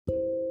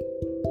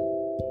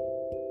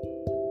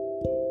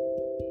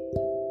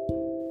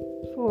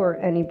for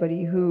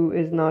anybody who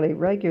is not a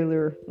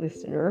regular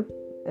listener,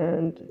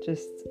 and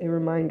just a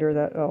reminder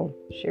that I'll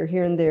share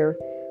here and there,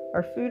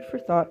 our Food for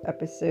Thought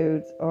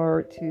episodes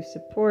are to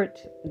support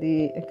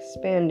the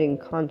expanding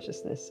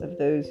consciousness of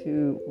those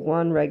who,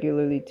 one,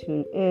 regularly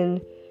tune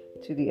in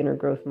to the Inner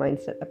Growth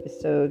Mindset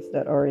episodes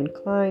that are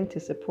inclined to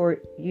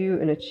support you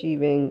in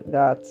achieving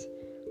that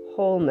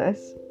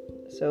wholeness.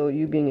 So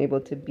you being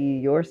able to be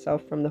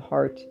yourself from the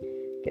heart,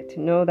 get to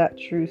know that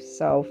true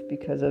self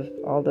because of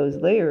all those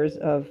layers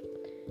of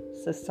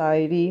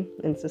society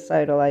and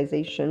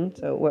societalization.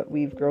 So what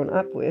we've grown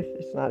up with,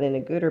 it's not in a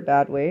good or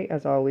bad way.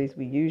 As always,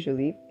 we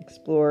usually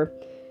explore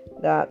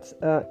that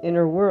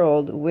inner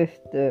world with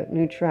the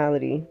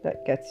neutrality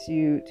that gets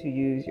you to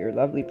use your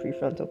lovely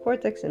prefrontal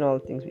cortex and all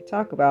the things we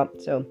talk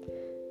about. So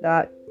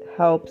that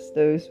helps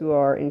those who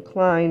are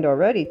inclined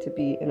already to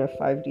be in a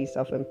 5D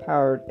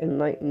self-empowered,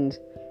 enlightened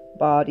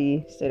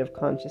body state of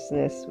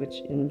consciousness, which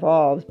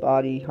involves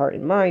body, heart,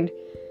 and mind,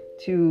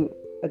 to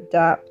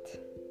adapt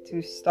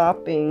to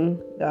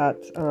stopping that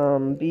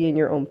being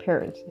your own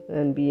parent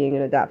and being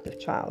an adaptive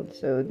child.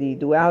 So the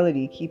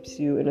duality keeps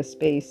you in a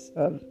space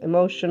of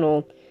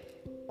emotional,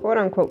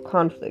 quote-unquote,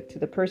 conflict. To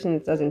the person,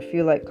 it doesn't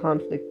feel like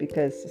conflict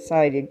because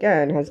society,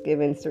 again, has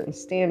given certain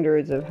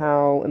standards of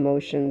how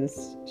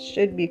emotions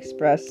should be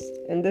expressed.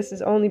 And this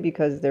is only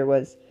because there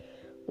was,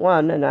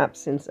 one, an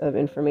absence of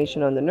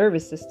information on the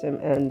nervous system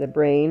and the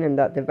brain and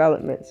that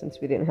development, since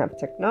we didn't have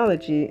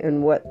technology.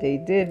 And what they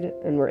did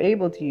and were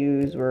able to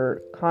use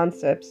were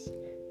concepts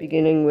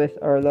beginning with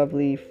our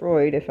lovely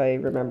Freud, if I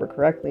remember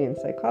correctly, in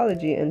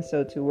psychology. And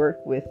so to work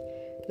with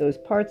those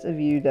parts of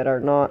you that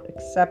are not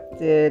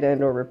accepted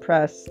and or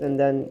repressed, and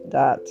then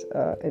that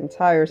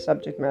entire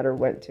subject matter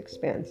went to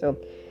expand. So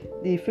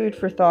the Food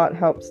for Thought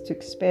helps to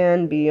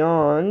expand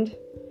beyond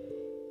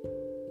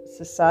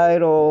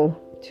societal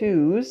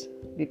twos,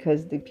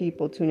 because the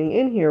people tuning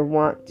in here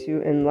want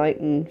to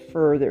enlighten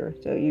further.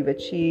 So you've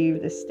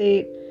achieved a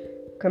state,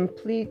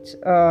 complete,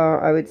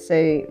 I would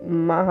say,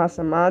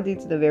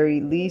 Mahasamadhi to the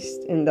very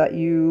least, in that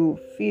you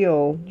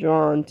feel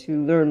drawn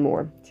to learn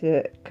more,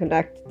 to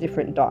connect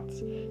different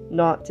dots,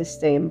 not to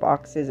stay in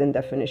boxes and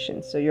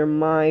definitions. So your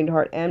mind,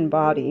 heart, and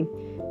body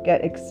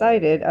get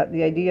excited at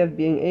the idea of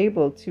being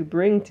able to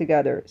bring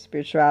together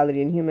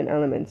spirituality and human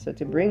elements. So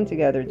to bring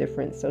together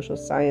different social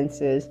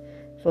sciences,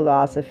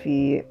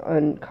 philosophy,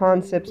 and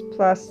concepts,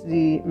 plus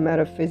the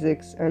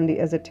metaphysics and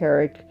the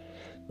esoteric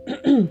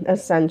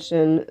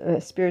ascension,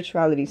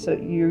 spirituality. So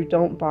you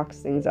don't box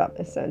things up,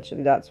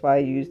 essentially. That's why I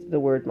used the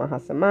word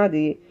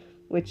Mahasamadhi,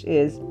 which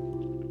is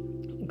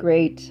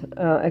great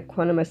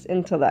equanimous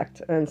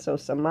intellect. And so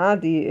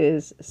Samadhi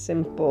is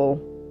simple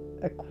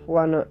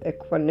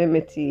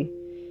equanimity,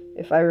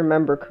 if I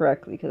remember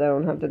correctly, because I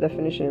don't have the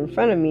definition in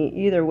front of me.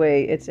 Either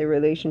way, it's a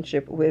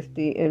relationship with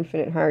the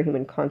infinite higher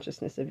human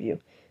consciousness of you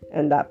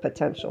and that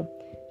potential.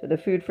 So the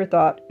Food for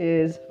Thought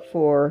is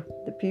for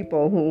the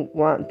people who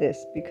want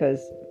this, because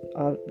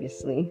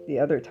obviously the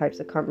other types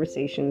of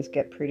conversations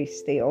get pretty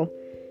stale,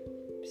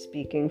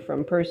 speaking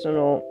from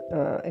personal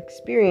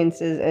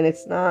experiences. And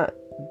it's not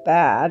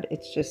bad,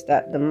 it's just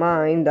that the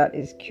mind that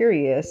is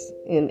curious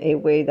in a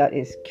way that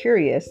is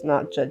curious,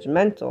 not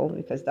judgmental,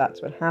 because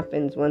that's what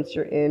happens once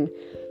you're in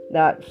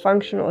that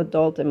functional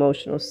adult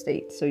emotional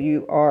state. So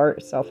you are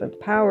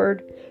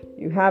self-empowered,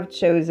 you have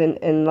chosen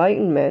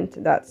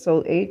enlightenment. That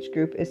soul age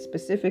group is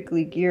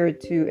specifically geared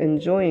to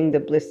enjoying the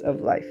bliss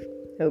of life.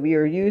 So we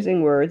are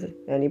using words,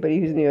 anybody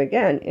who's new,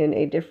 again, in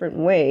a different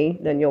way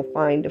than you'll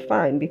find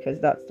defined, because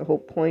that's the whole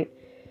point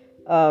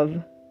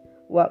of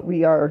what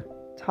we are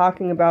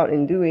talking about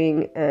and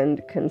doing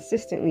and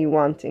consistently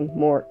wanting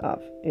more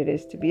of. It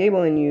is to be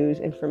able to use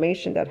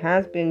information that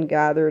has been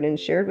gathered and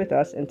shared with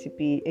us, and to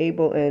be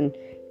able and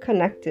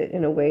connect it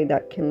in a way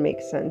that can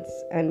make sense.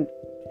 And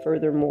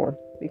furthermore,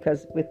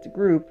 because with the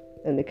group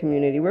and the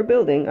community we're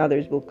building,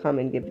 others will come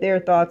and give their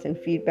thoughts and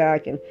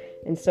feedback, and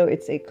so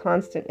it's a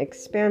constant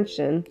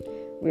expansion.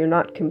 We're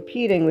not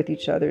competing with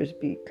each other,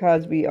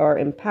 because we are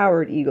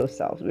empowered ego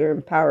selves. We're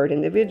empowered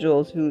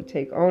individuals who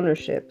take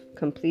ownership,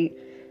 complete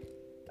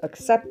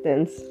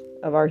acceptance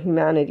of our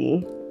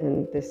humanity.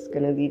 And this is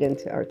going to lead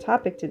into our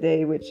topic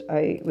today, which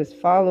I was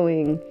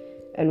following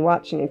and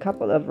watching a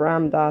couple of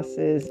Ram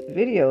Dass's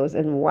videos,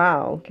 and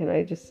wow, can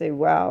I just say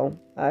wow,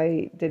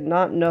 I did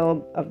not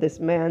know of this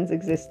man's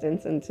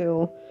existence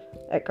until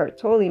Eckhart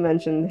Tolle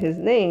mentioned his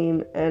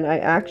name, and I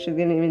actually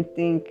didn't even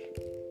think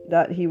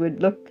that he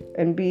would look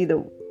and be the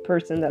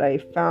person that I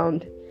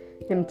found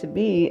him to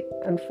be,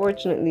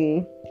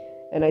 unfortunately.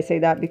 And I say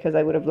that because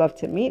I would have loved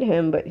to meet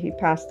him, but he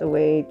passed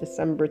away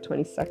December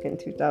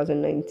 22nd,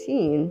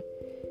 2019.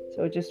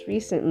 So just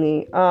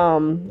recently.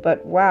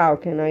 But wow,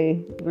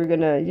 we're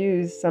going to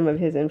use some of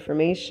his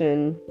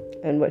information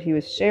and what he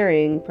was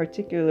sharing.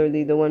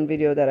 Particularly the one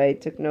video that I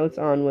took notes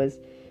on was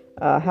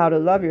how to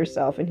love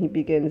yourself. And he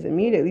begins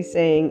immediately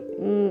saying,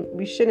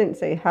 we shouldn't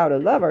say how to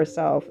love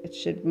ourselves. It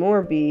should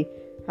more be,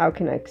 how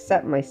can I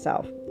accept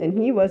myself? And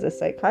he was a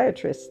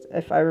psychiatrist,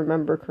 if I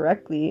remember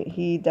correctly.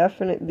 He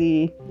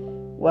definitely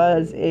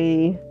was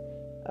a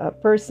a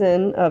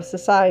person of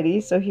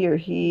society. So here,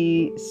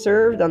 he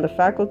served on the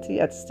faculty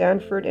at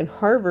Stanford and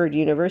Harvard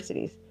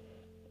universities.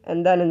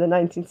 And then in the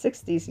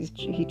 1960s,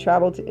 he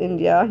traveled to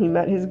India, he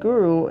met his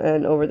guru,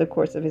 and over the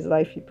course of his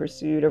life, he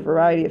pursued a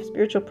variety of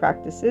spiritual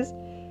practices,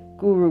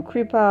 Guru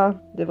Kripa,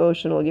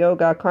 devotional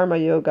yoga, karma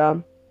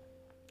yoga,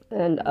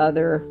 and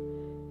other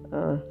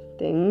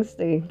things.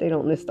 They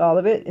don't list all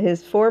of it.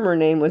 His former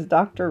name was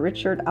Dr.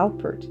 Richard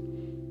Alpert,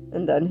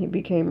 and then he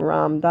became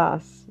Ram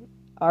Das,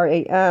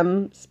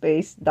 RAM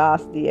space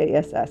Das,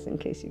 DASS, in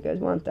case you guys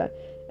want that.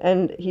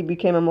 And he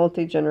became a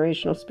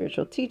multi-generational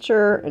spiritual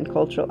teacher and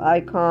cultural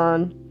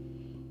icon.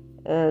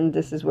 And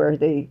this is where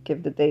they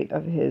give the date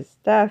of his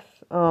death.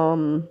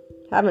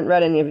 Haven't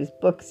read any of his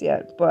books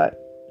yet, but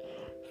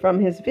from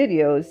his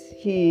videos,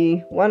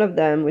 one of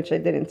them, which I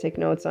didn't take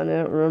notes on,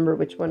 I don't remember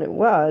which one it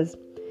was,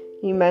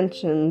 he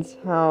mentions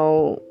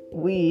how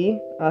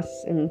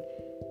us in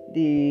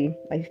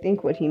I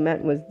think what he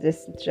meant was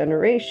this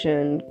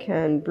generation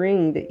can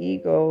bring the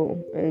ego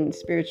and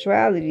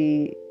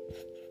spirituality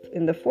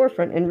in the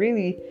forefront. And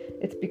really,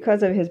 it's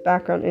because of his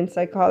background in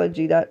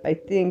psychology that I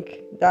think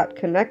that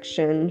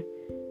connection,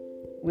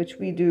 which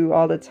we do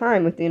all the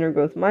time with the inner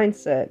growth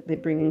mindset, the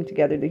bringing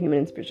together the human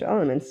and spiritual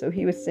elements. So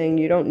he was saying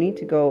you don't need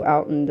to go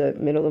out in the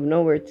middle of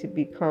nowhere to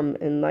become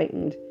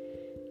enlightened,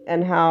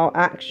 and how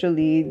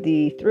actually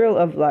the thrill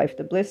of life,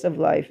 the bliss of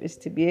life, is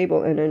to be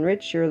able and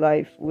enrich your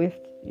life with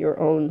your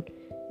own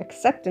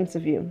acceptance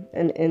of you.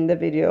 And in the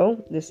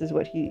video, this is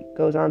what he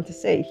goes on to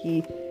say.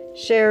 He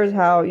shares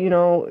how,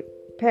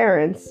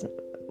 parents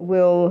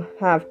will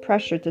have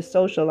pressure to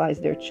socialize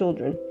their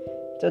children.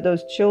 So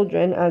those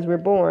children, as we're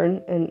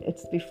born, and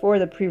it's before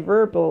the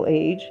preverbal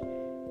age,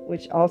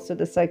 which also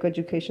the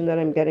psychoeducation that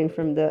I'm getting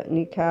from the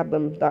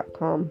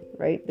nicabum.com,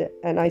 right? The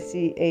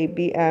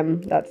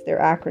NICABM, that's their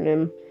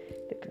acronym.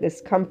 This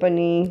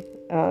company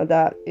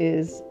that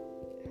is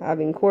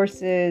having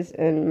courses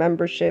and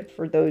membership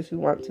for those who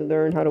want to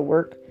learn how to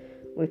work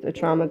with a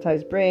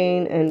traumatized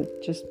brain and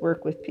just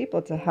work with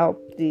people to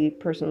help the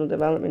personal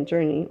development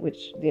journey,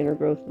 which the inner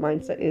growth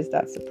mindset is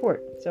that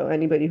support. So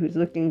anybody who's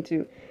looking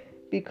to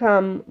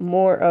become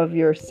more of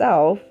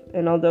yourself,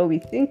 and although we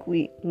think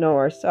we know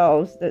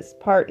ourselves, this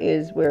part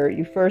is where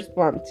you first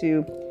want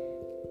to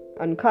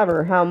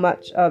uncover how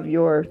much of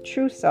your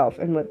true self,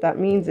 and what that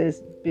means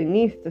is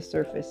beneath the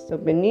surface. So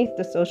beneath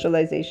the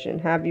socialization,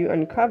 have you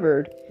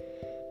uncovered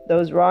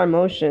those raw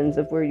emotions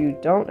of where you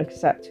don't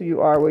accept who you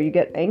are, where you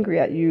get angry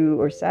at you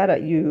or sad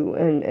at you,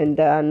 and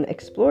then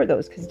explore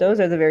those, because those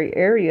are the very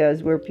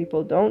areas where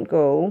people don't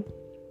go.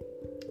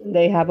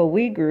 They have a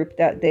we group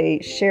that they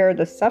share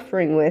the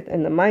suffering with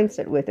and the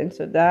mindset with. And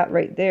so that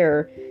right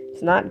there,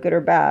 it's not good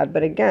or bad.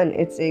 But again,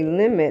 it's a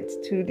limit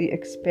to the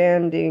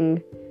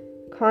expanding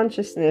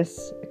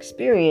consciousness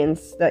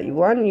experience that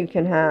you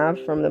can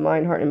have from the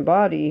mind, heart, and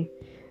body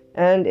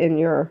and in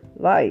your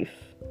life.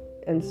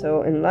 And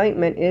so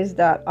enlightenment is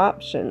that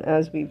option,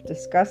 as we've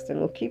discussed and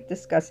we'll keep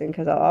discussing,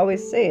 because I'll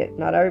always say it.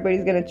 Not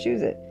everybody's going to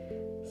choose it.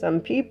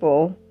 Some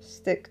people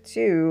stick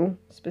to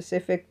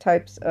specific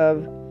types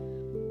of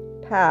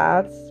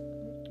paths,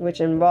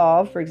 which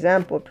involve, for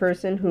example, a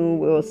person who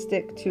will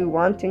stick to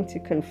wanting to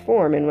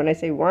conform. And when I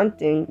say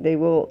wanting, they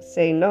will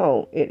say,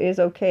 no, it is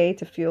okay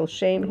to feel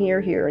shame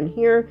here, here, and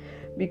here,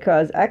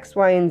 because X,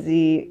 Y, and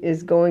Z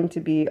is going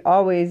to be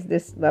always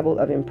this level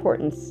of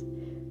importance.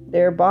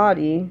 Their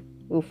body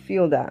will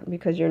feel that,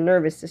 because your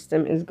nervous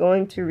system is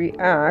going to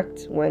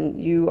react when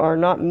you are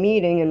not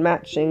meeting and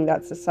matching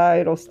that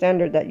societal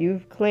standard that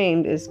you've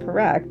claimed is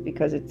correct,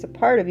 because it's a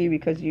part of you,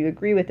 because you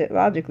agree with it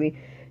logically.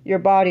 Your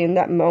body in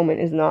that moment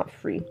is not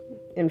free.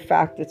 In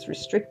fact, it's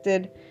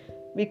restricted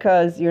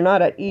because you're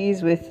not at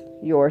ease with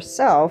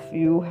yourself.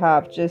 You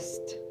have just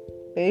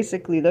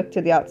basically looked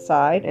to the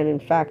outside. And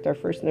in fact, our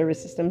first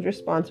nervous system's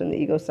response when the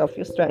ego self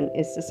feels threatened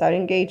is societal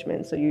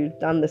engagement. So you've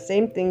done the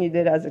same thing you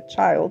did as a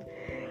child.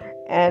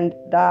 And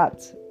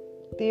that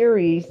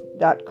theory,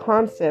 that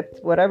concept,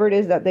 whatever it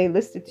is that they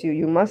listed to you,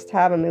 you must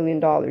have $1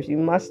 million. You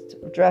must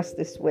dress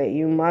this way.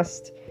 You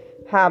must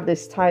have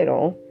this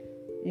title.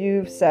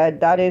 You've said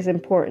that is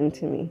important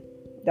to me.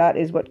 That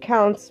is what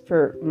counts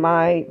for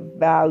my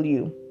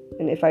value.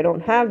 And if I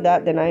don't have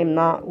that, then I am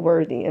not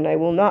worthy, and I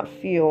will not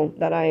feel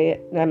that I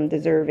am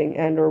deserving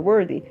and or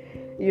worthy.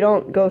 You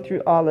don't go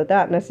through all of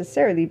that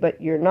necessarily,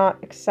 but you're not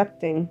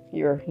accepting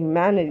your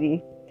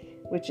humanity,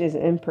 which is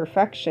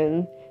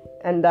imperfection,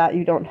 and that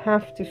you don't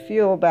have to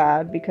feel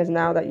bad, because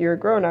now that you're a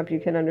grown-up, you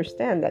can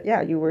understand that,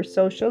 yeah, you were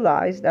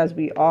socialized, as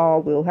we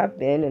all will have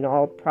been and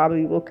all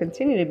probably will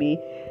continue to be,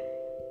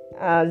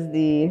 as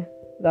the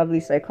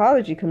lovely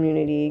psychology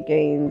community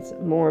gains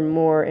more and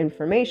more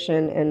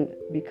information, and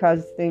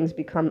because things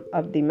become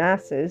of the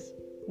masses,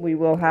 we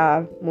will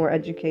have more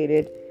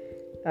educated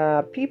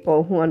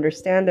people who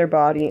understand their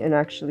body and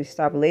actually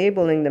stop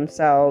labeling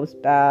themselves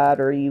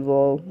bad or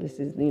evil. This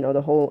is,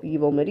 the whole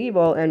evil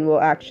medieval, and will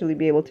actually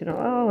be able to know,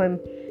 oh, I'm,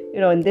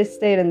 in this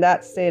state and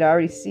that state. I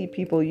already see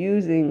people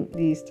using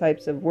these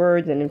types of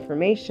words and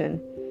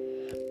information.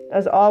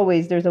 As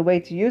always, there's a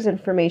way to use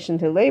information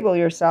to label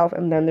yourself,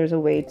 and then there's a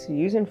way to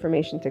use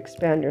information to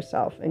expand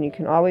yourself. And you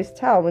can always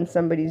tell when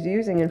somebody's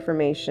using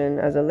information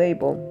as a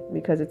label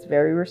because it's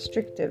very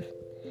restrictive.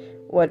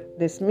 What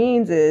this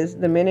means is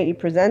the minute you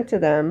present to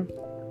them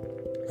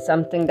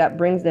something that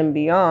brings them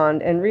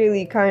beyond and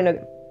really kind of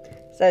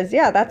says,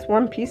 yeah, that's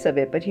one piece of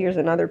it, but here's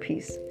another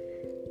piece,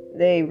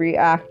 they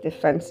react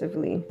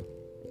defensively.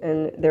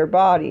 And their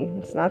body,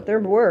 it's not their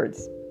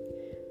words,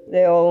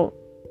 they'll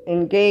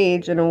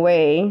engage in a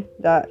way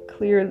that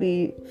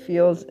clearly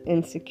feels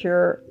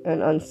insecure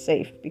and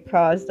unsafe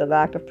because the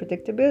lack of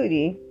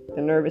predictability,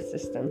 the nervous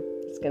system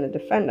is going to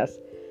defend us.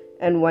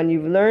 And when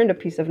you've learned a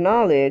piece of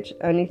knowledge,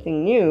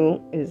 anything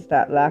new is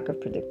that lack of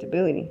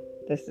predictability.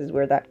 This is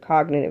where that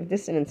cognitive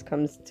dissonance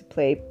comes to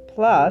play.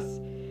 Plus,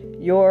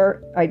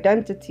 your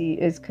identity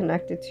is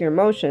connected to your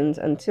emotions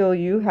until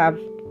you have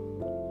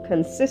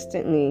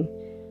consistently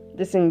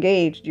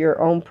disengaged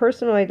your own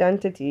personal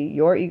identity,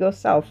 your ego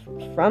self,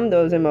 from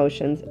those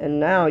emotions, and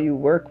now you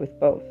work with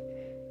both.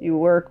 You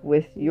work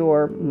with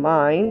your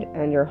mind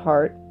and your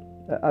heart,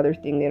 the other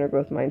thing the inner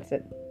growth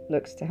mindset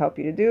looks to help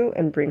you to do,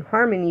 and bring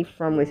harmony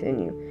from within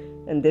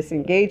you. And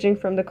disengaging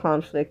from the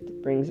conflict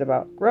brings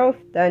about growth.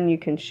 Then you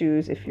can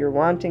choose if you're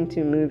wanting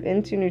to move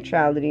into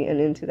neutrality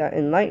and into that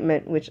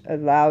enlightenment, which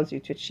allows you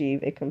to achieve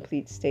a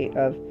complete state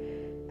of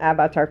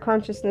avatar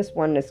consciousness,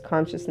 oneness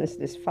consciousness,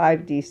 this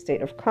 5D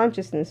state of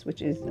consciousness,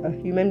 which is a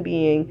human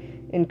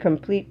being in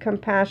complete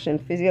compassion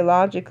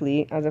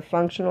physiologically as a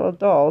functional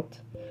adult.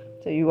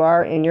 So you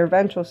are in your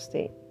ventral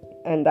state.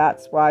 And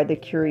that's why the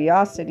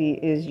curiosity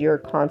is your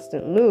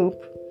constant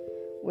loop,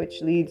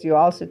 which leads you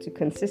also to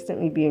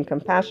consistently be in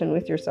compassion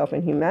with yourself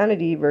and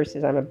humanity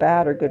versus I'm a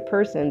bad or good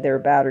person, they're a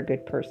bad or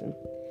good person.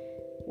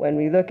 When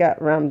we look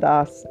at Ram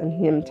Dass and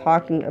him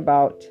talking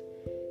about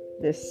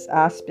this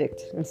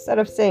aspect, instead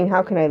of saying,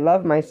 how can I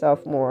love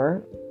myself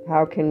more?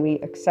 How can we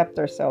accept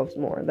ourselves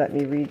more? Let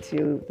me read to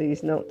you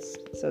these notes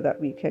so that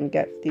we can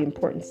get the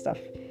important stuff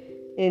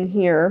in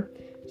here.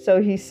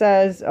 So he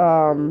says,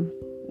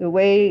 the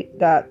way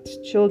that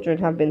children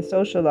have been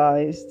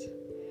socialized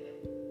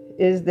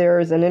is there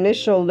is an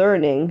initial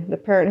learning. The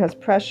parent has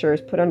pressure,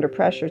 is put under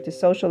pressure to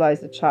socialize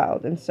the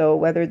child. And so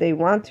whether they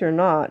want to or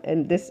not,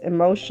 and this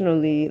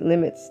emotionally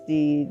limits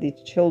the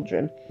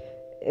children.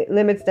 It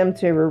limits them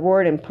to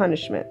reward and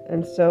punishment.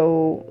 And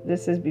so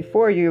this is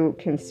before you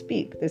can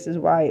speak. This is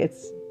why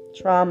it's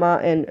trauma,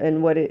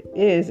 and what it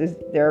is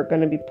there are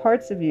going to be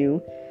parts of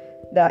you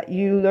that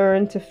you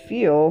learn to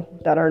feel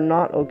that are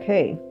not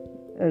okay.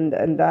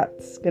 And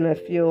that's going to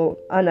feel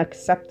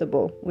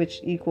unacceptable, which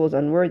equals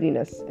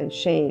unworthiness and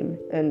shame.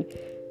 And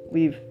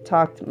we've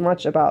talked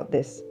much about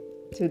this.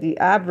 To the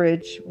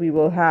average, we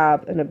will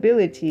have an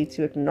ability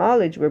to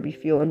acknowledge where we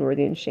feel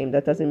unworthy and shame.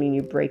 That doesn't mean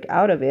you break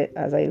out of it.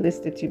 As I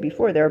listed to you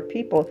before, there are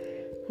people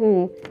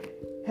who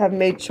have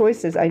made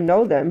choices, I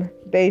know them,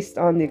 based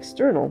on the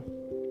external,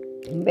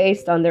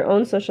 based on their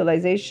own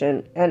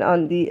socialization and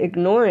on the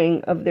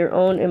ignoring of their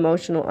own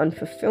emotional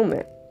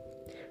unfulfillment.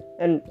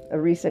 And a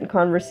recent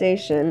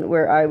conversation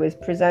where I was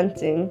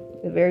presenting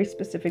a very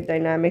specific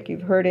dynamic.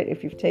 You've heard it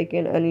if you've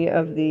taken any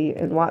of the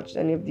and watched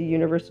any of the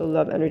Universal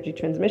Love Energy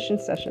Transmission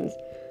sessions.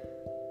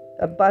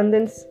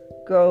 Abundance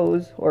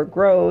goes or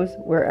grows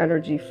where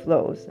energy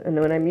flows. And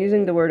when I'm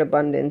using the word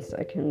abundance,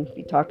 I can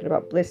be talking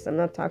about bliss. I'm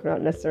not talking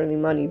about necessarily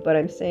money, but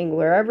I'm saying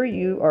wherever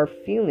you are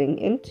feeling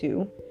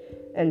into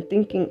and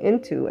thinking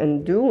into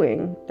and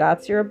doing,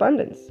 that's your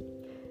abundance.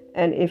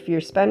 And if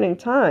you're spending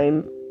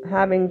time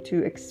having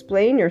to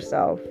explain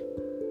yourself,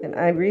 and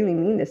I really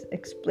mean this,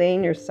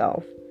 explain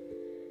yourself,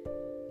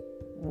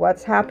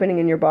 what's happening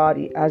in your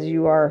body as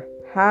you are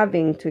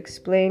having to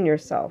explain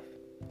yourself.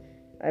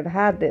 I've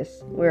had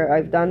this where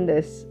I've done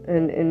this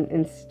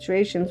in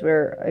situations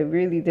where I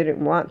really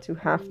didn't want to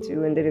have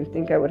to and didn't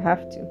think I would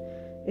have to.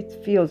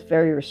 It feels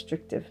very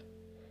restrictive,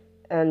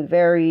 and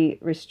very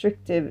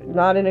restrictive,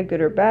 not in a good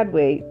or bad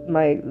way.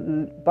 My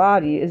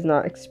body is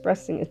not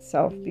expressing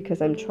itself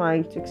because I'm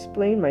trying to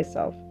explain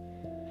myself.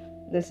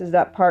 This is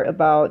that part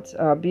about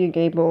being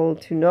able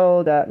to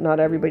know that not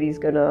everybody's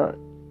going to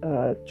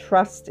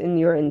trust in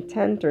your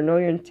intent or know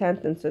your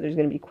intent, and so there's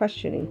going to be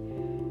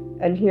questioning.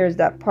 And here's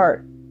that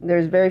part.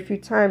 There's very few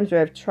times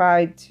where I've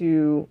tried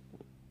to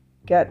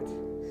get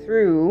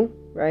through,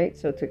 right?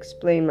 So to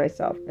explain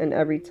myself. And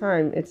every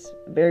time it's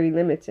very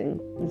limiting.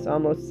 It's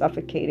almost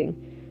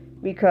suffocating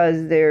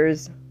because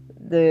there's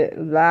the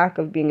lack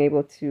of being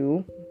able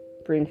to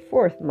bring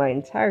forth my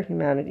entire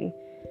humanity.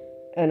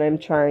 And I'm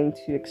trying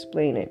to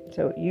explain it.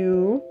 So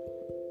you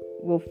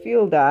will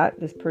feel that.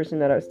 This person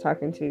that I was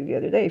talking to the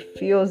other day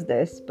feels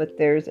this, but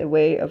there's a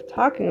way of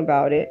talking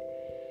about it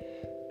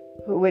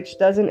which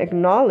doesn't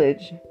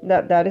acknowledge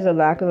that that is a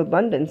lack of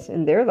abundance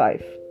in their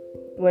life.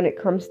 When it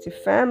comes to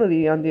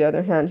family, on the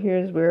other hand,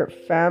 here's where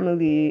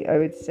family, I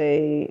would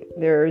say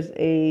there's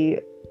a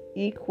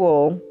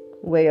equal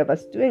way of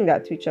us doing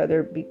that to each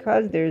other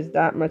because there's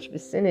that much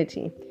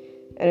vicinity.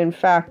 And in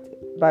fact,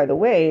 by the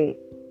way,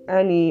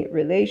 any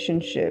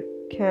relationship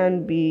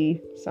can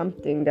be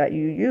something that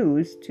you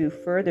use to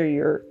further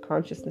your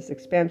consciousness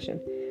expansion.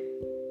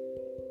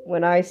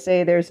 When I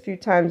say there's few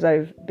times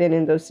I've been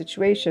in those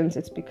situations,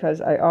 it's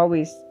because I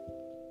always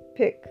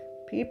pick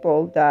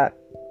people that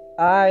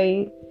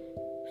I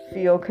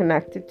feel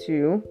connected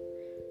to,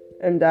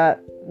 and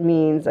that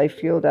means I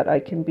feel that I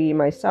can be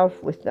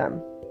myself with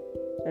them.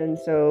 And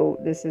so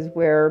this is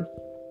where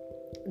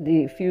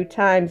the few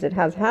times it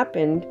has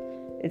happened,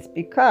 it's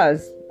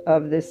because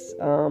of this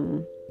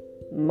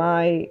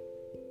my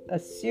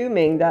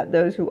assuming that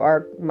those who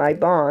are my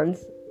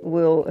bonds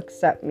will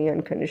accept me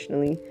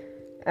unconditionally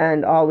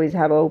and always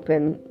have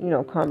open,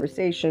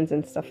 conversations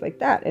and stuff like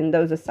that. And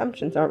those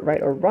assumptions aren't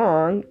right or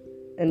wrong,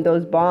 and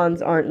those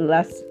bonds aren't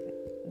less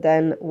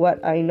than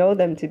what I know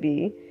them to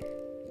be.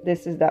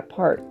 This is that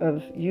part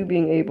of you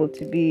being able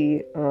to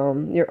be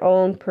your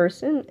own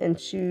person and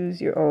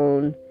choose your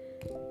own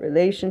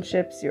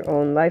relationships, your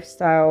own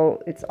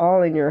lifestyle. It's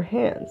all in your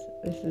hands.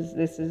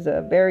 This is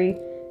a very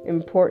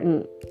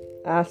important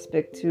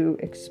aspect to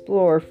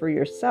explore for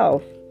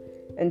yourself,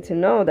 and to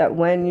know that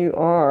when you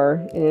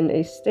are in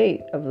a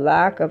state of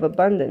lack of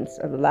abundance,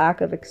 of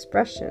lack of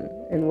expression,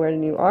 and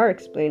when you are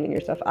explaining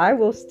yourself, I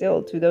will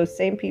still, to those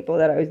same people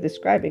that I was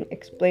describing,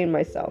 explain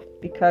myself,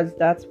 because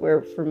that's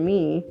where, for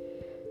me,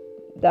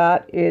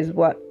 that is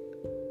what,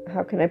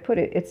 how can I put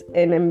it? It's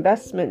an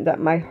investment that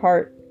my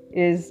heart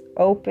is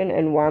open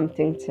and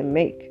wanting to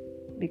make,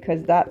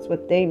 because that's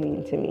what they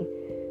mean to me,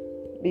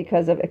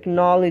 because of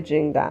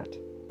acknowledging that.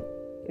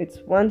 It's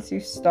once you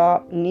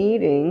stop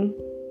needing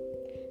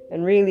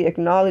and really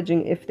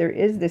acknowledging if there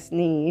is this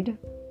need,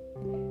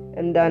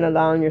 and then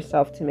allowing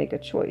yourself to make a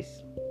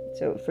choice.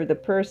 So for the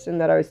person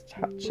that I was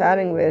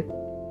chatting with,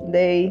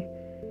 they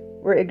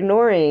were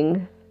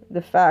ignoring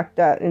the fact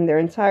that in their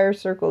entire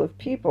circle of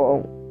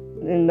people,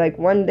 in like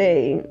one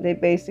day, they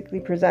basically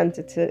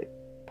presented to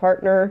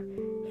partner,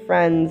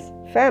 friends,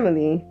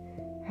 family,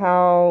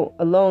 how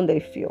alone they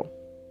feel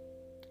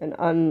and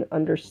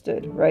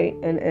ununderstood, right?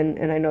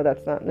 And I know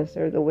that's not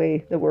necessarily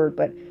the word,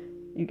 but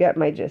you get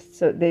my gist.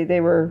 So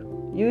they were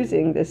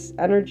using this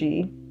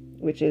energy,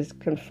 which is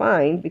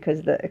confined,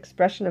 because the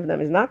expression of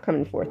them is not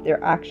coming forth.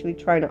 They're actually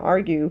trying to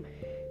argue,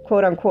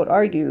 quote unquote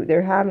argue.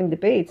 They're having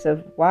debates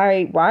of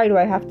why do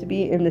I have to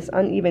be in this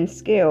uneven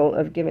scale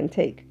of give and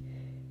take,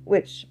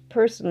 which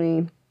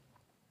personally,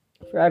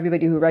 for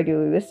everybody who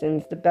regularly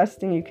listens, the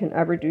best thing you can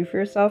ever do for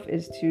yourself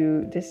is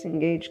to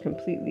disengage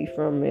completely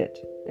from it.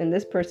 And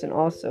this person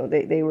also,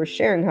 they were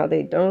sharing how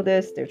they know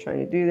this, they're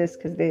trying to do this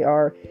because they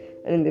are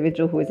an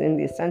individual who is in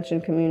the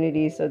ascension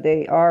community, so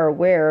they are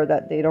aware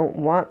that they don't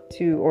want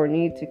to or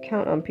need to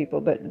count on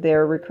people, but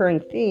their recurring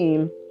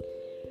theme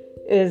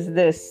is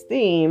this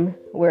theme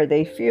where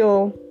they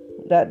feel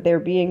that they're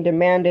being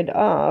demanded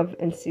of.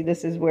 And see,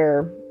 this is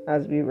where,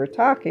 as we were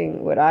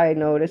talking, what I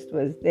noticed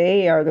was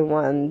they are the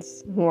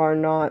ones who are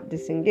not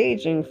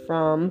disengaging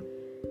from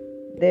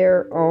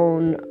their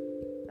own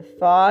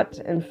thought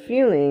and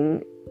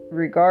feeling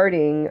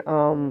regarding,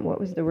 what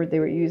was the word they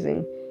were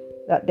using?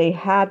 That they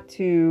had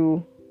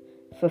to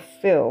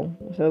fulfill.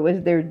 So it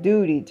was their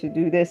duty to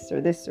do this or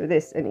this or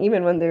this. And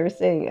even when they were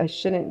saying, I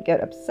shouldn't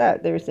get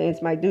upset, they were saying,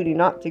 it's my duty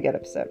not to get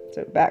upset.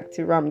 So back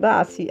to Ram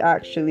Dass, he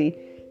actually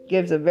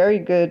gives a very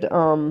good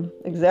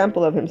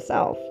example of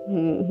himself.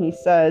 He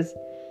says,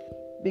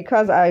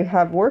 because I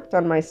have worked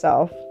on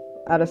myself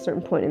at a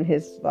certain point in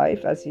his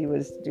life, as he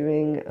was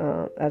doing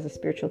as a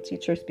spiritual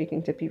teacher,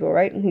 speaking to people,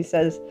 right? And he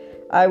says,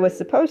 I was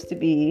supposed to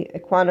be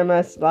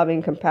equanimous,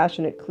 loving,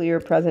 compassionate, clear,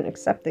 present,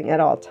 accepting at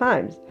all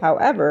times.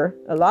 However,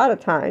 a lot of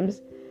times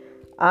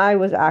I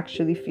was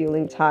actually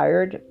feeling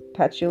tired,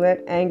 petulant,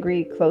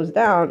 angry, closed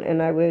down,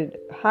 and I would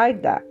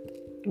hide that,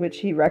 which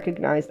he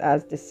recognized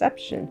as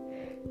deception.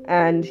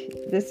 And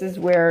this is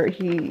where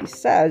he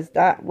says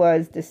that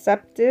was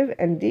deceptive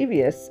and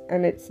devious,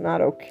 and it's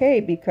not okay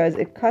because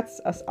it cuts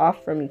us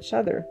off from each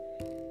other.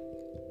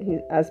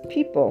 As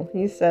people,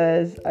 he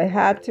says, I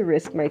had to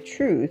risk my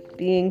truth,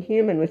 being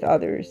human with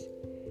others.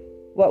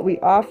 What we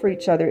offer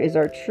each other is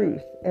our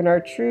truth, and our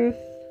truth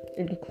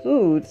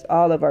includes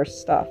all of our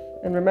stuff.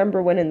 And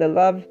remember when in the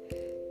love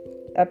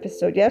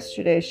episode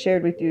yesterday I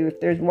shared with you, if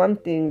there's one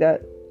thing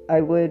that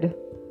I would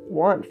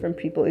want from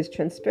people is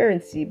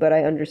transparency, but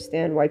I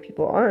understand why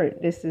people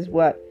aren't. This is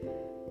what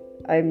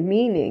I'm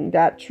meaning.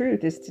 That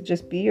truth is to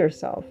just be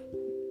yourself.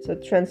 So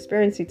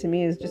transparency to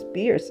me is just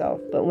be yourself.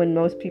 But when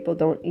most people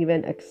don't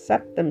even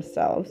accept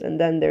themselves, and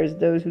then there's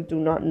those who do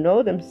not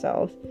know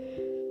themselves,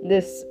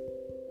 this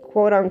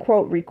quote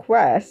unquote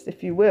request,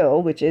 if you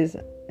will, which is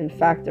in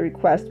fact a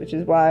request, which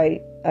is why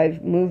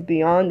I've moved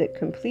beyond it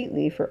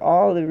completely for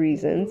all the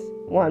reasons.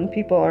 One,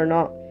 people are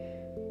not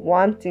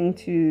wanting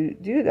to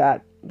do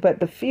that, but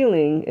the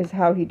feeling is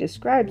how he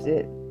describes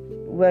it.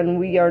 When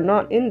we are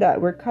not in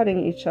that, we're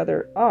cutting each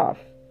other off.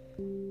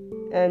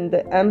 And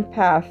the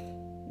empath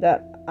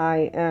that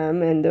I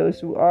am, and those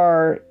who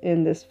are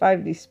in this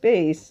 5D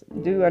space,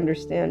 do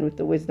understand with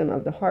the wisdom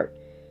of the heart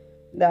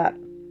that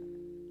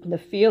the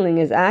feeling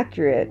is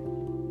accurate,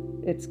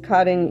 It's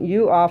cutting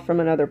you off from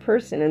another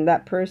person, and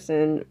that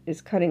person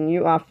is cutting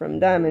you off from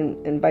them,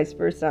 and vice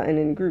versa, and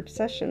in group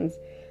sessions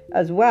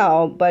as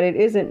well. But it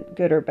isn't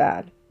good or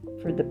bad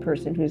for the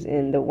person who's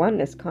in the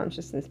oneness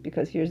consciousness,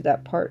 because here's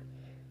that part.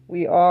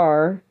 We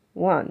are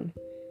one,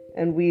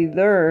 and we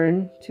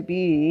learn to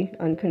be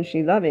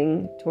unconsciously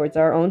loving towards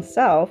our own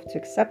self, to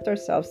accept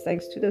ourselves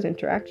thanks to those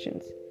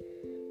interactions.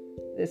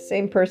 The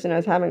same person I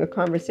was having a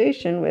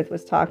conversation with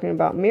was talking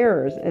about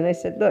mirrors, and I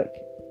said, look,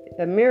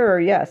 a mirror,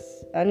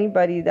 yes,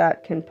 anybody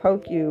that can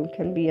poke you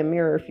can be a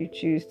mirror if you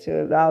choose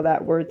to allow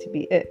that word to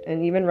be it.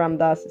 And even Ram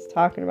Dass is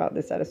talking about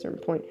this at a certain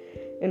point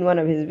in one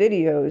of his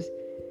videos.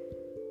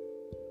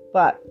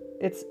 But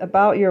it's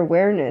about your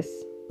awareness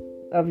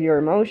of your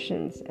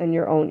emotions and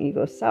your own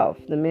ego self.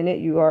 The minute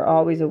you are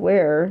always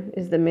aware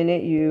is the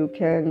minute you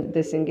can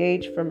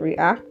disengage from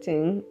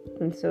reacting.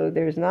 And so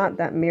there's not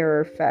that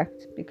mirror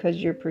effect, because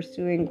you're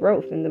pursuing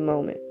growth in the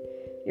moment.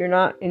 You're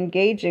not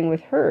engaging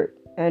with hurt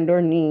and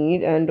or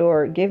need and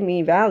or give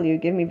me value,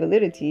 give me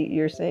validity.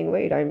 You're saying,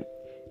 wait,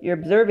 you're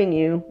observing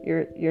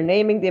you're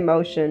naming the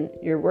emotion,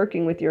 you're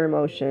working with your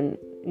emotion,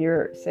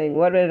 you're saying,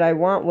 what did I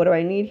want, what do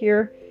I need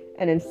here?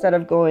 And instead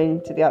of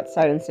going to the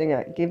outside and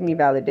saying, give me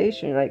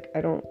validation, like,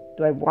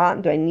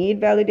 do I need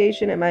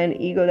validation? Am I an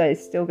ego that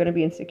is still going to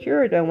be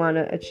insecure? Or do I want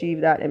to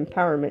achieve that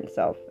empowerment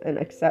self and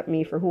accept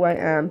me for who I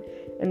am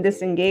and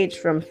disengage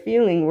from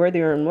feeling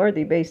worthy or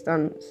unworthy based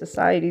on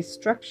society's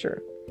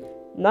structure?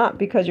 Not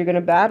because you're going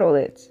to battle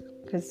it,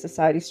 because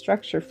society's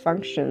structure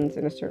functions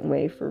in a certain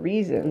way for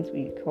reasons.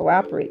 We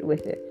cooperate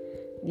with it.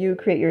 You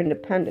create your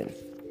independence.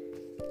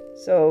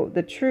 So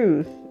the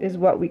truth is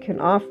what we can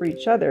offer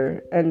each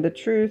other, and the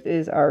truth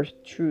is our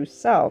true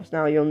selves.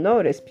 Now you'll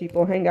notice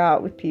people hang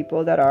out with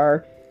people that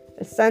are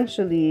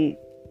essentially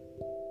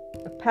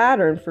a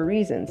pattern for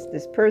reasons.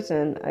 This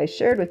person, I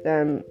shared with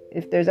them,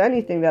 if there's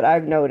anything that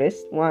I've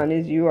noticed, one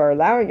is you are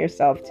allowing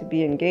yourself to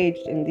be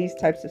engaged in these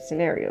types of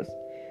scenarios,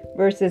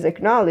 versus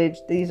acknowledge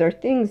these are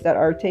things that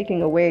are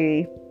taking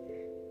away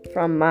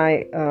from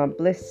my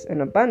bliss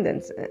and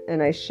abundance.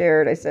 And I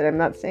said, I'm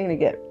not saying to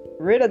get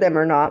rid of them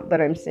or not, but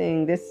I'm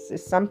saying this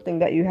is something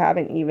that you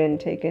haven't even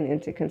taken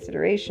into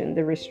consideration,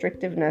 the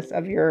restrictiveness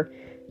of your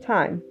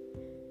time.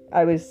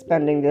 I was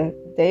spending the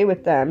day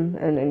with them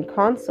and in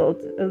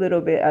consult a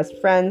little bit as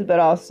friends, but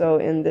also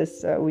in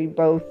this, we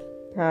both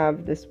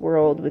have this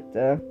world with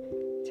the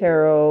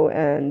tarot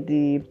and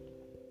the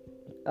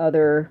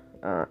other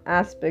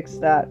aspects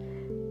that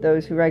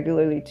those who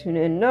regularly tune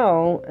in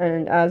know.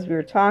 And as we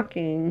were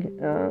talking,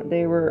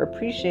 they were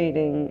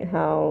appreciating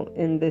how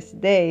in this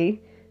day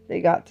they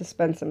got to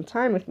spend some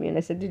time with me. And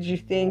I said, did you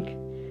think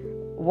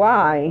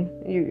why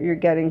you're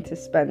getting to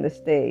spend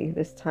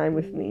this time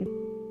with me?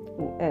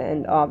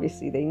 And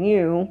obviously they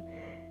knew,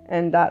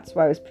 and that's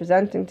why I was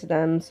presenting to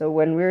them. So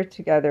when we're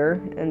together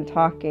and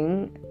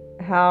talking,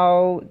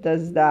 how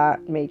does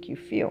that make you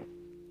feel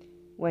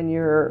when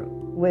you're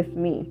with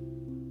me?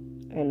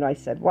 And I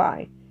said,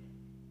 why?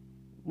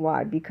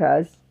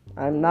 Because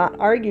I'm not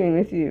arguing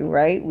with you,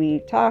 right? We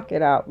talk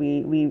it out.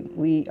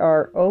 We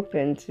are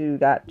open to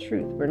that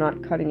truth. We're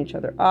not cutting each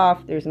other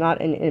off. There's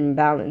not an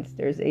imbalance.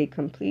 There's a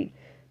complete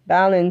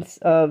balance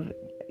of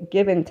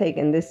give and take.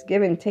 And this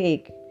give and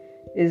take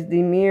is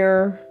the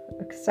mere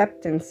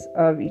acceptance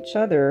of each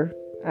other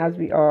as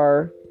we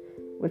are,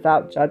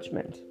 without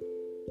judgment.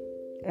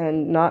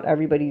 And not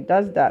everybody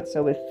does that.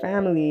 So with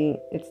family,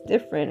 it's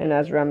different. And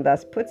as Ram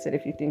Dass puts it,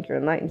 if you think you're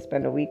enlightened,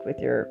 spend a week with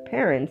your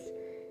parents,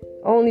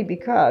 only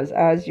because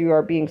as you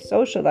are being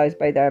socialized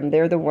by them,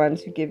 they're the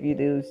ones who give you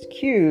those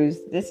cues.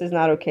 This is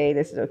not okay.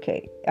 This is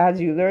okay.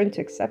 As you learn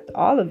to accept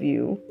all of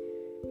you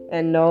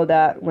and know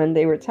that when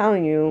they were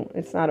telling you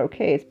it's not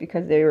okay, it's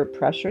because they were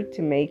pressured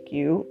to make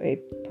you a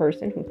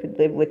person who could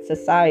live with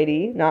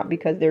society, not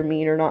because they're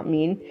mean or not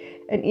mean.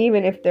 And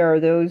even if there are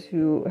those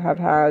who have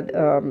had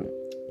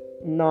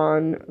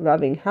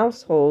non-loving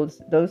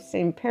households, those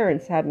same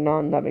parents had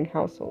non-loving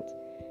households.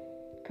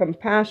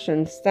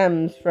 Compassion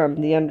stems from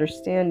the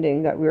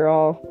understanding that we're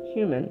all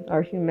human.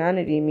 Our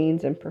humanity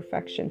means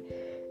imperfection.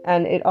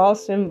 And it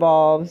also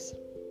involves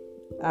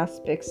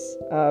aspects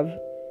of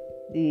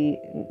the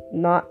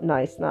not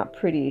nice, not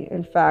pretty.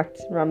 In fact,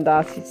 Ram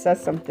Dass, he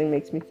says something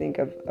makes me think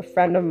of a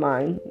friend of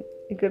mine,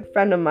 a good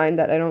friend of mine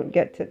that I don't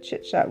get to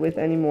chit-chat with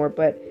anymore,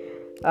 but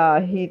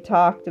he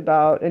talked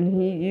about, and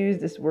he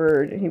used this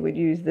word, he would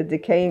use the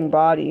decaying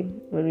body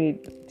when we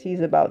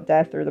tease about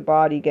death or the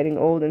body getting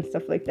old and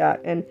stuff like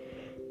that.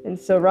 And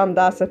so Ram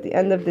Dass, at the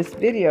end of this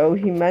video,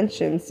 he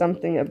mentioned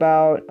something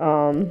about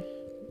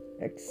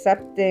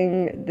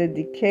accepting the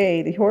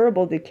decay, the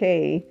horrible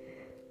decay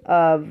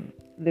of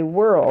the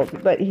world,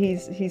 but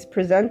he's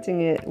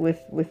presenting it with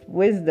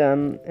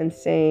wisdom and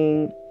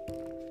saying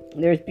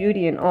there's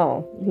beauty in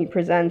all. He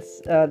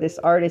presents this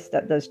artist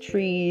that does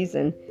trees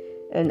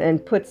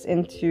and puts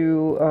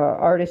into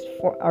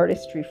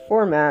artistry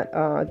format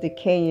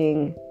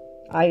decaying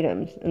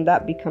items, and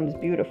that becomes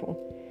beautiful.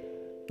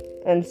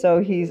 And so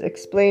he's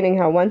explaining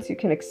how once you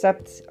can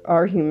accept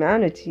our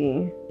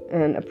humanity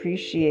and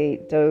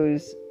appreciate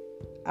those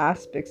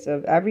aspects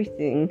of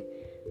everything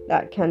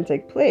that can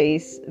take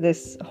place,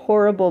 this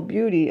horrible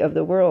beauty of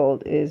the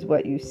world is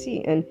what you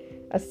see. And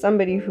as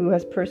somebody who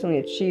has personally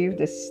achieved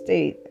this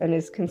state and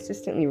is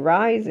consistently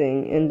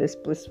rising in this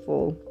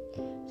blissful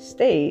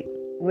state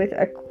with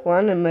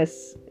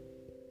equanimous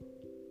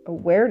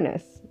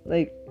awareness,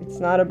 like, it's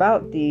not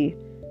about the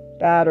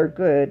bad or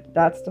good.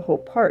 That's the whole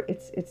part.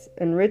 It's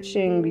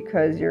enriching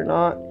because you're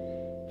not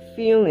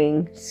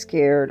feeling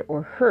scared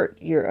or hurt.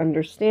 You're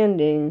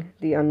understanding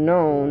the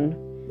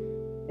unknown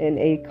in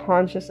a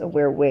conscious,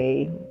 aware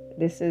way.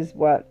 This is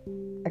what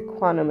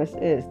equanimous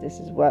is. This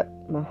is what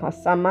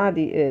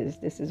Mahasamadhi is.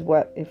 This is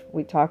what, if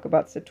we talk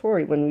about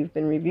Satori, when we've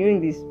been reviewing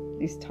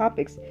these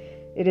topics,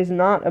 it is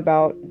not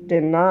about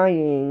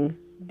denying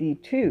the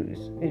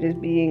twos. It is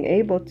being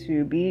able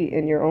to be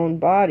in your own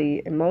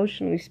body,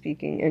 emotionally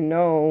speaking, and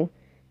know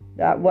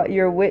that what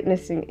you're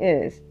witnessing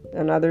is.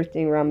 Another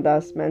thing Ram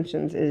Dass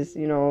mentions is,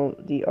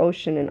 the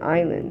ocean and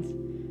islands.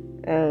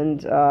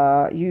 And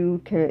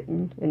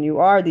you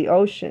are the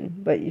ocean,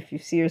 but if you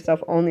see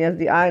yourself only as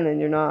the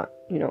island, you're not,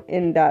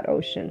 in that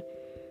ocean.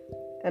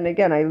 And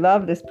again, I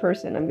love this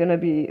person. I'm going to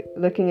be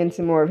looking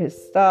into more of his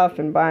stuff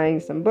and buying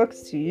some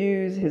books to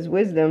use his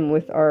wisdom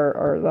with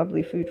our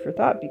lovely food for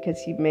thought, because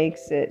he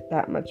makes it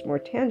that much more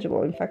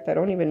tangible. In fact, I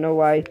don't even know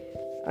why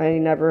I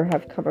never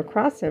have come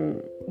across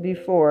him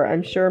before.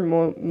 I'm sure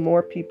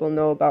more people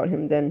know about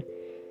him than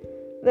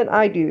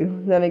I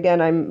do. Then again,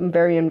 I'm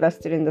very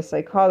invested in the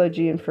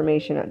psychology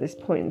information at this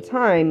point in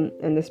time,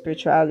 and the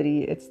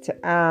spirituality. It's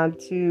to add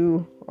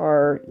to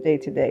our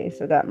day-to-day.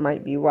 So that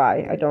might be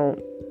why I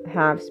don't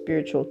have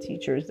spiritual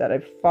teachers that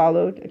I've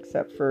followed,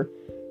 except for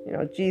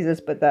Jesus,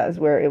 but that is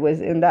where it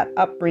was in that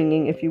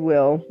upbringing, if you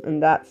will,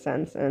 in that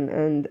sense,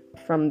 and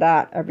from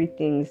that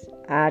everything's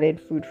added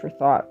food for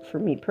thought for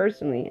me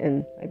personally,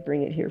 and I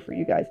bring it here for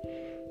you guys.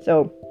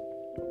 So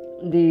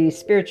the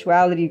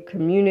spirituality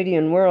community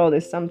and world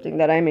is something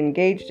that I'm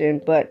engaged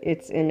in, but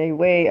it's in a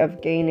way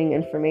of gaining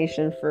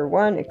information for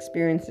one,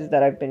 experiences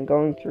that I've been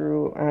going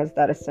through as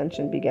that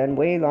ascension began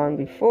way long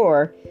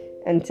before,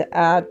 and to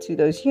add to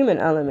those human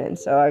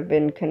elements. So I've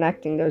been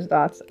connecting those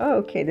dots. Oh,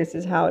 okay, this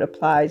is how it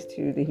applies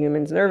to the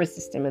human's nervous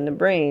system and the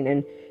brain,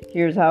 and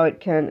here's how it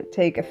can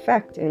take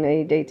effect in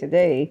a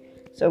day-to-day.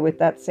 So with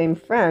that same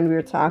friend, we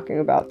were talking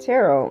about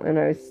tarot, and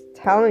I was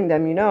telling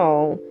them,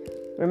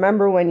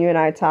 remember when you and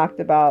I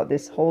talked about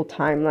this whole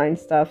timeline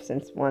stuff,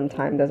 since one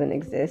time doesn't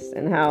exist,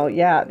 and how,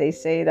 they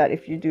say that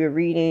if you do a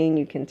reading,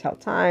 you can tell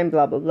time,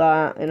 blah, blah,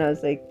 blah. And I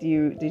was like,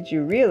 did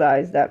you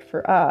realize that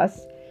for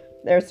us,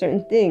 there are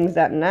certain things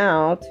that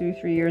now,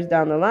 2-3 years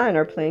down the line,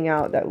 are playing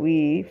out that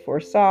we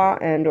foresaw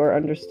and or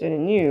understood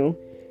and knew.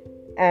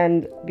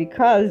 And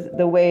because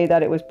the way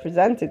that it was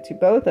presented to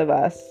both of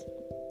us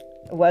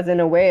was in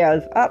a way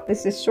of,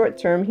 this is short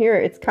term, here,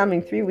 it's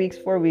coming 3 weeks,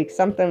 4 weeks,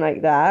 something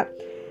like that.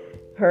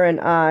 Her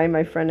and I,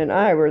 my friend and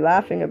I, were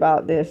laughing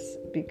about this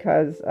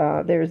because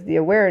there's the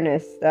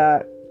awareness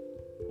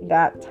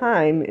that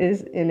time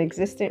is an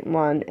existent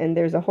one, and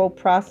there's a whole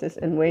process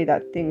and way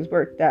that things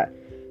work that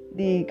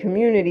the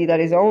community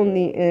that is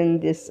only in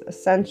this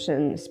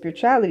ascension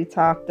spirituality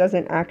talk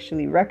doesn't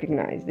actually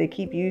recognize. They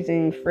keep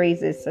using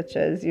phrases such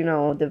as,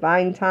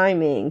 divine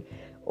timing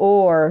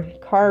or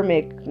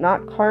karmic,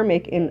 not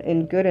karmic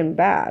in good and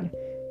bad,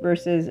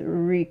 versus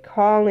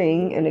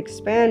recalling and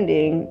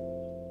expanding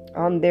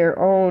on their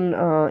own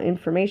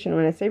information.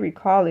 When I say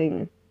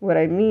recalling, what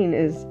I mean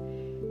is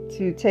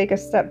to take a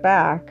step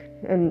back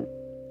and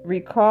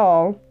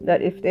recall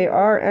that if they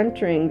are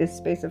entering this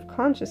space of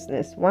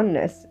consciousness,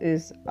 oneness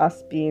is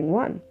us being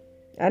one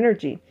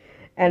energy,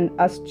 and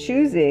us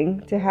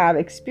choosing to have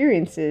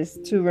experiences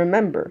to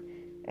remember.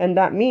 And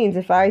that means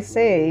if I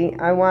say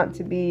I want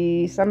to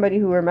be somebody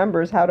who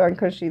remembers how to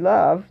unconsciously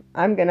love,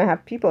 I'm going to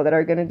have people that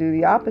are going to do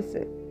the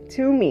opposite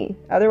to me.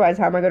 Otherwise,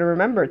 how am I going to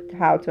remember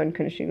how to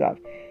unconsciously love?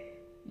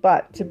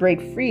 But to break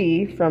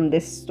free from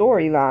this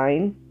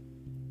storyline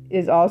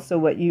is also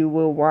what you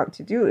will want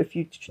to do if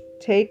you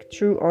take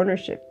true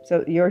ownership.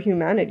 So your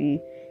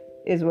humanity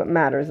is what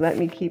matters. Let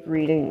me keep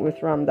reading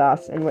with Ram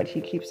Dass and what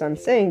he keeps on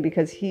saying,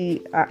 because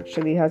he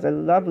actually has a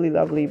lovely,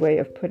 lovely way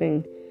of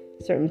putting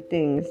certain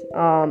things.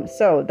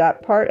 So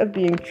that part of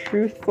being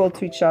truthful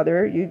to each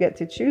other, you get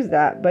to choose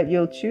that, but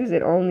you'll choose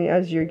it only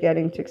as you're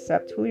getting to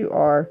accept who you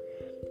are.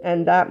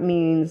 And that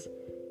means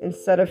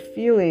instead of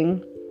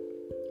feeling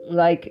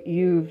like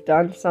you've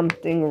done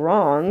something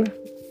wrong,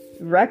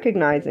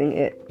 recognizing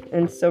it.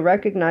 And so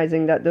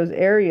recognizing that those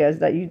areas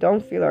that you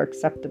don't feel are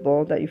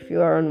acceptable, that you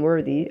feel are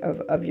unworthy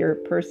of your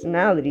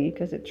personality,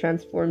 because it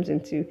transforms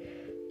into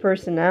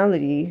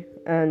personality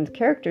and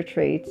character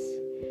traits,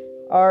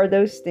 are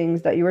those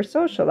things that you were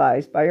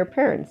socialized by your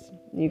parents.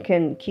 You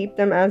can keep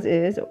them as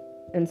is,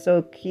 and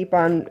so keep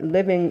on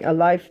living a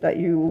life that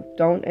you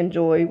don't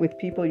enjoy with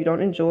people you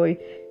don't enjoy,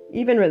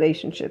 even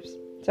relationships.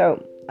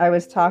 So I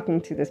was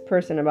talking to this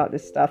person about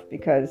this stuff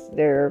because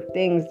there are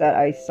things that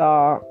I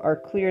saw are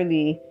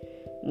clearly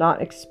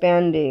not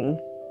expanding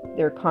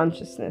their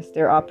consciousness,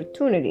 their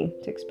opportunity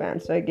to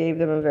expand. So I gave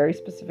them a very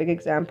specific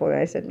example, and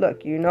I said,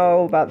 look,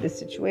 about this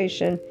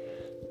situation,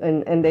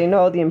 and they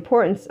know the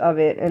importance of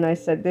it. And I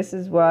said, this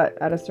is what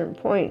at a certain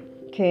point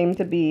came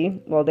to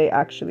be. Well, they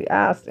actually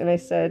asked, and I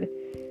said,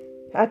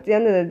 at the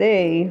end of the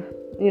day,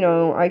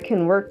 I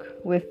can work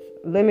with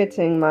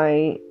limiting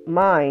my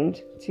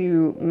mind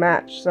to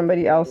match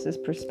somebody else's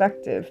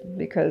perspective,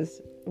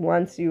 because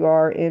once you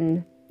are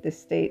in the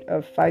state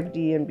of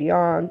 5D and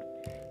beyond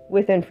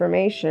with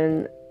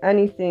information,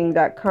 anything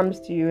that comes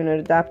to you in an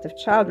adaptive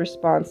child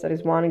response that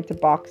is wanting to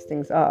box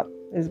things up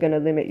is going to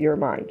limit your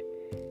mind.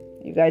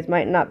 You guys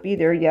might not be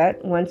there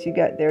yet. Once you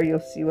get there, you'll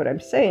see what I'm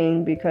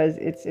saying, because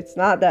it's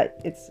not that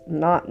it's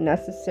not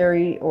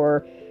necessary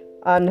or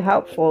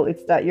unhelpful.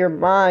 It's that your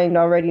mind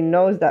already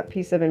knows that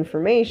piece of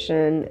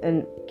information,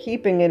 and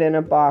keeping it in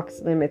a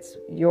box limits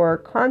your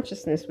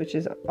consciousness, which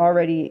is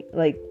already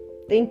like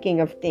thinking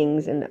of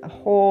things in a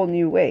whole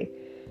new way.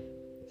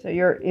 So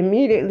you're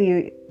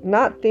immediately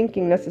not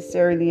thinking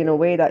necessarily in a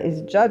way that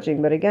is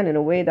judging, but again, in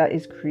a way that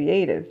is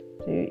creative.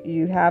 So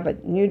you have a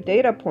new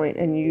data point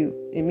and you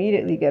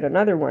immediately get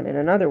another one and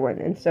another one.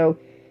 And so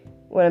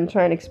what I'm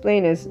trying to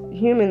explain is,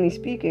 humanly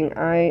speaking,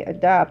 I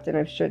adapt, and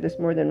I've shared this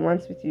more than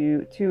once with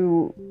you,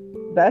 to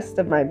best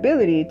of my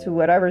ability to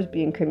whatever's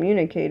being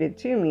communicated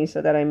to me,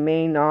 so that I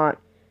may not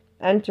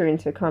enter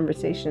into a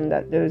conversation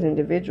that those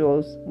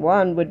individuals,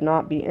 one, would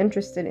not be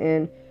interested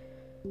in,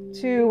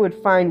 two, would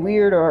find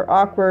weird or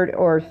awkward,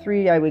 or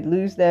three, I would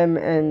lose them,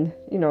 and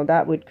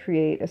that would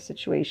create a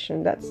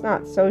situation that's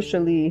not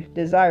socially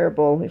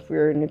desirable if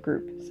we're in a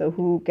group. So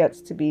who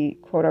gets to be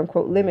quote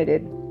unquote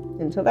limited,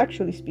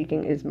 intellectually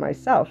speaking, is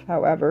myself.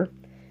 However,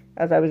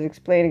 as I was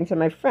explaining to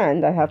my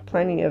friend, I have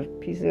plenty of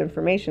pieces of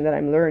information that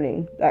I'm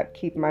learning that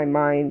keep my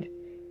mind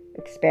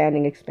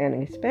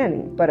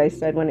expanding. But I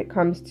said, when it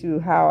comes to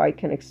how I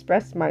can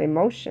express my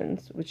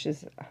emotions, which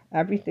is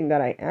everything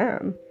that I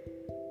am,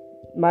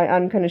 my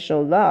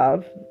unconditional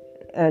love,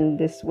 and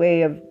this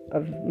way of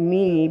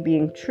me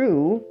being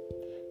true,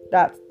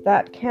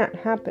 that can't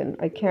happen.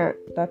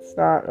 That's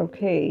not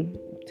okay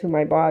to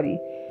my body.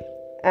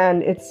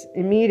 And it's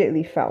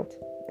immediately felt.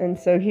 And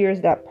so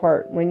here's that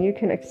part. When you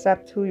can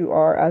accept who you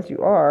are as you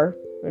are,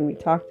 when we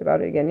talked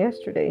about it again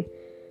yesterday,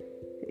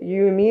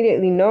 you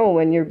immediately know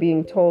when you're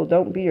being told,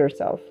 don't be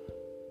yourself.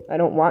 I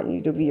don't want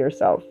you to be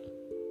yourself.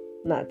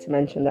 Not to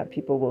mention that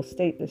people will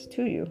state this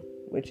to you,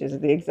 which is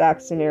the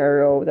exact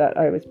scenario that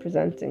I was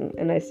presenting.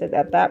 And I said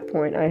at that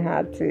point I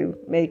had to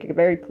make a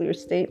very clear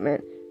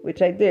statement,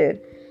 which I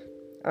did,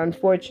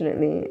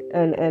 unfortunately.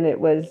 And it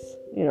was,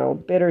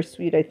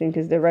 bittersweet, I think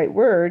is the right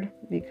word,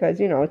 because,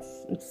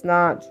 it's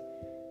not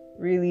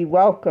really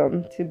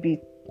welcome to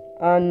be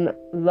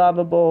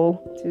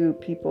unlovable to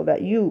people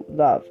that you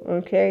love,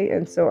 okay?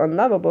 And so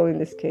unlovable in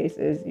this case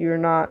is you're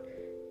not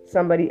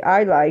somebody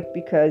I like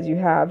because you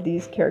have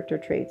these character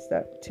traits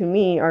that to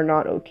me are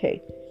not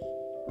okay.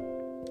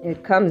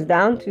 It comes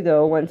down to,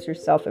 though, once you're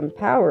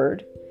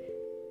self-empowered,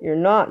 you're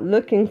not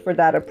looking for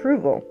that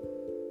approval.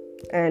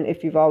 And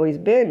if you've always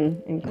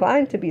been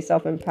inclined to be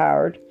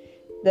self-empowered,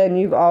 then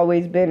you've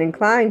always been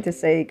inclined to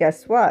say,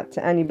 guess what,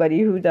 to anybody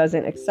who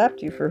doesn't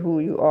accept you for who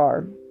you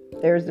are.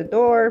 There's the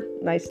door.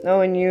 Nice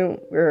knowing you.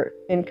 We're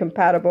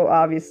incompatible,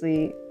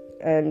 obviously.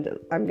 And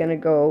I'm going to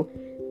go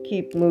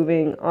keep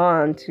moving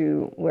on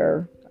to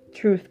where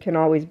truth can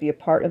always be a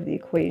part of the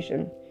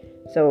equation.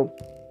 So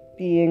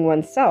being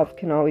oneself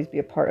can always be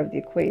a part of the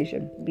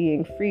equation.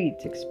 Being free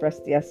to express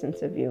the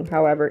essence of you,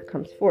 however it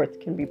comes forth,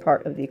 can be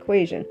part of the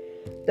equation.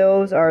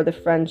 Those are the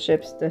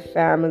friendships, the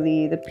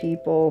family, the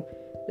people,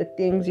 the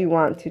things you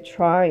want to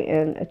try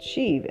and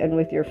achieve. And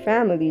with your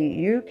family,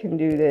 you can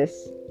do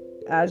this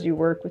as you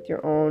work with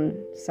your own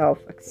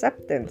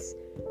self-acceptance,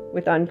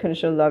 with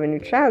unconditional love and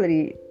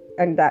neutrality,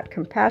 and that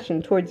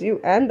compassion towards you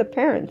and the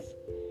parents,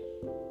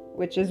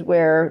 which is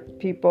where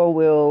people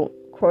will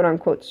quote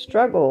unquote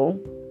struggle.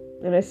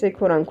 And I say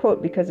quote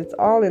unquote because it's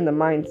all in the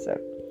mindset.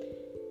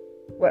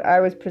 What I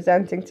was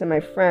presenting to my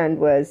friend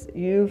was,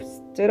 you've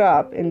stood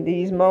up in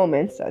these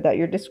moments that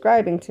you're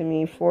describing to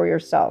me for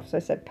yourself. So I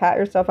said, pat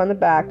yourself on the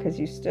back because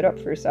you stood up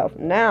for yourself.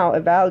 Now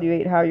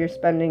evaluate how you're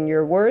spending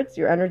your words,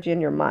 your energy,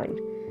 and your mind.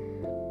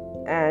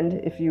 And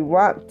if you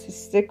want to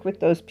stick with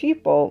those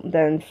people,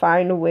 then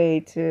find a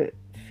way to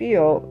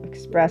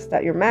express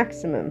at your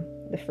maximum.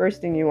 The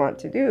first thing you want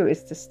to do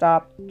is to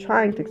stop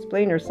trying to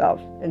explain yourself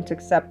and to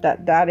accept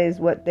that that is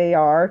what they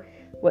are,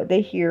 what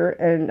they hear,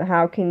 and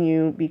how can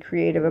you be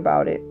creative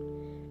about it.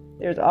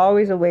 There's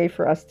always a way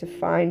for us to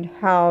find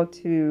how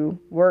to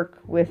work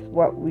with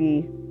what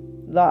we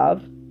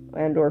love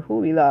and or who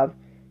we love.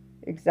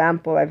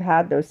 Example, I've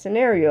had those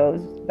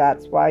scenarios.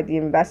 That's why the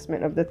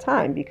investment of the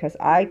time, because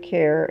I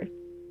care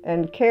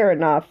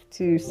enough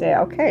to say,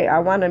 okay, I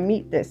want to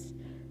meet this.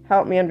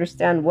 Help me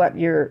understand what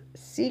you're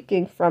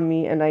seeking from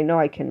me, and I know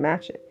I can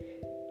match it.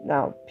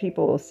 Now,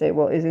 people will say,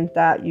 well, isn't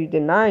that you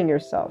denying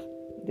yourself?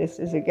 This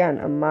is, again,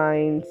 a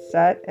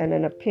mindset and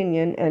an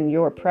opinion and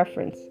your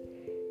preference.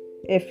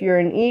 If you're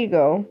an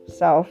ego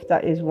self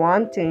that is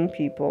wanting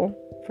people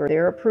for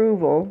their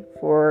approval,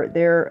 for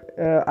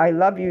their I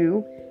love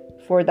you,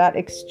 for that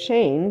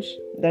exchange,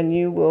 then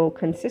you will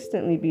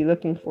consistently be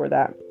looking for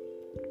that.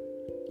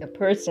 A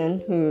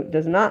person who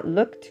does not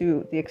look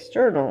to the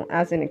external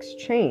as an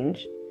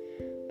exchange,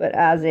 but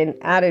as an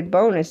added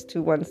bonus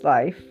to one's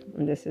life,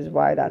 and this is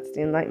why that's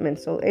the Enlightenment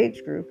Soul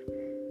Age group,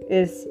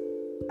 is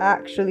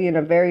actually in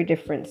a very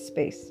different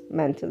space,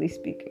 mentally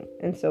speaking.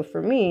 And so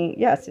for me,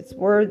 yes, it's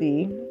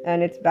worthy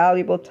and it's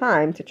valuable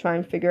time to try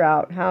and figure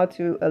out how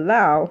to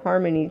allow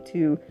harmony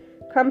to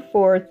come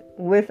forth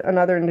with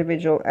another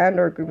individual and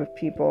or group of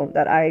people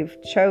that I've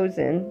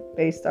chosen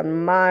based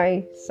on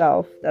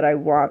myself that I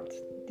want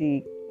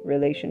the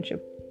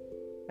relationship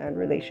and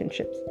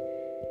relationships.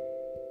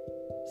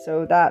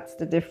 So that's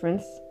the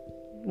difference.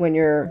 When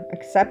you're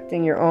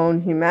accepting your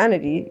own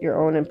humanity,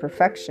 your own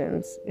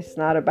imperfections, it's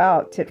not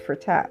about tit for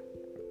tat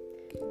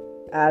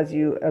as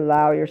you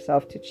allow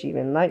yourself to achieve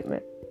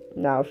enlightenment.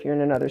 Now, if you're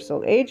in another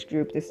soul age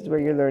group, this is where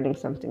you're learning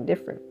something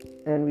different.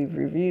 And we've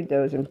reviewed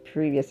those in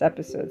previous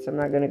episodes, so I'm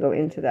not going to go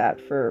into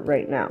that for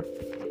right now.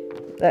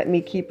 Let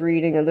me keep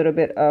reading a little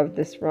bit of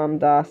this Ram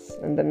Dass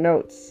and the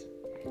notes.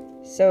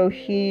 So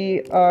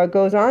he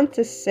goes on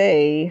to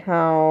say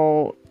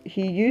how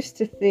he used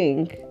to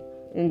think,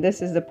 and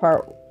this is the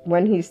part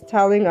when he's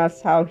telling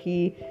us how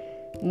he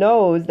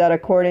knows that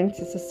according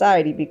to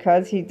society,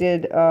 because he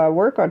did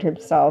work on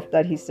himself,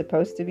 that he's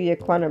supposed to be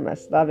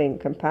equanimous, loving,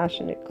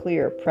 compassionate,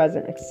 clear,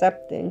 present,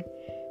 accepting,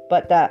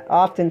 but that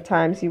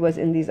oftentimes he was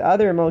in these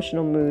other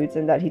emotional moods,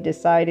 and that he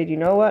decided, you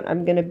know what,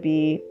 I'm going to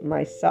be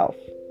myself.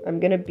 I'm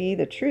going to be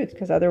the truth,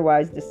 because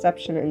otherwise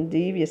deception and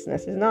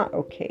deviousness is not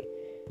okay.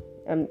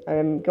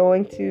 I'm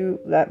going to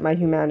let my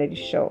humanity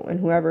show, and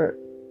whoever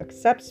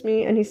accepts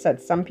me, and he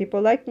said some people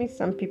liked me,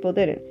 some people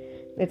didn't.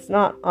 It's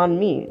not on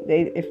me.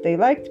 If they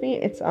liked me,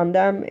 it's on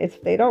them.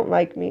 If they don't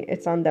like me,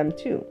 it's on them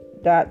too.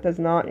 That does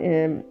not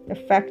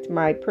affect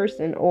my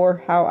person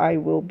or how I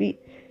will be.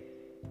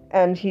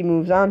 And he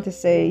moves on to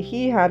say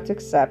he had to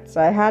accept.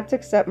 So I had to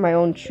accept my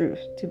own truth,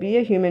 to be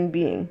a human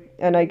being.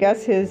 And I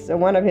guess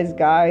one of his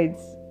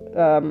guides,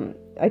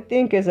 I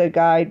think is a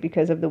guide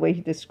because of the way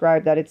he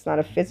described that it's not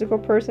a physical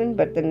person,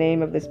 but the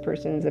name of this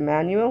person is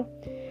Emmanuel.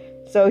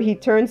 So he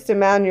turns to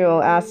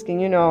Emmanuel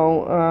asking,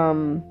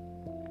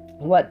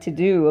 what to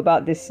do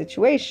about this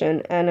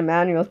situation. And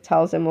Emmanuel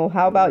tells him, well,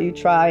 how about you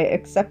try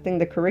accepting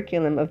the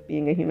curriculum of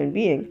being a human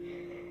being?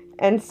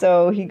 And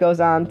so he goes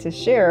on to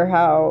share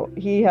how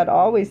he had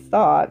always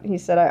thought, he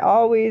said, I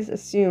always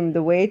assumed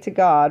the way to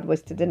God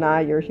was to deny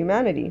your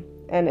humanity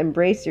and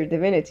embrace your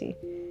divinity.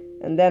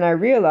 And then I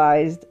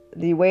realized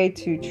the way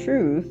to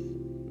truth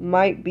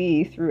might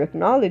be through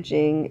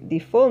acknowledging the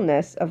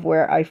fullness of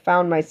where I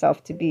found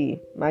myself to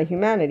be, my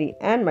humanity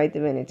and my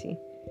divinity.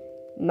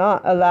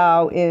 Not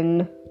wallow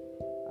in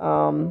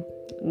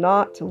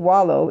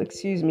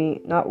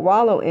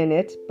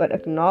it, but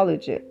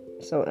acknowledge it.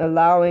 So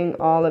allowing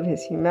all of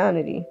his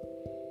humanity.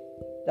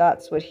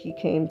 That's what he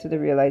came to the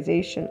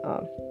realization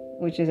of,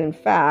 which is in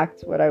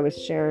fact what I was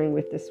sharing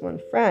with this one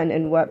friend,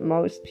 and what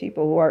most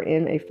people who are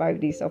in a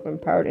 5D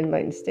self-empowered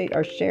enlightened state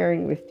are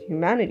sharing with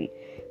humanity.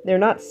 They're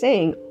not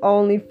saying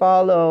only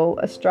follow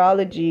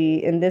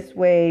astrology in this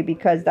way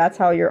because that's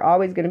how you're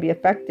always going to be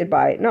affected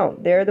by it. No,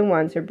 they're the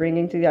ones who are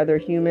bringing together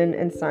human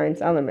and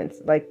science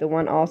elements, like the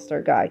one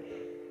all-star guy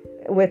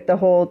with the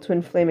whole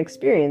twin flame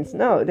experience.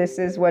 No, this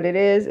is what it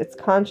is. It's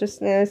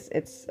consciousness.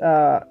 It's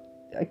a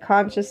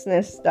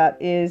consciousness that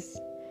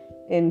is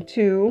in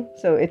two.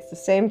 So it's the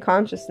same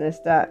consciousness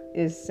that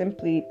is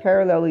simply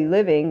parallelly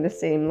living the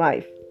same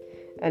life.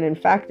 And in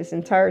fact, this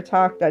entire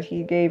talk that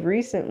he gave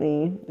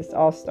recently, this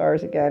All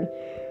Stars again,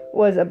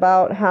 was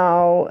about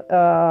how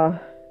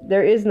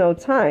there is no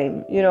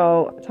time.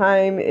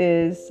 Time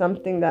is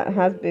something that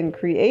has been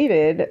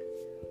created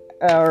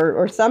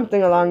or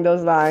something along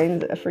those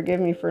lines. Forgive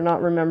me for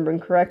not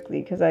remembering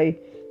correctly because I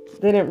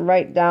didn't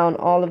write down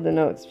all of the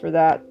notes for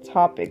that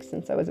topic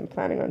since I wasn't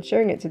planning on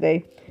sharing it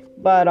today.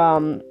 But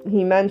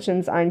he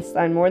mentions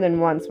Einstein more than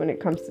once when it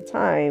comes to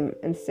time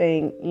and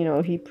saying,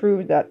 he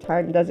proved that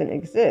time doesn't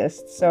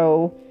exist.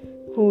 So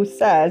who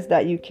says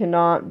that you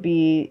cannot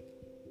be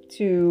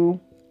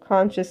two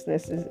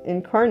consciousnesses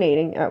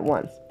incarnating at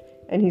once?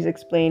 And he's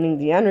explaining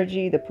the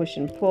energy, the push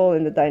and pull,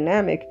 and the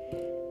dynamic,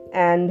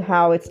 and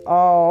how it's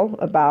all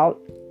about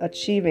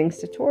achieving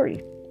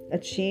Satori,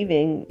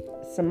 achieving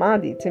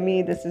Samadhi. To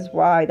me, this is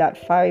why that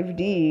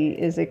 5D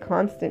is a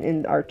constant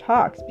in our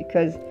talks,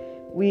 because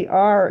we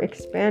are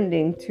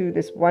expanding to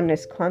this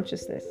oneness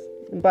consciousness.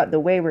 But the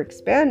way we're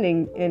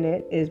expanding in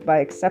it is by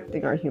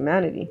accepting our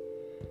humanity.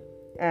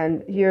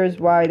 And here's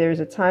why there's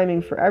a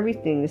timing for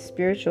everything. The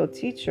spiritual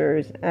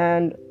teachers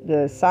and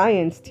the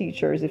science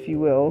teachers, if you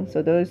will,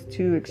 so those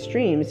two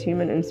extremes,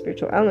 human and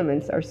spiritual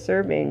elements, are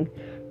serving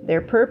their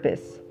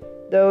purpose.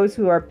 Those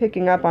who are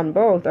picking up on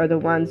both are the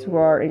ones who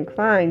are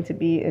inclined to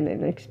be in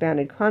an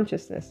expanded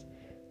consciousness.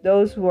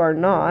 Those who are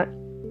not,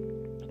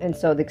 and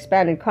so the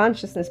expanded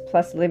consciousness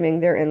plus living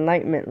their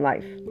enlightenment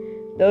life.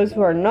 Those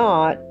who are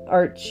not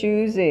are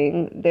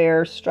choosing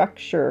their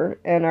structure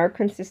and are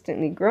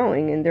consistently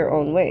growing in their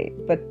own way.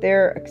 But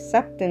their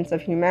acceptance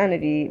of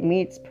humanity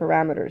meets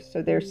parameters.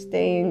 So they're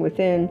staying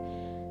within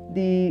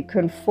the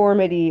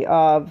conformity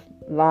of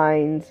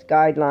lines,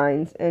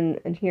 guidelines, and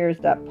here's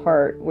that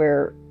part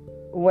where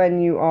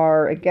when you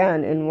are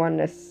again in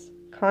oneness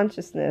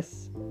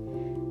consciousness,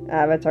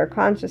 avatar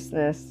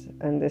consciousness,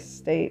 and this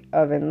state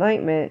of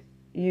enlightenment,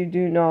 you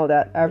do know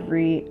that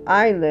every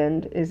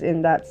island is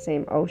in that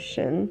same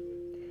ocean,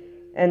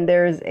 and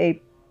there's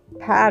a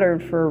pattern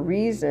for a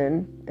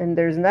reason, and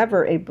there's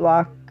never a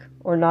block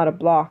or not a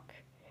block.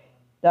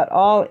 That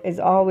all is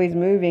always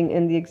moving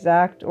in the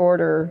exact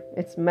order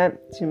it's meant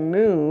to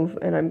move.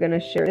 And I'm going to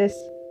share this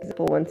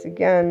example once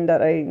again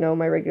that I know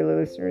my regular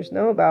listeners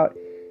know about.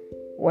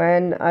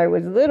 When I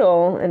was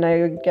little and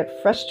I would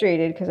get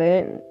frustrated because I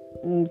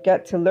didn't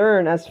get to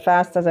learn as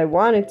fast as I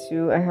wanted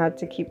to, I had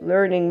to keep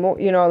learning more,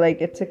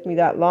 like it took me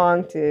that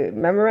long to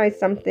memorize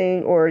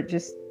something or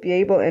just be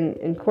able and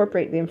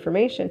incorporate the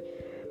information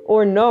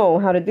or know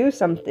how to do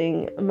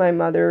something. My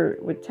mother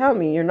would tell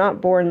me, you're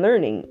not born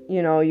learning,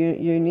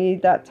 you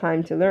need that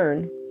time to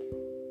learn.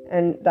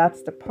 And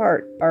that's the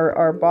part,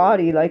 our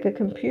body, like a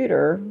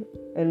computer,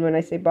 and when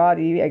I say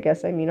body, I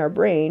guess I mean our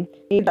brain,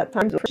 need that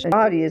time to learn.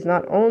 Body is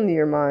not only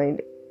your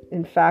mind,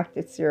 in fact,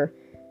 it's your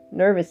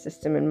nervous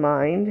system and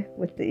mind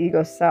with the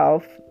ego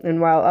self.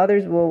 And while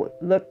others will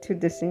look to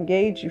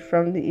disengage you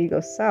from the ego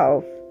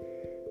self,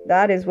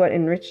 that is what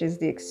enriches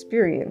the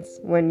experience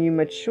when you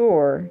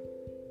mature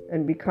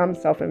and become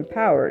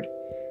self-empowered,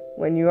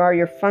 when you are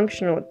your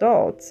functional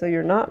adult. So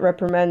you're not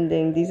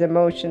reprimanding these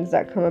emotions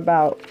that come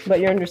about, but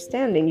you're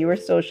understanding you were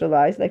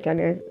socialized like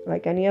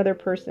any other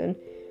person.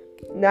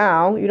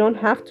 Now you don't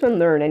have to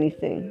unlearn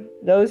anything.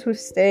 Those who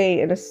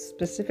stay in a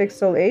specific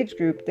soul age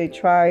group, they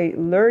try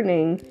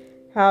learning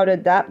how to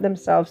adapt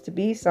themselves to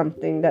be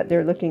something that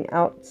they're looking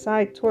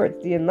outside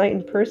towards. The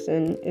enlightened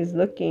person is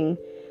looking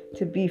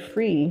to be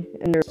free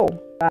in their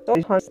soul. That soul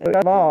is constantly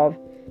evolve.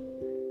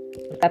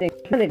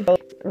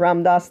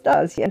 Ram Dass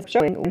does. He ends up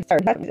showing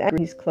when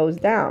he's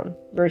closed down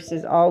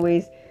versus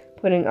always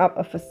putting up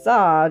a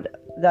facade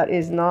that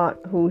is not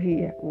who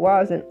he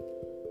was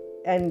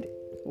and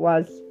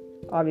was.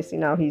 Obviously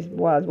now he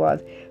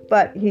was,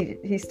 but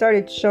he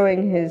started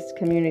showing his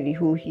community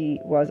who he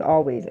was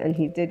always, and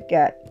he did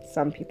get,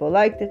 some people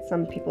liked it,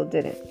 some people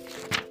didn't.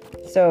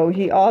 So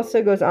he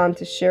also goes on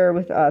to share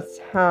with us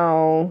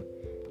how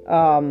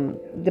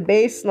the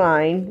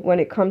baseline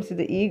when it comes to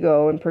the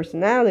ego and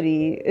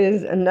personality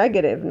is a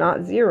negative,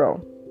 not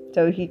zero.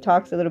 So he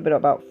talks a little bit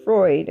about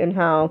Freud and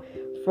how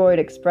Freud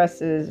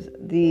expresses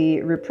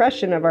the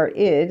repression of our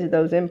id,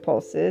 those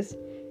impulses,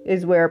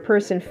 is where a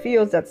person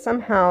feels that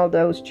somehow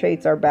those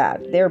traits are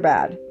bad, they're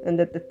bad, and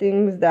that the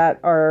things that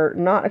are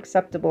not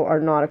acceptable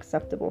are not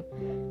acceptable.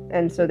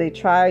 And so they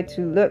try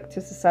to look to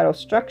societal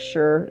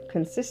structure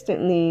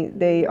consistently.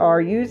 They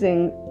are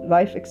using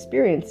life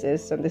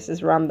experiences, so this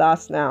is Ram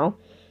Dass now,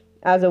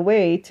 as a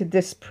way to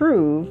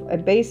disprove a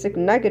basic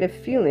negative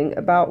feeling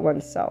about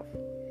oneself.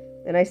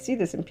 And I see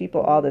this in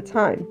people all the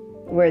time,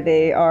 where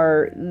they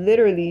are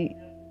literally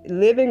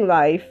living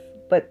life,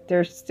 but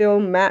they're still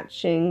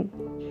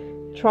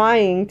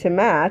trying to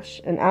match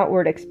an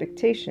outward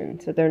expectation.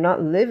 So they're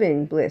not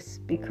living bliss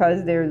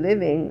because they're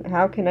living,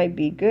 how can I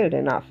be good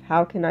enough?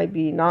 How can I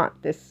be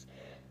not this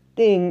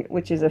thing,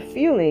 which is a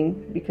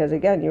feeling? Because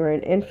again, you were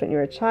an infant,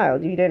 you're a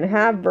child. You didn't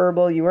have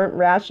verbal, you weren't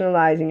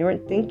rationalizing, you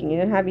weren't thinking, you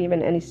didn't have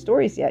even any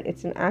stories yet.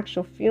 It's an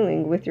actual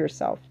feeling with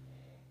yourself.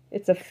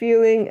 It's a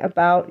feeling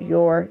about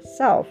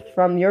yourself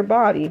from your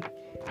body.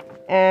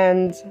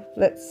 And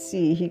let's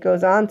see, he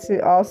goes on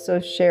to also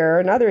share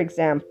another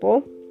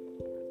example.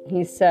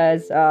 He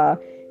says,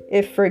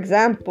 if, for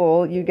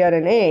example, you get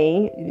an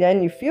A,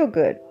 then you feel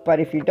good. But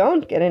if you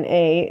don't get an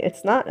A,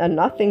 it's not a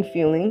nothing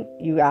feeling.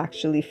 You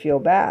actually feel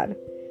bad.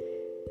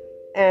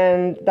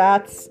 And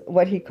that's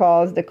what he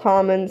calls the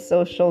common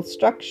social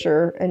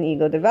structure and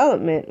ego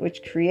development,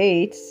 which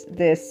creates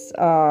this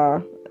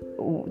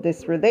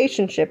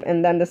relationship.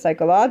 And then the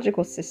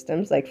psychological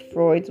systems like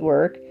Freud's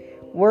work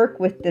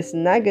with this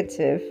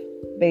negative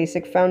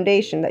basic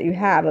foundation that you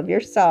have of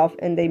yourself,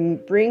 and they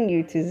bring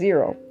you to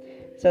zero.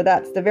 So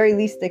that's the very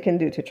least they can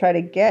do, to try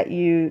to get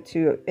you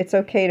to, it's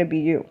okay to be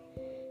you.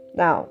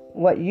 Now,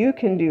 what you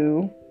can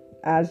do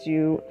as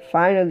you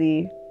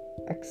finally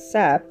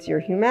accept your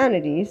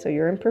humanity, so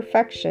your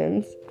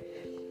imperfections,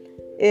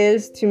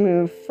 is to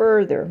move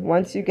further.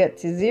 Once you get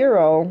to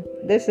zero,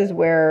 this is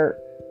where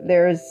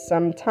there is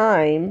some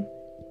time,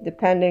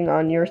 depending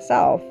on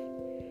yourself,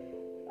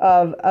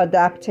 of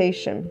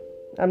adaptation.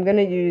 I'm going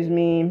to use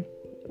me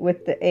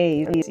with the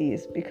A's and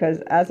C's because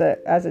as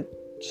a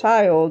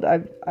child,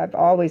 I've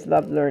always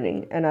loved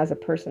learning, and as a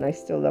person I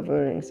still love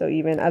learning. So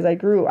even as I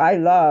grew, I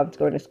loved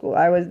going to school.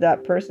 I was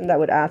that person that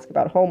would ask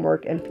about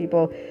homework, and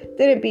people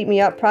didn't beat me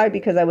up, probably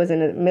because I was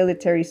in a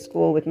military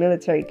school with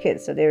military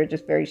kids, so they were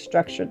just very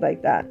structured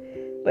like that.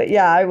 But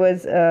yeah, I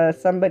was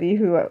somebody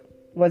who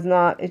was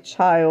not a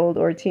child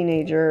or a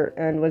teenager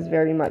and was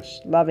very much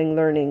loving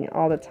learning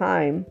all the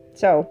time.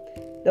 So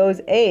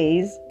those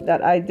A's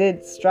that I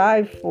did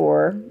strive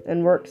for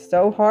and work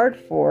so hard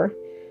for,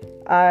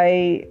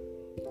 I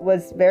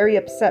was very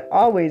upset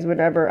always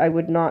whenever I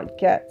would not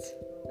get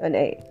an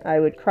A. I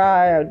would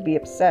cry, I would be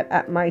upset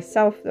at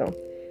myself though.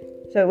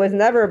 So it was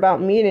never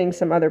about meeting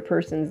some other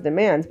person's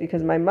demands,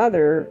 because my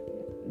mother,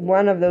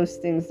 one of those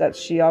things that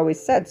she always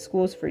said,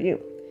 school's for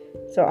you.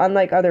 So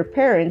unlike other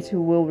parents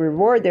who will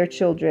reward their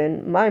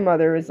children, my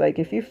mother is like,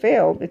 if you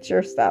fail, it's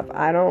your stuff.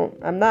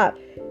 I'm not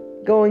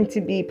going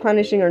to be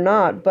punishing or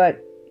not,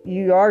 but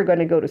you are going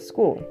to go to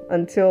school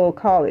until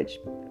college.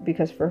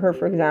 Because for her,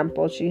 for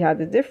example, she had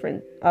a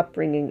different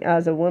upbringing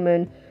as a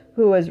woman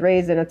who was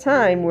raised in a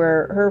time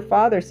where her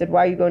father said,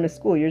 why are you going to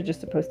school? You're just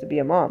supposed to be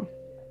a mom.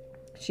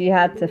 She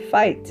had to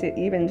fight to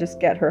even just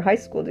get her high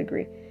school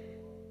degree.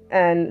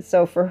 And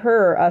so for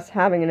her, us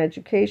having an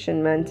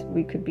education meant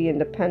we could be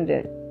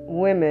independent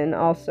women.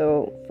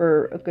 Also,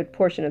 for a good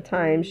portion of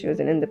time, she was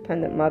an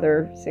independent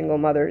mother, single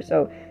mother.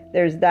 So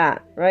there's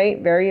that, right?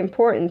 Very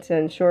important to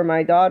ensure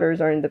my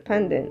daughters are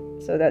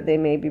independent so that they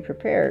may be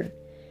prepared.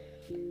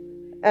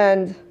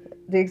 And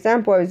the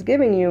example I was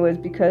giving you was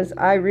because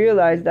I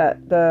realized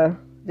that the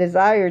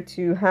desire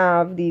to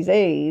have these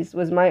A's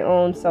was my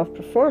own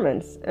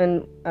self-performance.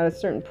 And at a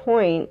certain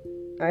point,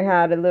 I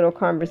had a little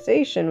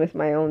conversation with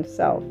my own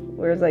self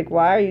where it's like,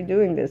 why are you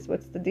doing this?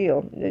 What's the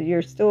deal?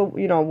 You're still,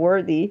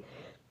 worthy.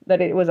 But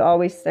it was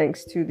always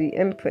thanks to the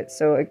input.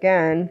 So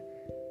again,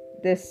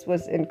 this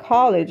was in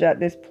college at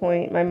this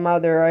point. My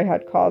mother, I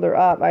had called her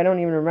up. I don't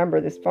even remember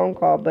this phone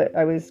call, but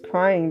I was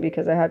crying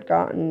because I had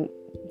gotten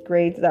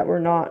grades that were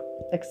not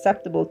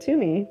acceptable to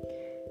me.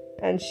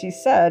 And she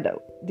said,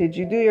 did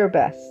you do your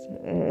best?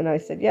 And I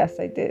said, yes,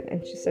 I did.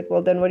 And she said,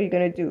 well, then what are you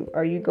going to do?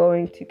 Are you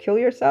going to kill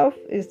yourself?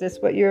 Is this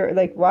what you're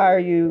like? Why are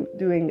you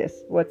doing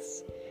this?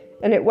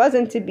 And it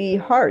wasn't to be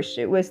harsh.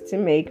 It was to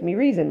make me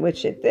reason,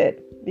 which it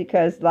did,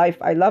 because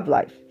I love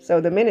life.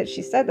 So the minute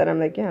she said that, I'm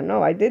like, yeah,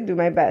 no, I did do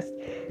my best.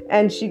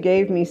 And she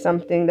gave me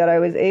something that I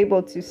was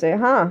able to say,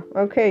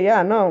 okay,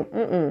 yeah, no,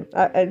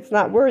 it's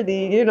not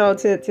worthy,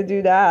 to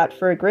do that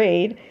for a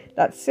grade.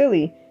 That's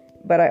silly.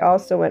 But I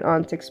also went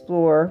on to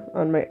explore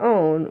on my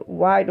own,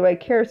 why do I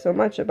care so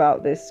much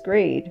about this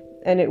grade?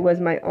 And it was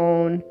my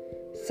own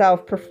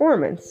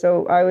self-performance.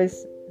 So I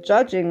was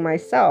judging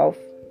myself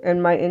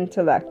and my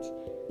intellect.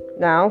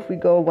 Now, if we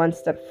go one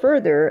step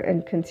further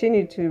and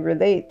continue to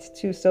relate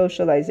to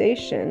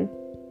socialization,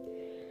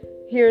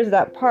 here's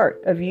that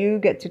part of you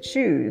get to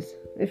choose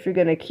if you're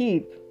going to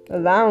keep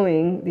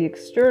allowing the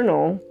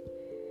external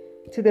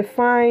to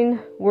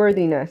define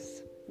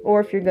worthiness,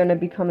 or if you're going to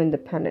become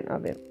independent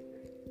of it.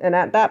 And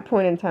at that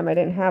point in time, I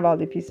didn't have all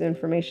the pieces of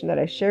information that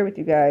I share with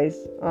you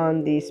guys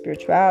on the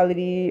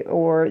spirituality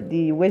or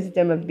the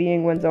wisdom of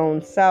being one's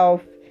own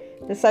self.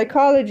 The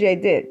psychology I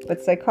did, but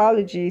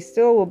psychology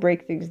still will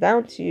break things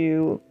down to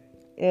you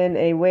in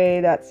a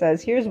way that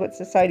says, here's what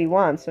society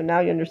wants. So now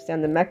you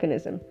understand the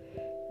mechanism,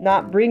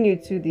 not bring you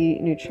to the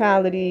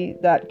neutrality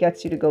that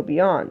gets you to go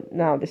beyond.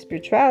 Now, the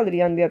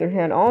spirituality, on the other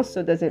hand,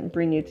 also doesn't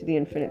bring you to the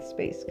infinite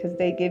space, because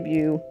they give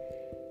you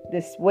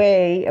this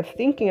way of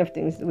thinking of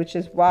things, which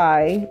is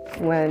why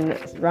when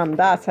Ram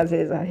Dass has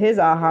his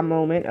aha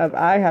moment of,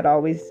 I had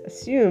always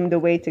assumed the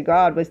way to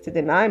God was to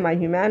deny my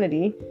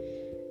humanity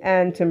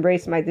and to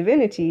embrace my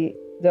divinity.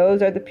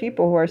 Those are the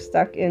people who are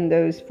stuck in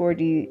those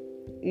 4D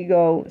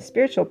ego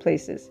spiritual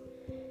places.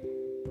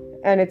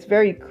 And it's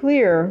very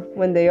clear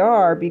when they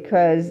are,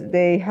 because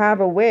they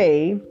have a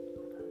way,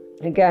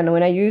 again,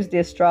 when I use the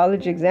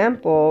astrology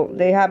example,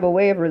 they have a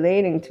way of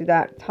relating to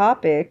that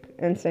topic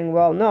and saying,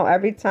 well, no,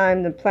 every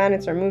time the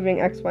planets are moving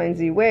X, Y, and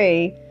Z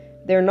way,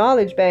 their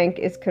knowledge bank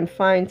is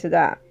confined to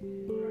that.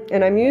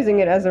 And I'm using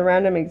it as a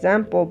random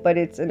example, but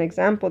it's an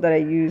example that I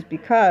use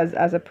because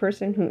as a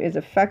person who is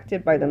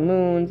affected by the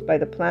moons, by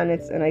the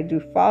planets, and I do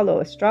follow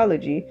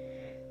astrology,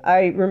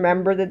 I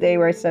remember the day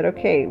where I said,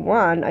 okay,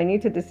 one, I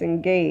need to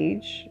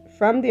disengage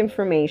from the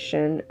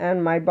information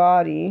and my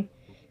body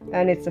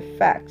and its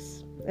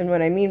effects. And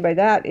what I mean by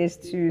that is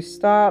to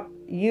stop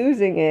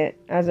using it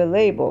as a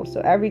label. So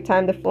every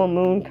time the full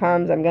moon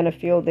comes, I'm going to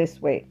feel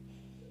this way.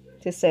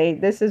 To say,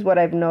 this is what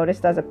I've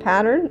noticed as a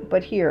pattern,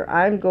 but here,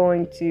 I'm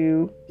going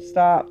to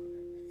stop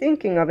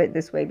thinking of it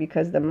this way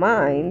because the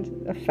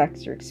mind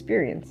affects your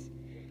experience.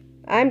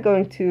 I'm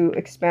going to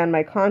expand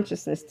my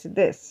consciousness to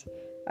this.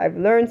 I've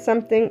learned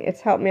something,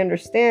 it's helped me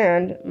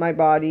understand my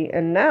body,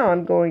 and now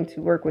I'm going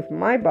to work with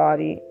my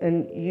body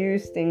and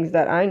use things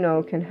that I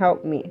know can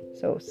help me.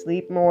 So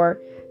sleep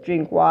more,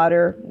 drink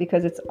water,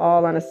 because it's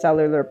all on a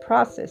cellular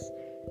process,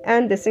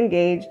 and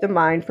disengage the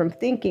mind from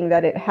thinking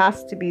that it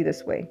has to be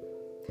this way.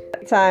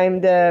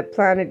 Time the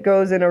planet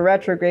goes in a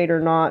retrograde or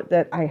not,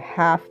 that I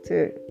have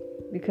to,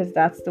 because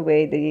that's the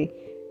way the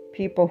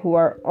people who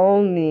are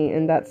only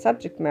in that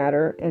subject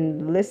matter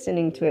and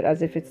listening to it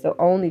as if it's the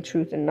only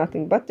truth and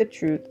nothing but the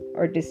truth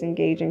are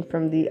disengaging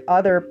from the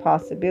other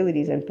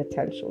possibilities and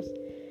potentials.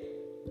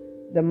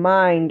 The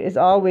mind is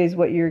always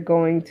what you're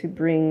going to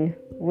bring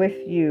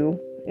with you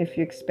if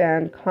you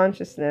expand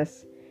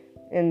consciousness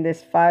in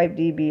this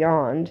 5D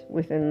beyond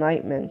with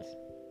enlightenment.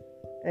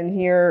 And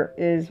here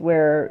is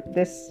where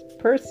this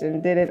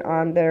person did it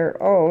on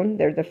their own.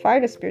 They're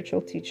defined a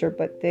spiritual teacher,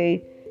 but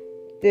they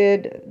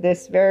did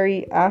this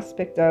very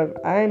aspect of,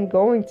 I'm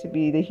going to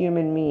be the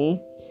human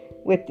me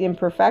with the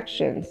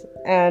imperfections.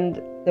 And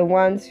the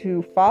ones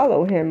who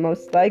follow him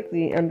most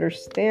likely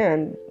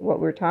understand what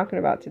we're talking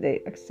about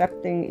today,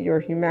 accepting your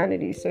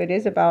humanity. So it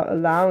is about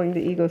allowing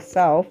the ego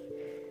self,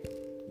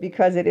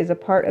 because it is a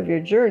part of your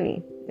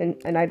journey.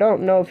 And I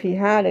don't know if he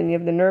had any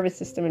of the nervous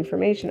system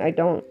information. I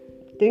don't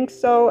think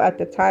so at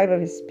the time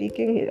of his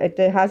speaking. It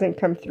hasn't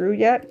come through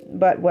yet,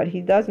 but what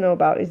he does know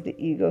about is the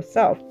ego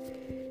self.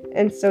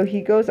 And so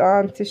he goes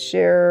on to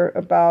share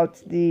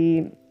about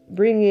the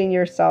bringing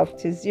yourself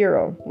to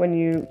zero. When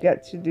you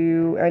get to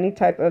do any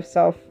type of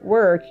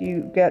self-work,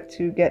 you get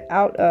to get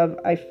out of,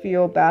 I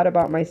feel bad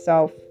about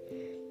myself,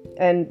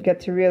 and get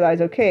to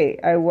realize, okay,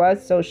 I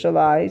was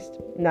socialized.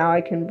 Now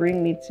I can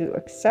bring me to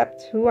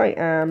accept who I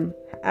am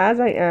as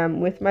I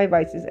am, with my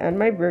vices and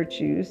my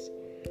virtues.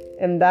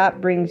 And that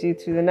brings you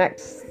to the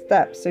next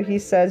step. So he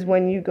says,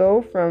 when you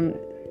go from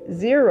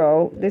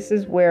zero, this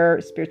is where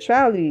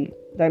spirituality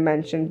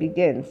dimension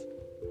begins.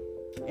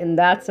 And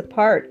that's a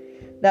part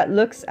that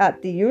looks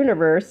at the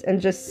universe and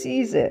just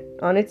sees it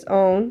on its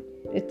own.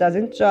 It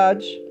doesn't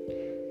judge.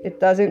 It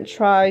doesn't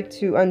try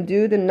to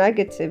undo the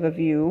negative of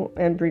you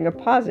and bring a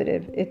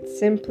positive. It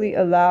simply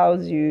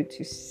allows you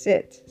to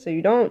sit. So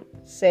you don't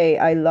say,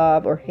 I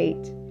love or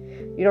hate.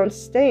 You don't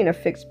stay in a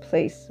fixed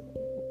place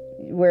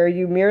where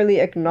you merely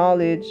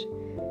acknowledge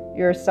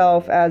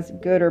yourself as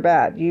good or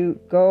bad. You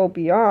go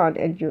beyond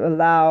and you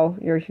allow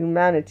your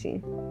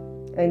humanity.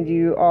 And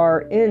you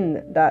are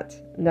in that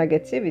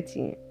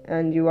negativity.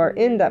 And you are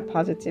in that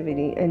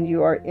positivity. And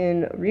you are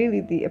in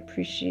really the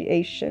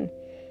appreciation.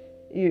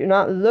 You're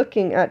not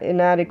looking at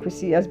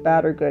inadequacy as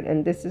bad or good.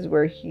 And this is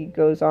where he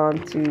goes on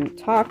to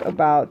talk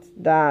about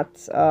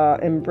that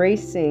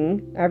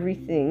embracing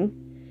everything.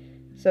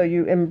 So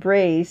you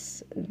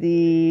embrace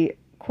the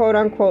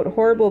quote-unquote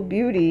horrible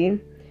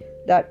beauty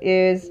that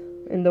is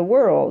in the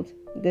world.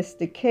 This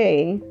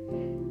decay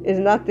is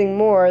nothing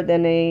more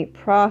than a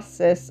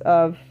process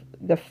of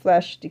the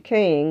flesh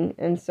decaying.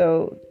 And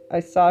so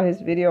I saw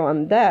his video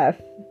on death.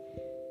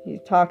 He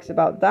talks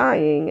about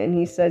dying, and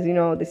he says,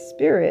 the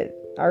spirit,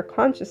 our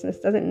consciousness,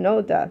 doesn't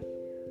know death.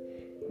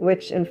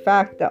 Which, in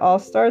fact, the All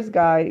Stars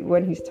guy,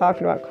 when he's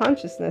talking about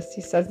consciousness,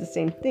 he says the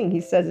same thing.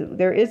 He says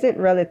there isn't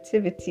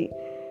relativity.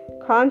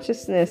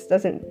 Consciousness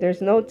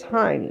there's no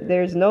time.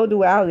 There's no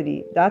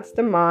duality. That's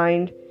the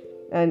mind.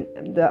 And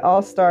the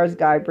All Stars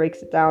guy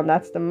breaks it down.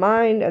 That's the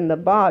mind and the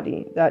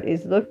body that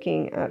is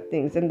looking at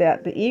things. And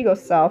that the ego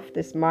self,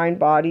 this mind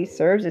body,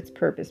 serves its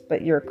purpose.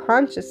 But your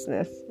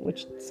consciousness,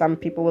 which some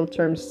people will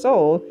term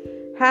soul,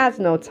 has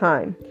no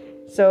time.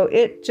 So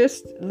it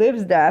just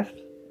lives death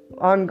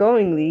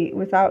ongoingly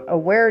without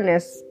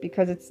awareness,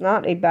 because it's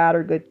not a bad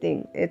or good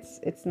thing.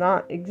 It's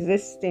not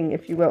existing,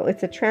 if you will.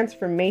 It's a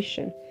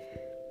transformation.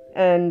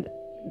 And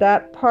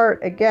that part,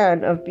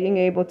 again, of being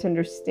able to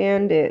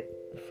understand it,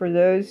 for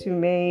those who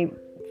may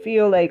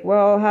feel like,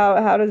 well,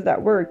 how does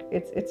that work?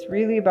 It's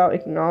really about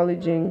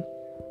acknowledging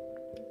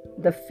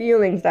the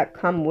feelings that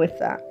come with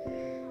that,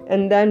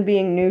 and then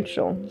being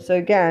neutral. So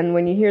again,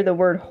 when you hear the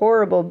word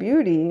horrible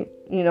beauty,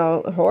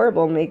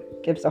 horrible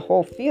gives a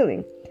whole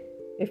feeling.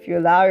 If you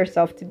allow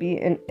yourself to be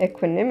in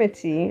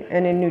equanimity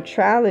and in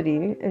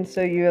neutrality, and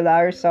so you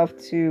allow yourself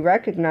to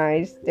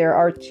recognize there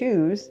are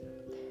twos,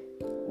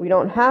 we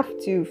don't have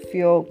to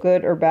feel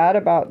good or bad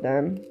about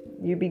them.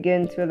 You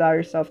begin to allow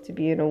yourself to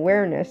be in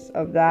awareness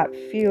of that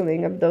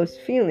feeling, of those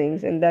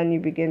feelings, and then you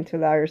begin to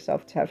allow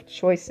yourself to have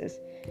choices.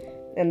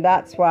 And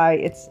that's why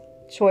it's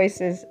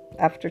choices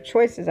after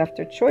choices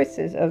after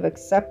choices of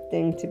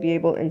accepting to be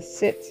able and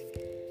sit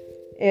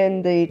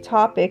in the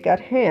topic at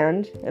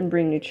hand and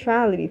bring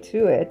neutrality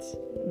to it,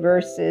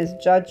 versus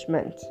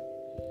judgment,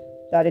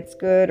 that it's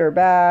good or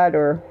bad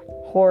or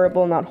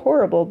horrible, not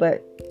horrible,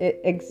 but it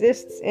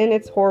exists in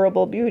its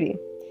horrible beauty.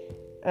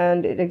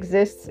 And it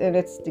exists in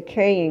its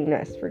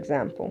decayingness, for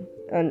example,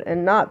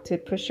 and not to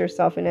push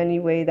yourself in any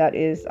way that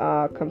is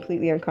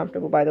completely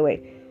uncomfortable, by the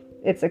way.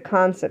 It's a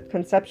concept,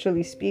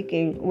 conceptually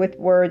speaking, with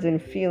words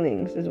and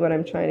feelings is what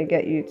I'm trying to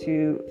get you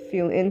to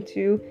feel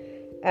into.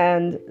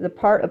 And the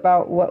part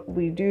about what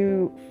we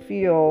do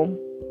feel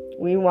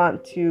we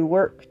want to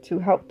work to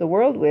help the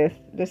world with,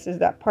 this is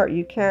that part.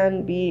 You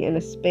can be in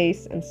a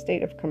space and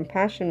state of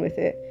compassion with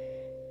it,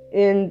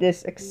 in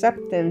this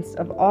acceptance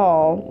of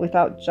all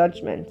without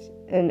judgment.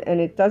 And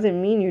it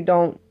doesn't mean you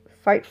don't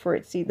fight for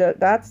it. See,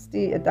 that's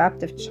the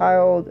adaptive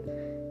child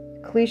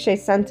cliche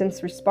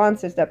sentence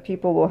responses that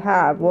people will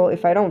have. Well,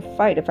 if I don't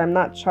fight, if I'm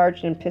not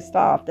charged and pissed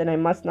off, then I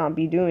must not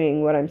be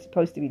doing what I'm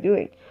supposed to be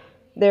doing.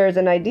 There's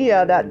an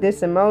idea that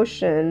this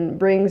emotion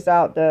brings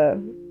out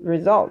the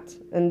result,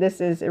 and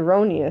this is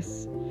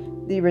erroneous.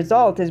 The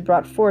result is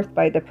brought forth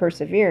by the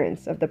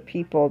perseverance of the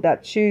people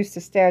that choose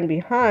to stand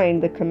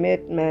behind the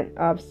commitment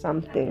of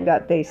something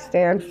that they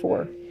stand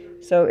for.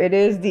 So it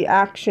is the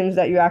actions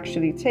that you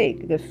actually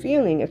take. The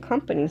feeling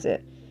accompanies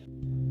it.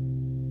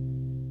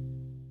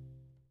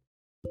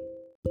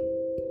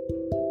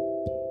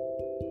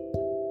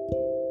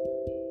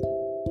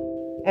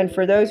 And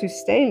for those who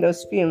stay in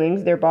those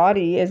feelings, their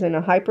body is in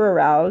a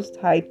hyper-aroused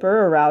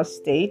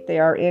state. They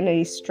are in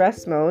a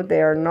stress mode.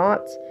 They are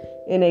not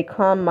in a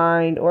calm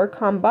mind or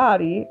calm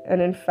body,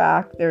 and in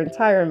fact, their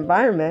entire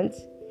environment,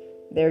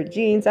 their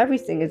genes,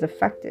 everything is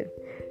affected.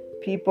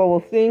 People will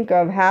think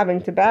of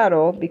having to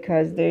battle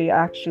because they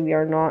actually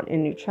are not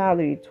in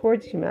neutrality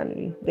towards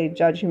humanity. They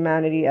judge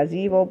humanity as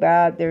evil,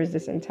 bad. There's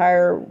this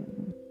entire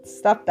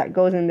stuff that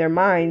goes in their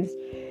minds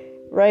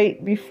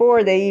right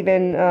before they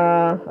even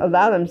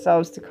allow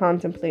themselves to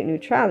contemplate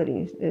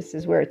neutrality. This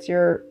is where it's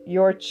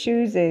you're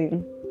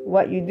choosing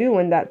what you do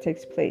when that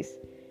takes place.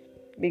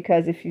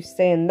 Because if you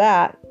stay in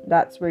that,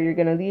 that's where you're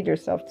going to lead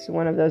yourself to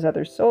one of those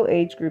other soul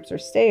age groups, or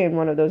stay in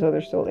one of those other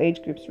soul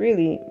age groups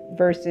really,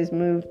 versus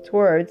move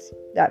towards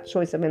that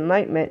choice of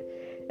enlightenment.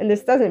 And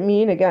this doesn't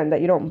mean, again,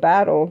 that you don't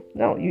battle.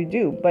 No, you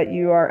do. But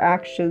you are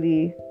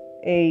actually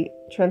a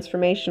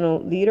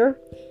transformational leader.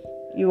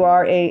 You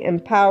are a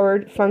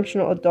empowered,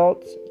 functional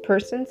adult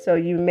person. So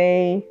you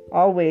may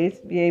always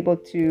be able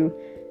to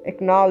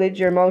acknowledge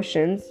your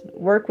emotions,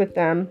 work with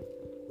them.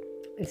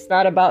 It's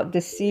not about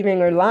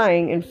deceiving or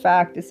lying. In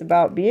fact, it's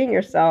about being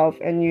yourself,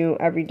 and you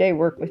every day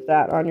work with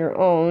that on your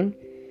own.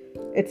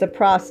 It's a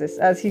process.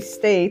 As he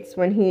states,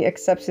 when he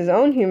accepts his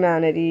own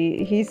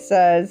humanity, he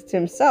says to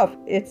himself,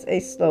 it's a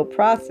slow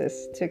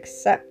process to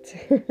accept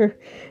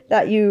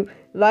that you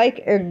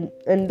like and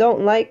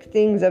don't like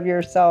things of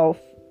yourself,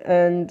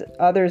 and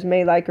others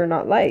may like or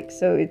not like.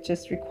 So it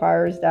just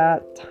requires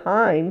that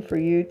time for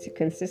you to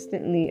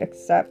consistently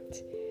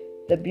accept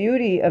the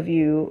beauty of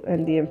you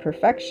and the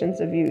imperfections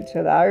of you,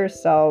 to allow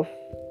yourself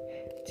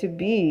to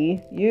be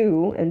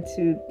you and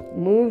to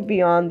move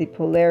beyond the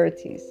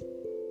polarities.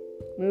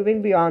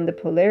 Moving beyond the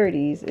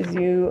polarities is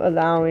you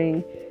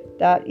allowing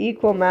that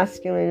equal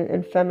masculine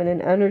and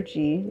feminine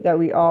energy that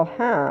we all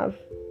have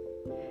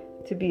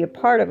to be a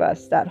part of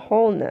us, that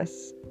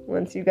wholeness.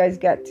 Once you guys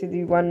get to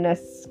the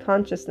oneness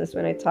consciousness,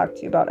 when I talk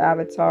to you about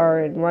avatar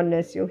and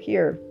oneness, you'll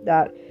hear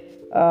that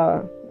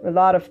a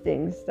lot of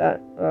things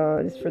that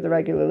is for the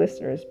regular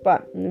listeners.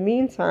 But in the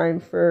meantime,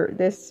 for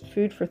this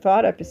food for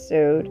thought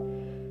episode,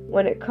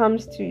 when it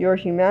comes to your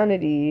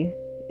humanity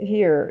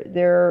here,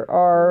 there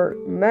are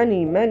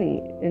many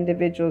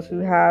individuals who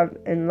have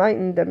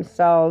enlightened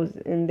themselves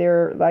in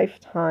their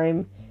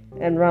lifetime,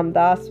 and Ram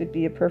Dass would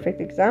be a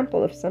perfect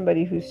example of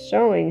somebody who's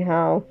showing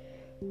how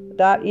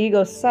that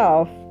ego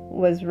self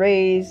was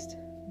raised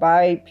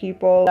by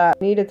people that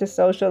needed to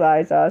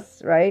socialize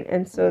us, right?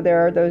 And so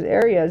there are those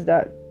areas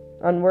that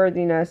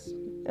unworthiness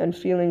and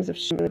feelings of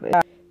shame,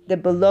 the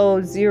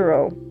below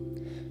zero.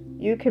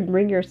 You can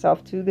bring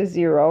yourself to the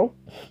zero,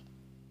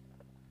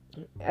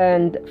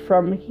 and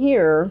from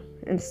here,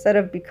 instead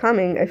of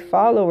becoming a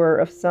follower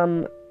of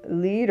some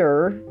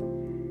leader,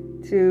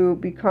 to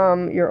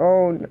become your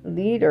own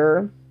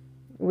leader,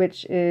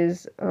 which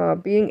is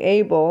being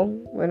able,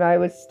 when I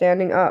was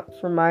standing up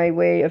for my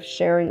way of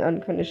sharing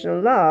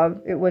unconditional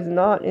love, it was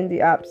not in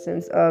the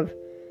absence of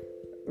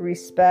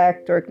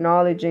respect or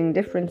acknowledging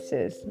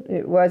differences.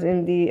 It was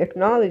in the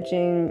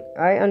acknowledging,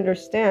 I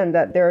understand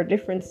that there are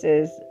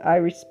differences. I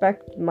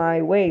respect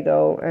my way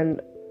though,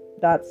 and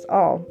that's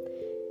all.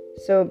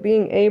 So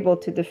being able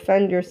to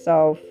defend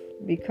yourself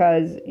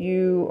because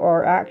you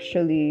are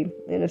actually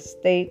in a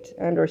state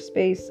and or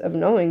space of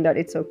knowing that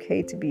it's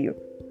okay to be you,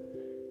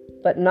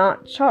 but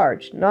not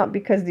charged, not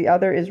because the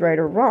other is right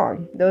or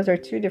wrong. Those are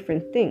two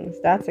different things.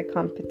 That's a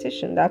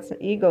competition. That's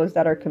egos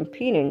that are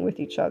competing with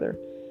each other.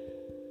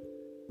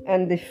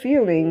 And the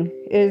feeling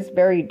is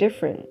very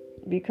different,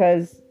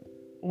 because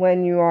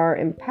when you are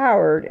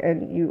empowered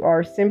and you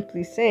are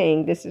simply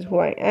saying, this is who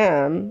I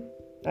am,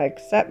 I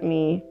accept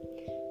me,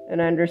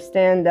 and I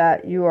understand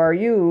that you are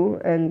you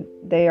and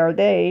they are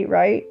they,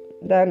 right?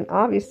 Then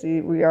obviously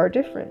we are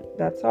different.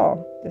 That's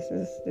all. This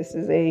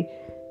is a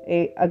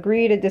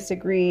agree to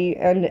disagree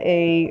and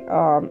a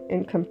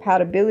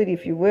incompatibility,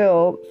 if you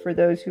will, for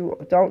those who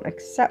don't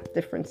accept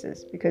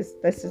differences, because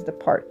this is the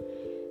part.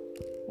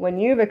 When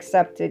you've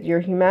accepted your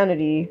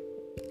humanity,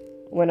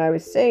 when I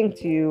was saying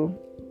to you,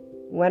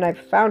 when I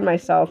found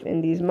myself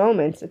in these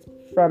moments, it's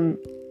from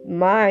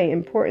my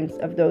importance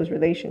of those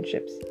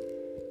relationships,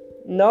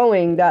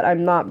 knowing that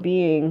I'm not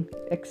being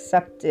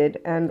accepted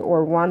and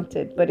or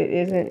wanted, but it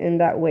isn't in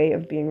that way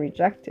of being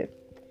rejected.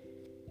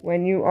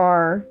 When you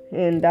are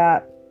in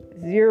that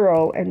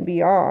zero and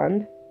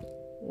beyond,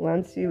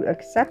 once you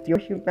accept your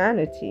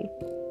humanity,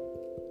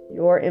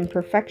 your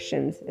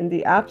imperfections, in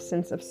the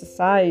absence of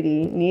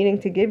society needing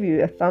to give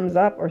you a thumbs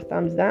up or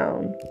thumbs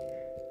down.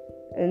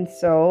 And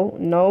so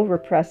no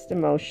repressed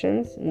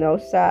emotions, no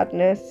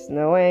sadness,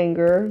 no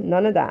anger,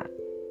 none of that.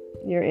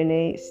 You're in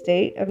a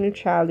state of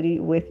neutrality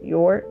with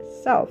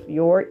yourself,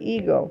 your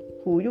ego,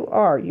 who you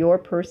are, your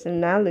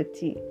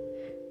personality,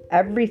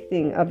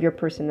 everything of your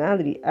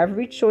personality,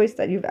 every choice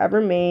that you've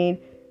ever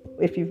made.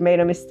 If you've made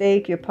a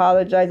mistake, you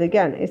apologize.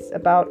 Again, it's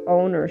about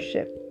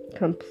ownership.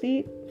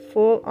 Complete,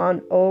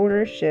 full-on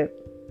ownership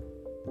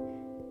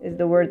is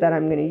the word that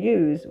I'm going to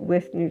use,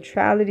 with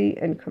neutrality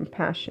and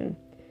compassion.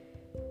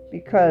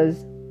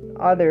 Because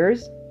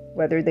others,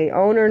 whether they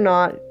own or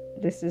not,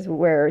 This is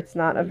where it's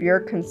not of your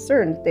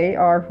concern. They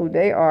are who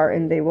they are,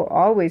 and they will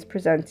always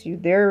present to you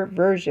their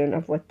version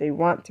of what they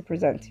want to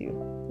present to you,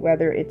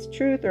 whether it's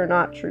truth or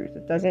not truth.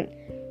 It doesn't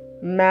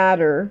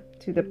matter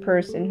to the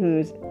person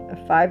who's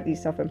a 5D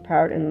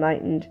self-empowered,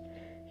 enlightened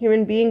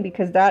human being,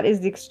 because that is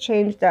the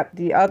exchange that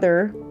the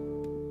other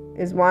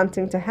is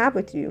wanting to have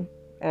with you,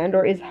 and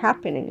or is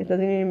happening. It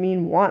doesn't even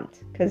mean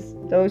want, because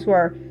those who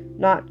are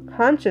not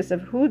conscious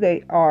of who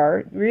they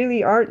are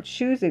really aren't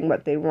choosing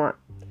what they want.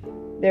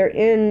 They're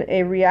in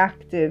a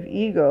reactive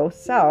ego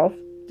self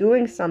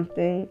doing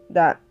something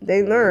that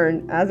they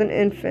learned as an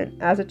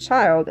infant, as a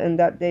child, and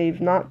that they've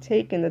not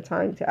taken the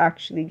time to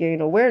actually gain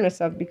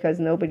awareness of, because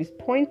nobody's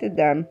pointed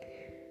them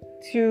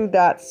to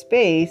that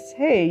space.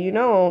 Hey,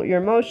 your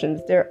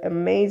emotions, they're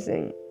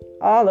amazing,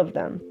 all of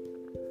them.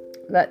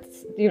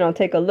 Let's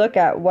take a look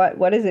at what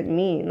does it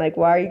mean. Like,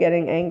 why are you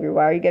getting angry?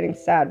 Why are you getting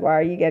sad? Why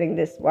are you getting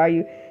this? Why are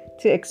you,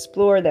 to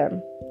explore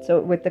them.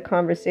 So with the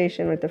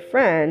conversation with the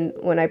friend,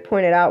 when I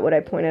pointed out what I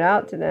pointed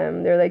out to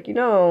them, they're like,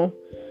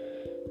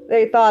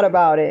 they thought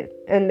about it,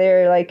 and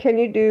they're like, can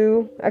you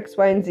do X,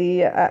 Y, and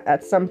Z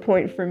at some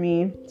point for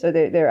me? So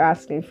they're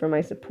asking for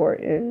my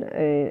support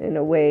in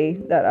a way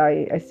that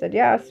I said,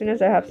 yeah, as soon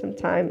as I have some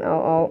time,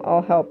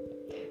 I'll help.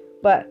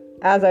 But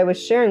as I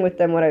was sharing with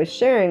them what I was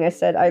sharing, I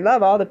said, I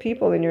love all the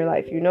people in your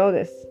life,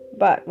 this.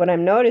 But what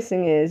I'm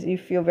noticing is you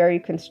feel very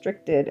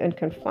constricted and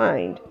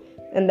confined,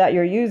 and that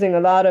you're using a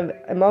lot of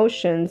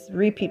emotions,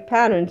 repeat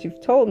patterns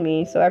you've told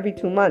me. So every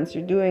 2 months,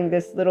 you're doing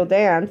this little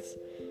dance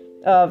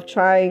of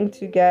trying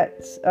to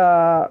get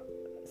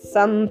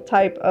some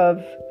type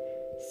of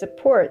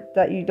support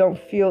that you don't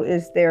feel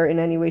is there in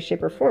any way,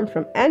 shape, or form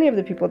from any of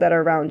the people that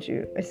are around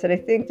you. I said, I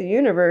think the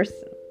universe,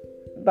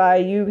 by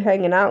you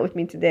hanging out with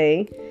me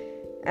today,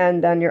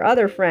 and then your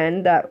other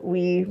friend, that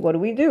what do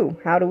we do?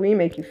 How do we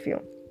make you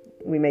feel?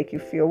 We make you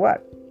feel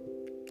what?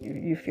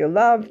 You feel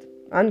loved,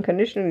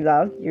 unconditionally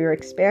loved. You're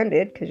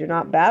expanded because you're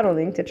not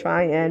battling to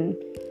try and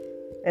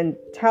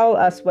tell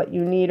us what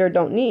you need or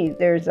don't need.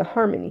 There's a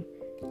harmony.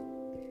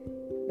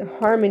 The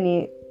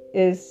harmony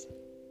is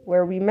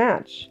where we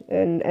match,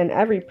 and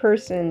every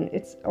person,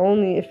 it's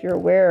only if you're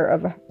aware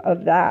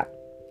of that,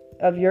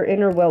 of your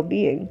inner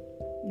well-being,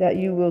 that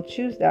you will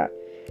choose that.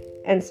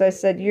 And so I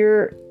said,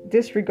 you're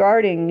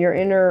disregarding your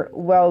inner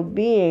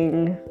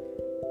well-being,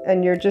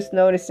 and you're just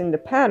noticing the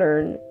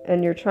pattern,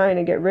 and you're trying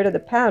to get rid of the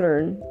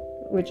pattern,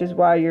 which is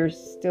why you're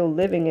still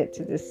living it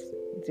to this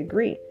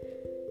degree.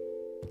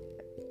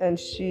 And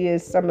she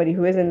is somebody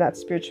who is in that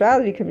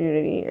spirituality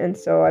community. And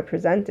so I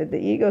presented the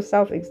ego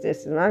self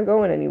exists and not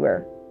going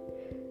anywhere.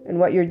 And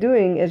what you're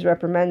doing is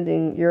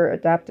reprimanding your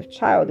adaptive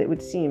child, it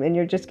would seem. And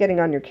you're just getting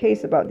on your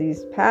case about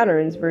these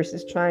patterns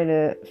versus trying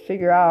to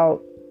figure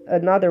out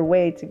another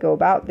way to go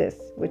about this,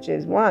 which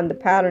is, one, the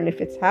pattern,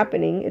 if it's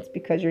happening, it's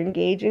because you're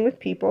engaging with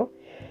people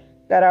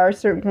that are a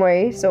certain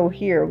way. So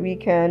here we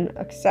can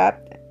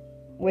accept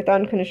with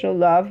unconditional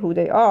love who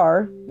they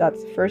are.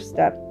 That's the first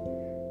step.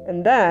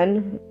 And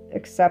then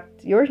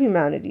accept your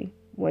humanity.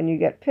 When you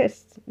get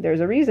pissed, there's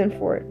a reason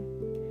for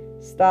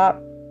it.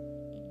 Stop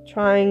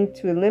trying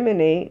to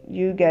eliminate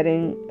you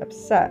getting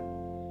upset,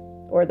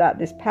 or that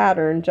this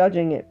pattern,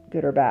 judging it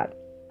good or bad.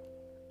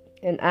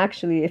 And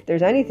actually, if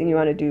there's anything you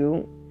want to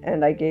do,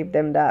 and I gave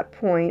them that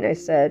point, I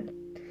said,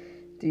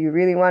 do you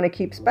really want to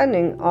keep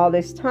spending all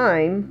this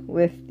time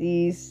with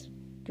these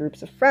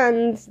groups of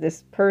friends,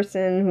 this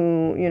person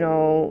who,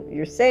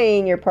 you're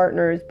saying you're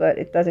partners, but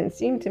it doesn't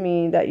seem to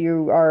me that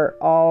you are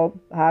all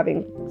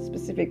having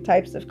specific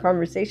types of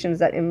conversations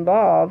that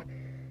involve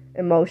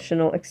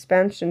emotional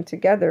expansion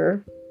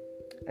together.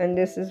 And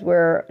this is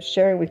where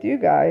sharing with you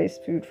guys,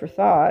 food for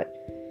thought.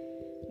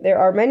 There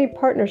are many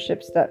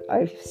partnerships that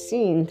I've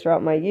seen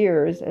throughout my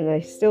years, and I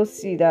still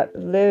see that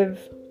live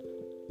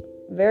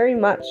very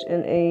much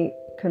in a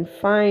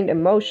confined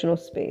emotional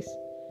space.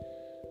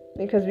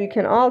 Because we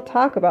can all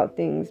talk about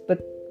things, but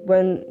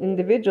when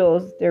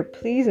individuals, they're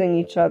pleasing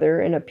each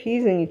other and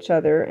appeasing each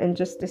other and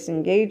just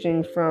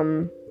disengaging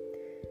from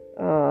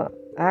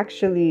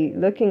actually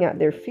looking at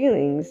their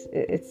feelings,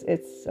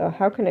 it's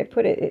how can I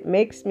put it? It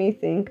makes me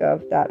think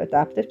of that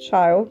adaptive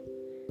child,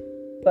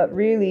 but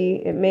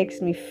really it makes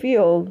me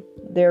feel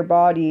their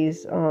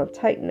body's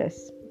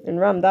tightness. And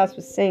Ram Dass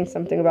was saying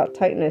something about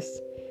tightness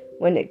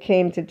when it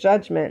came to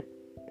judgment,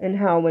 and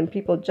how when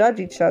people judge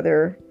each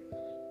other,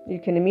 you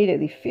can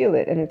immediately feel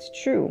it. And it's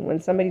true. When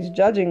somebody's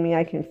judging me,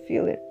 I can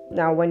feel it.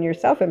 Now, when you're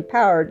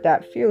self-empowered,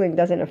 that feeling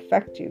doesn't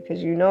affect you, because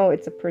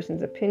it's a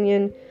person's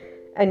opinion,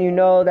 and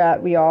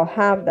that we all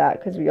have that,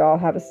 because we all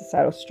have a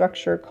societal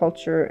structure,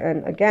 culture,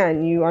 and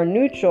again, you are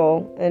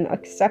neutral and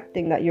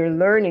accepting that you're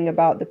learning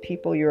about the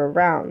people you're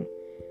around.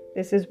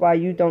 This is why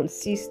you don't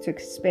cease to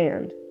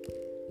expand.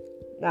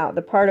 Now,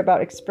 the part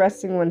about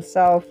expressing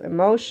oneself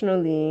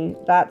emotionally,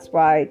 that's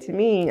why, to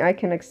me, I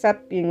can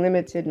accept being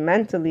limited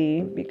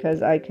mentally,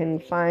 because I can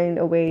find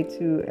a way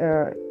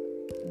to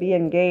be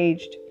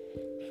engaged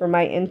for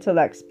my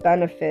intellect's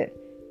benefit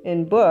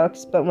in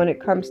books. But when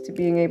it comes to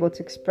being able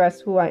to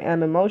express who I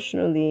am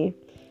emotionally,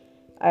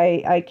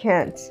 I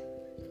can't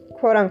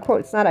quote unquote,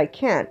 it's not I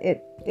can't,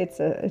 it's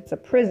a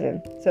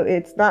prison. So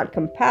it's not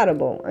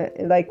compatible.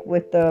 Like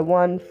with the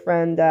one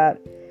friend that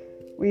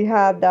we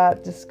had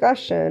that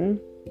discussion,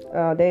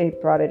 they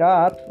brought it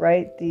up,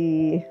 right?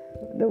 The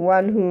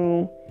one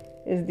who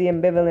is the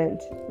ambivalent,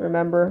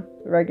 remember,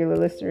 regular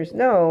listeners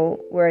know,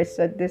 where I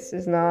said, this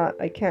is not,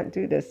 I can't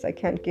do this, I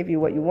can't give you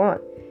what you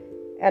want.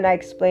 And I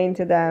explained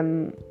to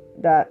them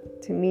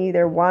that to me,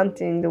 they're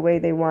wanting the way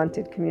they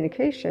wanted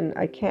communication.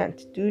 I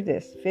can't do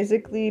this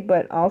physically,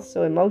 but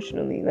also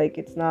emotionally. Like,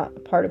 it's not a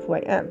part of who I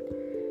am.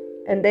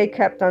 And they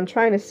kept on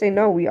trying to say,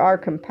 no, we are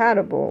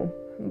compatible,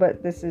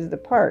 but this is the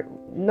part.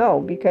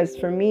 No, because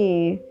for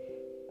me,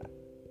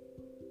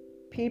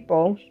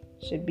 people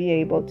should be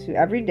able to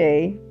every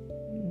day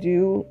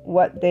do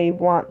what they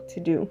want to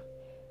do.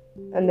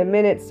 And the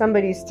minute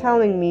somebody's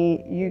telling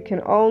me you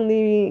can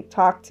only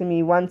talk to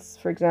me once,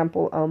 for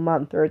example, a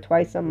month or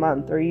twice a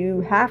month, or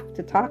you have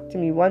to talk to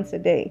me once a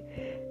day.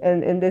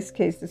 And in this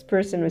case, this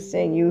person was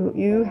saying,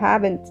 you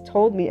haven't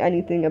told me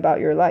anything about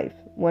your life.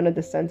 One of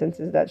the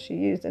sentences that she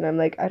used. And I'm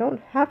like, I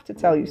don't have to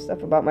tell you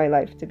stuff about my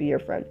life to be your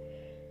friend.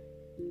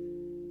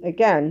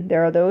 Again,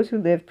 there are those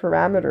who live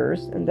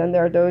parameters, and then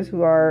there are those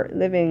who are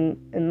living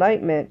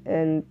enlightenment,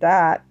 and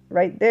that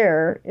right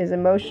there is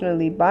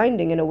emotionally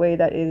binding in a way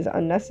that is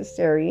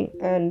unnecessary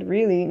and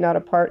really not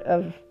a part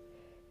of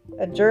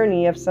a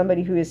journey of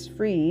somebody who is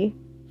free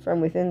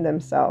from within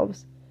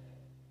themselves.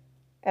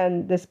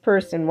 And this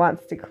person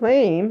wants to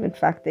claim, in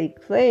fact, they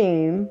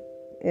claim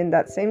in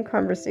that same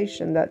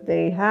conversation that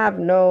they have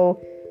no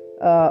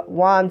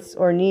wants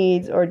or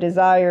needs or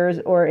desires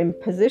or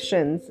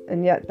impositions,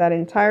 and yet that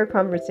entire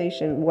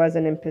conversation was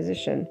an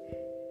imposition.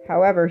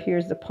 However,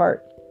 here's the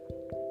part.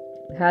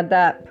 Had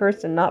that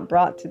person not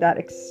brought to that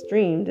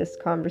extreme this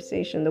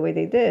conversation the way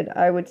they did,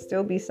 I would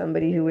still be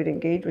somebody who would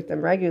engage with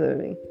them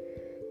regularly.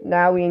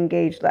 Now we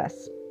engage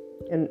less.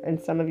 And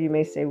some of you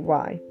may say,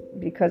 why?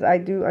 Because I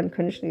do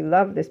unconditionally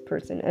love this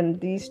person,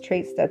 and these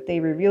traits that they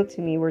revealed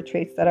to me were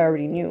traits that I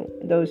already knew.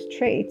 Those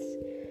traits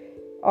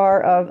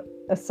are of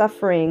a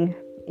suffering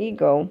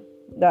ego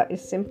that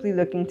is simply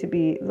looking to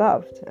be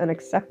loved and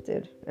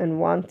accepted and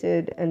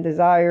wanted and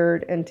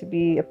desired and to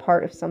be a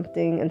part of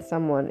something and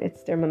someone.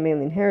 It's their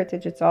mammalian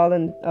heritage. It's all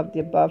of the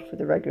above for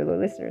the regular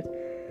listeners.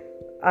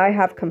 I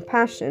have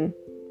compassion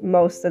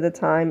most of the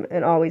time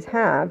and always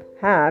have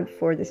had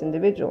for this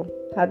individual.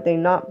 Had they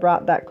not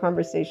brought that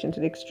conversation to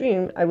the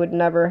extreme, I would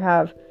never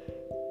have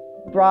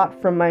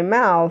brought from my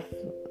mouth,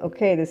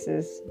 okay, this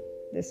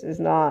is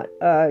not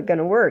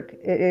gonna work.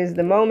 It is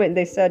the moment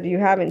they said, you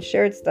haven't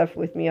shared stuff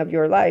with me of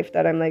your life,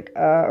 that I'm like,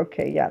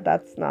 okay, yeah,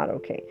 that's not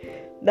okay.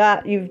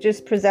 That you've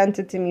just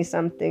presented to me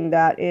something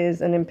that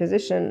is an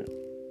imposition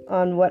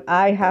on what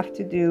I have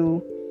to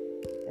do,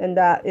 and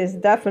that is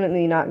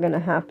definitely not gonna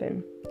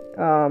happen.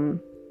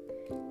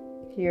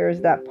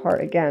 Here's that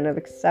part again of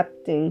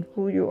accepting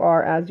who you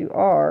are as you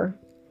are.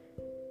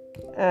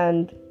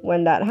 And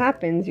when that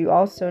happens, you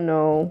also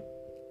know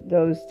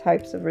those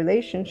types of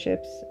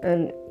relationships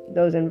and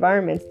those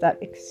environments that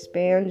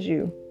expand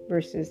you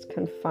versus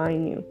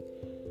confine you,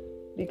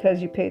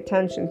 because you pay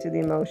attention to the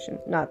emotion.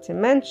 Not to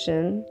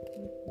mention,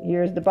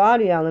 here's the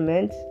body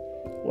element.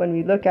 When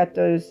we look at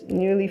those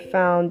newly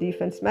found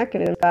defense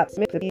mechanisms, that's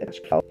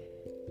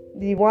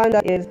the one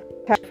that is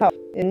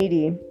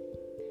needy.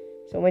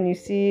 So when you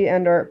see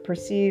and or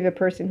perceive a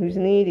person who's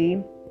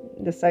needy,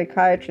 the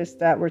psychiatrists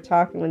that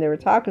when they were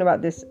talking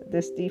about this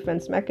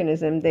defense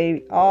mechanism,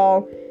 they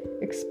all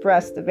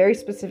expressed a very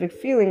specific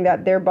feeling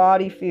that their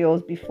body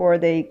feels before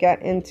they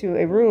get into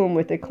a room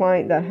with a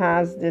client that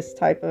has this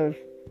type of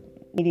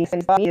needy,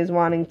 and body is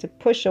wanting to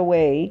push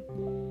away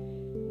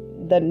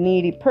the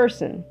needy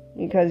person,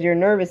 because your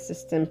nervous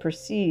system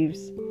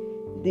perceives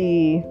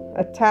the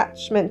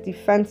attachment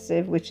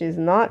defensive, which is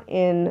not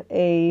in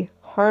a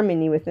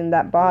harmony within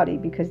that body,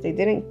 because they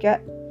didn't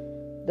get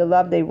the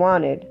love they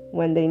wanted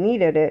when they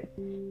needed it,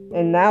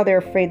 and now they're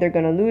afraid they're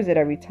going to lose it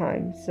every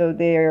time. So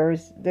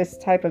there's this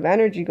type of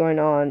energy going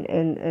on,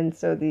 and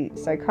so the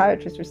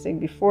psychiatrists were saying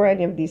before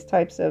any of these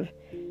types of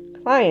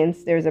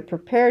clients, there's a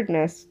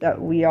preparedness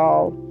that we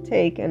all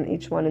take, and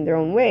each one in their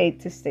own way,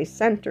 to stay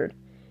centered,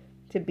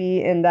 to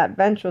be in that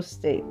ventral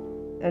state.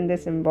 And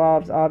this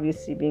involves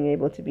obviously being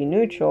able to be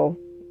neutral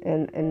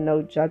and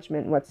no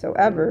judgment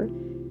whatsoever.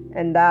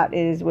 And that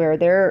is where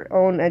their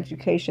own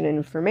education and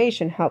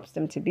information helps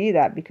them to be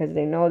that, because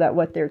they know that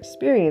what they're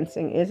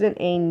experiencing isn't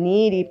a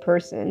needy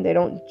person. They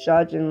don't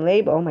judge and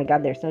label, oh my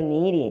God, they're so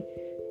needy.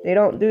 They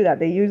don't do that.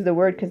 They use the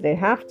word because they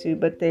have to,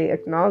 but they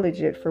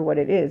acknowledge it for what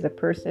it is. A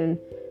person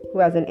who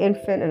has an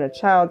infant and a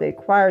child, they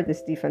acquired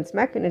this defense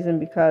mechanism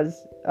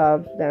because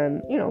of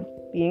them,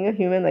 being a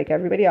human like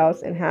everybody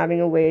else, and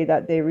having a way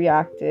that they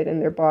reacted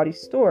and their body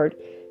stored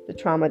the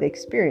trauma they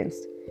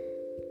experienced.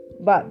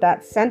 But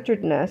that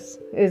centeredness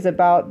is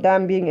about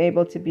them being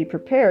able to be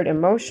prepared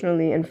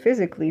emotionally and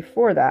physically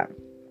for that,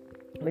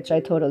 which I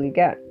totally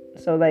get.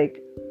 So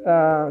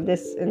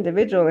this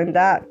individual, in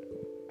that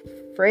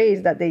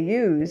phrase that they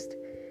used,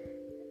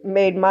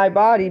 made my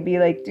body be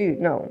like, dude,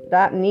 no,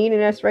 that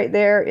neediness right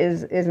there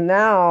is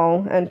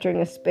now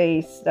entering a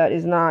space that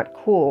is not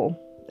cool.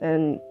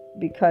 And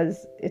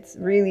because it's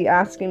really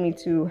asking me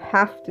to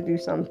have to do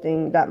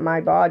something that my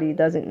body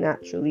doesn't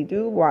naturally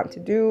want to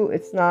do.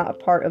 It's not a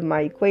part of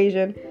my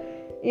equation,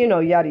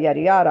 yada, yada,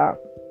 yada.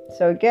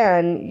 So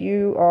again,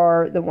 you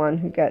are the one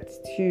who gets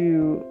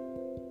to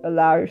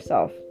allow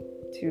yourself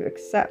to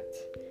accept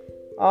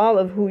all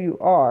of who you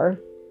are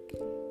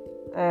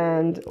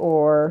and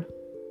or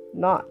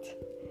not.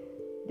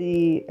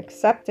 The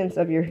acceptance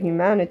of your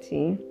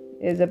humanity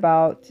is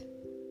about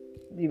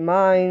the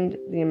mind,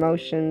 the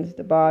emotions,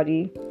 the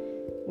body.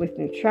 With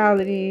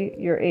neutrality,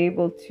 you're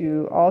able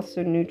to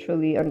also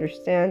neutrally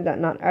understand that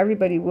not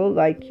everybody will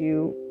like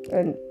you,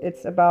 and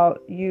it's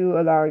about you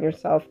allowing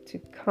yourself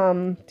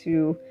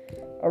to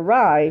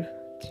arrive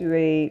to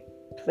a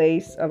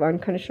place of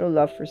unconditional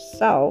love for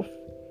self,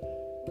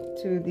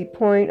 to the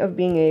point of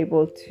being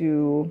able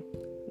to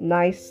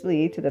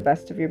nicely, to the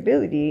best of your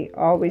ability,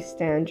 always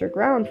stand your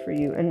ground for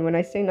you. And when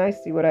I say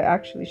nicely, what I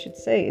actually should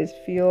say is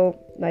feel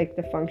like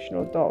the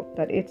functional adult,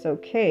 that it's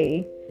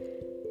okay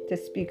to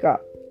speak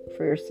up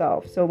for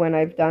yourself. So when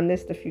I've done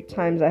this the few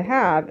times I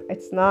have,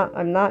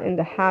 I'm not in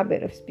the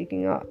habit of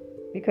speaking up,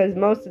 because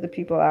most of the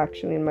people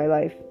actually in my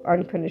life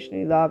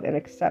unconditionally love and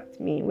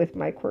accept me with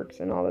my quirks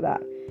and all of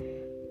that.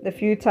 The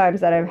few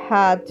times that I've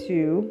had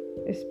to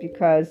is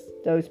because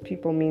those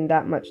people mean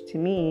that much to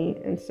me.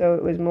 And so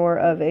it was more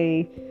of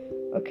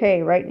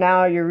okay, right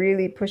now you're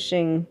really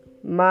pushing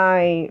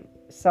my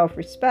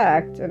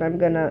self-respect, and I'm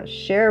gonna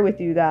share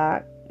with you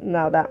that.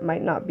 Now that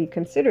might not be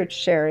considered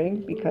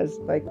sharing, because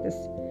like this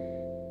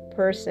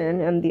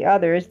person and the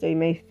others, they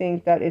may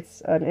think that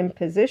it's an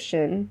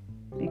imposition,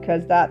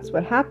 because that's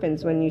what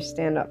happens when you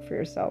stand up for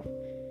yourself.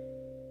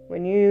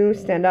 When you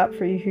stand up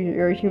for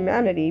your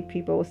humanity,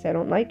 people will say, I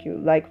don't like you.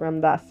 Like Ram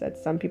Dass said,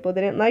 some people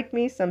didn't like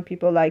me, some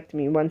people liked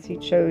me, once he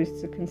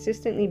chose to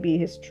consistently be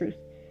his truth.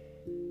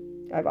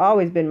 I've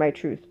always been my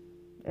truth.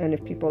 And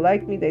if people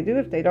like me, they do.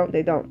 If they don't,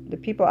 they don't. The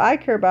people I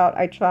care about,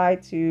 I try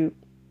to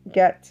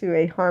get to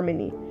a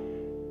harmony.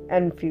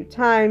 And a few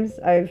times,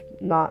 I've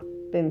not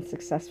been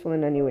successful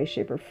in any way,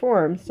 shape, or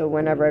form. So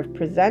whenever I've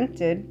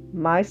presented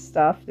my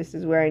stuff, this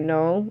is where I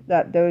know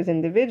that those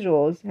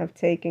individuals have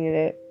taken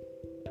it.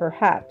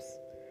 Perhaps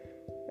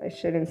I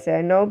shouldn't say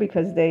I know,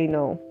 because they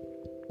know,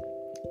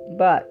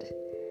 but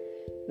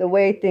the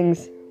way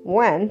things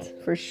went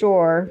for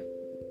sure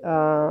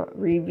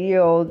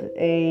revealed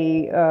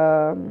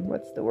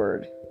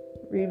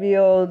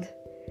revealed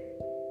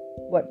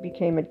what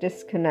became a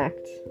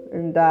disconnect,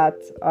 and that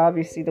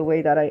obviously the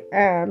way that I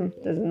am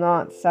does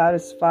not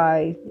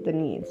satisfy the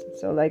needs.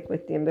 So like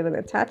with the ambivalent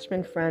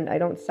attachment friend, I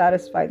don't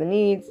satisfy the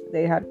needs.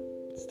 They had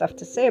stuff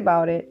to say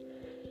about it.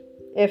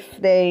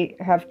 If they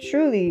have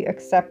truly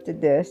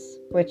accepted this,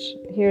 which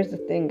here's the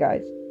thing,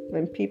 guys,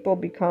 when people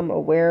become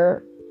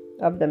aware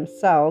of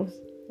themselves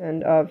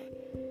and of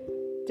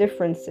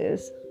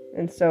differences,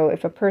 and so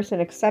if a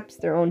person accepts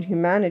their own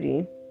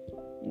humanity,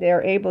 they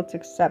are able to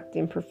accept the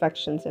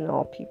imperfections in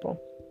all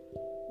people.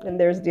 And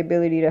there's the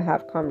ability to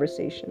have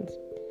conversations.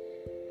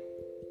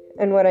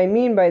 And what I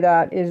mean by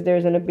that is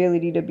there's an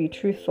ability to be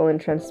truthful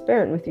and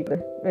transparent with each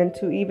other, and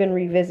to even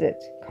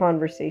revisit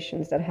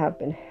conversations that have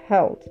been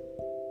held.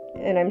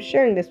 And I'm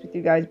sharing this with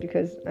you guys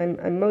because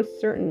I'm most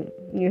certain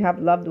you have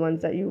loved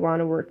ones that you want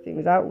to work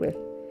things out with,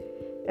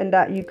 and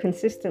that you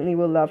consistently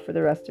will love for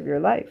the rest of your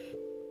life,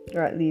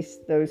 or at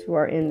least those who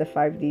are in the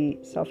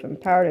 5D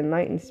self-empowered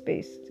enlightened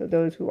space. So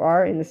those who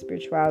are in the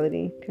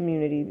spirituality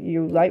community,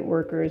 you light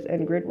workers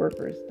and grid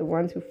workers, the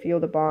ones who feel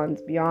the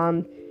bonds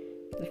beyond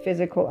the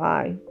physical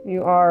eye.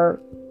 You are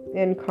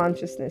in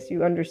consciousness.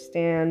 You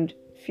understand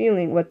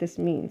feeling what this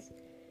means.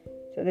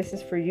 So this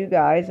is for you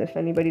guys. If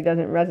anybody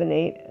doesn't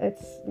resonate,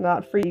 it's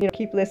not for you.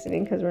 Keep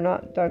listening, because we're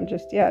not done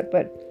just yet.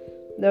 But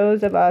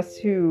those of us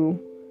who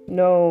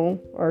know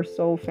our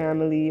soul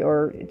family,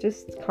 or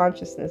just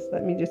consciousness,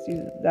 let me just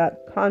use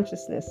that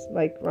consciousness,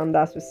 like Ram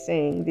Dass was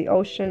saying, the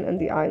ocean and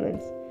the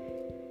islands.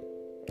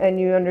 And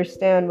you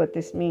understand what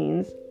this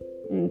means.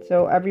 And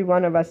so every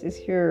one of us is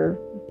here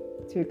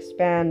to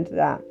expand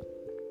that.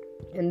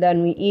 And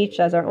then we each,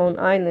 as our own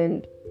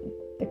island,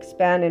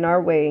 expand in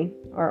our way,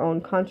 our own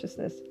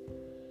consciousness.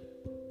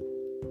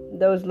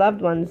 Those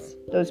loved ones,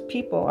 those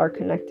people are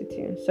connected to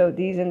you. So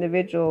these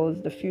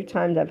individuals, the few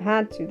times I've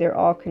had to, they're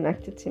all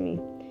connected to me.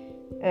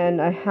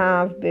 And I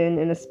have been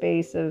in a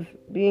space of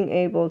being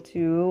able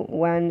to,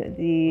 when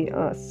the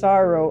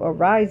sorrow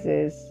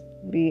arises,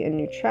 be in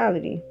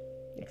neutrality,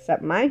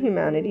 accept my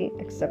humanity,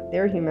 accept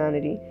their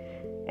humanity,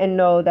 and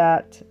know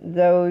that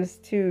those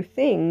two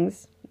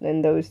things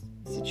and those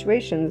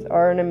situations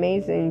are an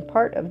amazing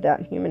part of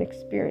that human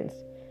experience.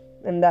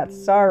 And that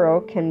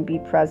sorrow can be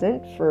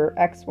present for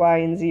X, Y,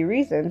 and Z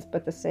reasons,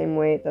 but the same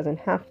way it doesn't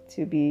have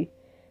to be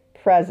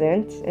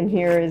present. And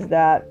here is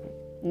that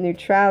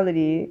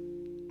neutrality,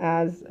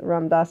 as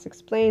Ram Dass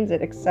explains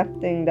it,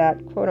 accepting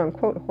that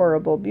quote-unquote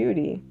horrible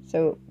beauty.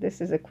 So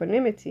this is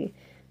equanimity.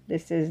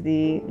 This is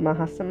the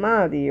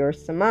Mahasamadhi or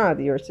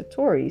Samadhi or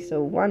Satori,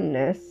 so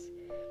oneness.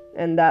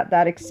 and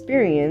that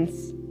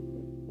experience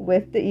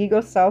with the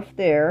ego self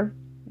there,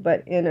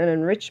 but in an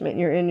enrichment,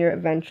 you're in your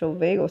eventual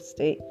vagal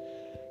state.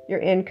 You're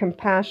in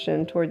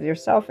compassion towards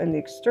yourself and the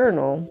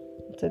external.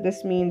 So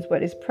this means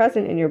what is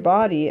present in your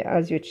body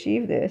as you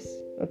achieve this,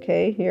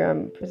 okay, here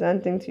I'm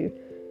presenting to you,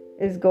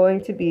 is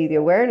going to be the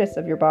awareness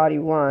of your body,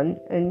 one,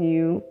 and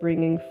you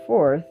bringing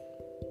forth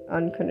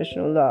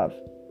unconditional love,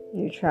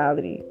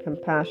 neutrality,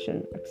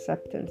 compassion,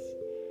 acceptance.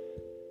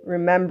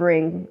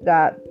 Remembering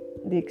that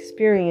the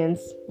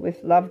experience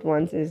with loved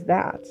ones is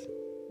that,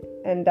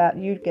 and that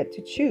you get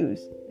to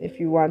choose if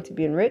you want to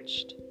be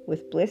enriched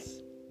with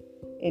bliss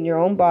in your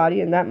own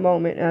body in that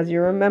moment as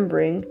you're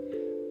remembering,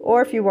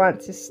 or if you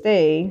want to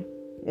stay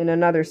in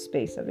another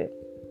space of it.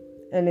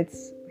 And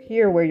it's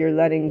here where you're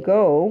letting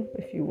go,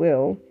 if you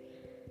will,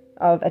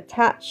 of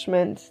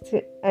attachment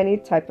to any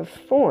type of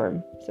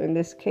form. So in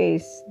this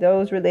case,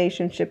 those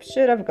relationships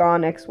should have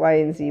gone X, Y,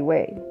 and Z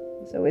way.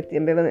 So with the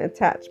ambivalent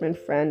attachment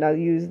friend, I'll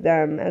use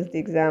them as the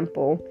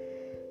example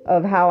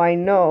of how I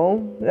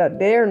know that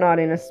they're not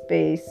in a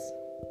space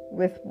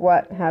with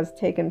what has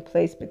taken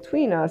place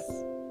between us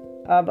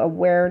of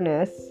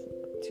awareness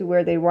to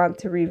where they want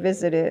to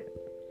revisit it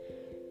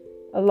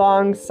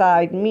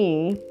alongside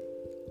me.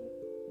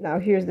 Now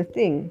here's the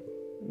thing.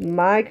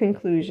 My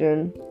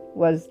conclusion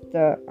was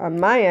on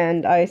my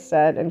end, I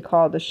said and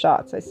called the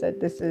shots. I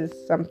said, this is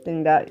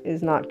something that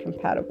is not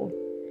compatible.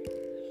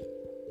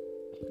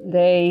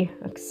 They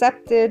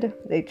accepted,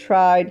 they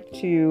tried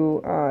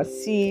to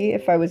see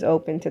if I was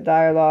open to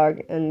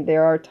dialogue, and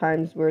there are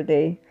times where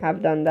they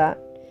have done that.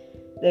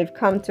 They've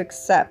come to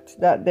accept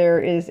that there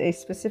is a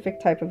specific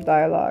type of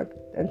dialogue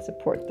and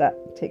support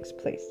that takes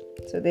place.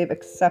 So they've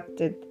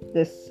accepted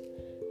this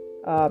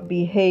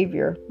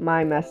behavior,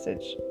 my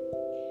message.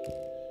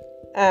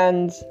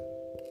 And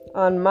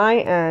on my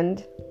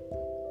end,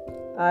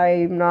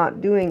 I'm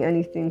not doing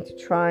anything to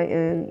try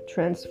and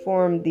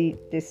transform the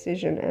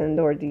decision and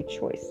or the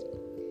choice.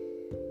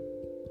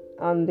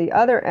 On the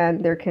other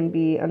end, there can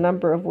be a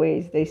number of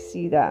ways they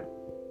see that.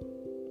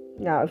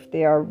 Now, if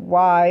they are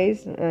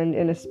wise and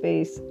in a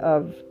space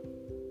of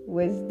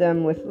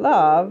wisdom with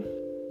love,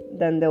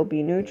 then they'll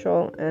be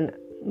neutral and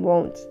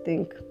won't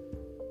think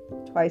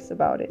twice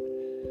about it.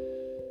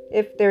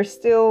 If they're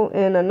still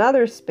in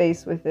another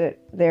space with it,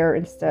 they're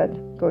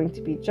instead going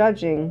to be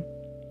judging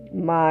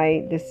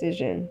my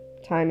decision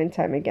time and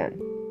time again.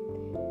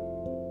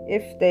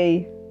 If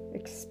they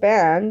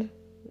expand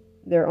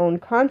their own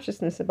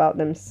consciousness about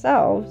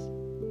themselves,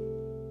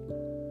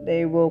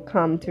 they will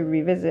come to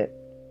revisit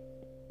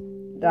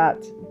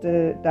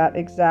that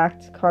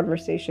exact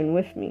conversation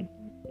with me.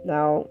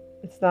 Now,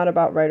 it's not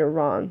about right or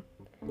wrong,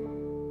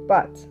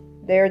 but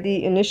they're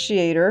the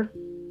initiator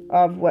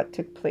of what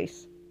took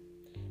place.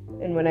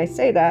 And when I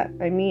say that,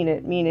 I mean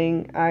it,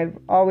 meaning I've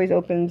always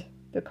opened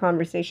the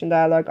conversation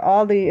dialogue.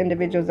 All the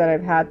individuals that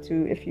I've had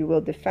to, if you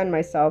will, defend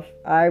myself,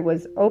 I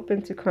was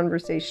open to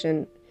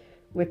conversation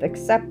with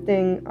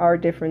accepting our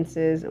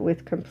differences,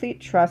 with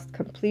complete trust,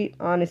 complete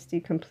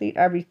honesty, complete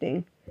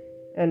everything.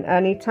 And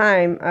any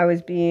time I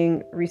was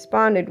being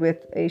responded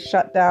with a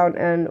shutdown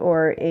and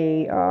or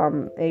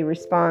a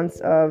response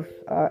of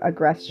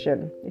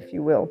aggression, if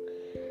you will.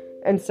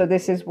 And so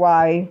this is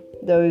why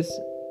those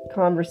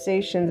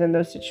conversations and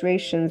those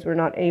situations were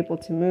not able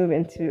to move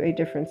into a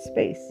different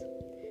space.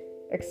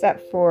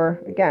 Except for,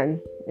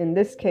 again, in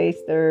this case,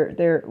 the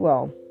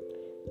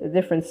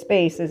different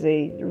space is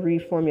a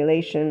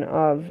reformulation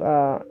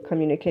of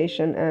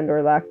communication and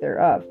or lack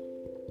thereof.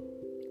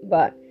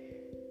 But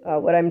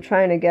what I'm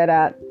trying to get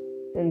at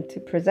and to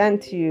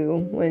present to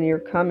you when you're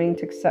coming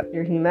to accept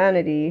your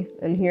humanity,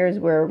 and here's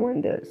where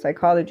when the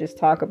psychologists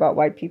talk about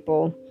why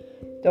people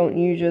don't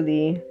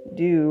usually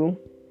do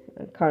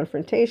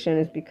confrontation,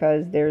 is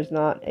because there's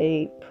not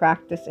a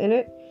practice in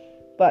it,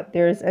 but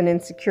there's an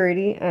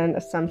insecurity and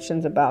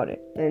assumptions about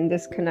it. And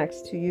this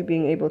connects to you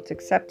being able to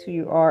accept who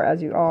you are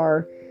as you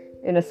are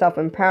in a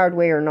self-empowered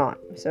way or not.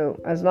 So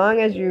as long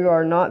as you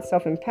are not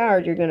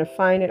self-empowered, you're going to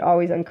find it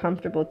always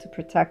uncomfortable to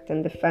protect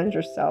and defend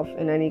yourself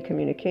in any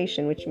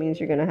communication, which means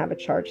you're going to have a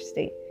charged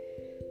state.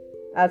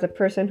 As a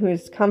person who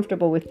is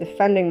comfortable with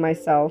defending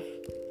myself,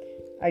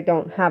 I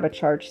don't have a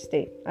charged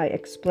state. I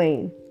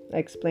explain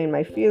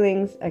my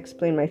feelings, I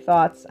explain my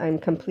thoughts. I'm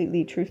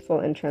completely truthful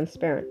and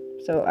transparent.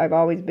 So I've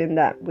always been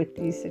that with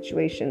these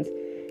situations.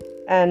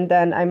 And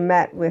then I'm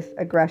met with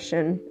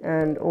aggression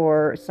and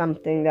or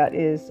something that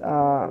is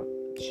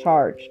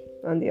charged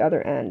on the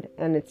other end.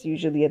 And it's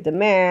usually a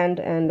demand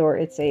and or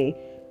it's a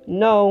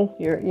no,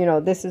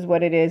 this is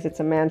what it is. It's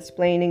a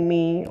mansplaining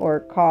me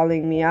or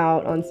calling me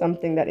out on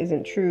something that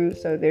isn't true.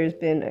 So there's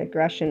been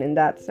aggression in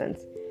that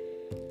sense.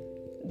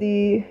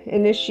 The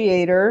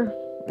initiator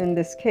in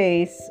this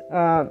case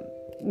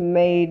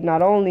made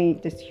not only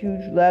this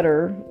huge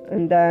letter,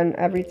 and then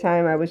every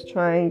time I was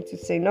trying to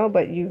say no,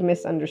 but you've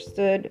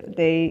misunderstood,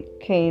 they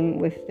came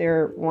with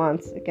their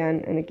wants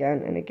again and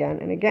again and again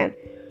and again.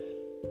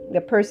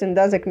 The person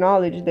does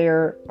acknowledge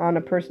they're on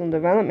a personal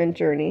development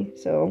journey,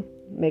 so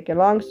make a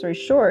long story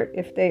short,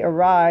 if they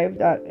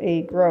arrived at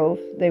a growth,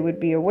 they would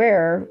be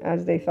aware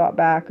as they thought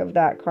back of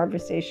that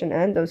conversation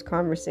and those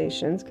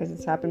conversations, because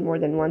it's happened more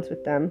than once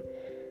with them,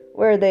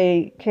 where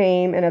they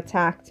came and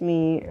attacked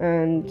me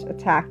and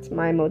attacked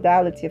my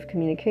modality of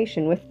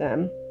communication with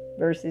them,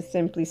 versus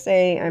simply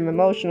say, I'm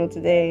emotional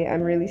today,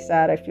 I'm really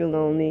sad, I feel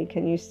lonely,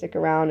 can you stick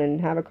around and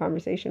have a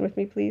conversation with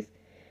me, please?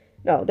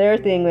 No, their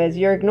thing was,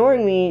 you're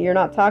ignoring me, you're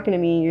not talking to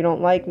me, you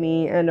don't like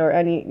me, and or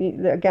any,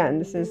 again,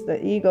 this is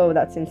the ego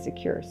that's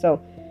insecure. So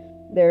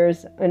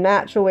there's a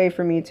natural way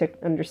for me to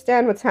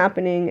understand what's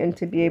happening and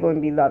to be able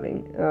to be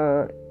loving.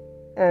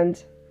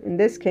 And in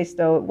this case,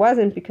 though, it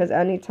wasn't, because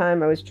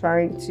anytime I was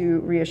trying to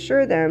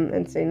reassure them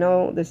and say,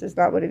 no, this is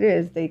not what it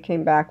is, they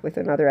came back with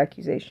another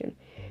accusation,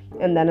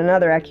 and then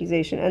another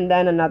accusation, and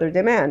then another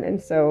demand.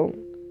 And so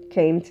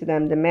came to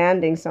them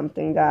demanding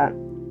something that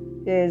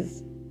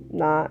is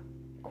not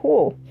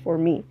cool for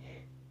me.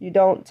 You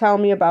don't tell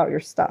me about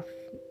your stuff.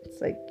 It's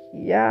like,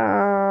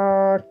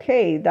 yeah,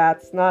 okay,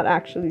 that's not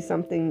actually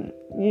something,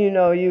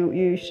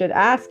 you should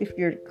ask if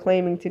you're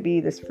claiming to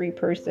be this free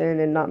person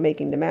and not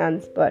making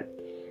demands. But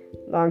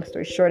long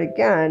story short,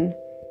 again,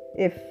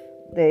 if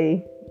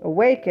they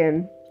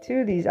awaken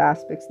to these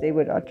aspects, they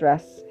would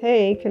address,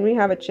 hey, can we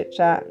have a chit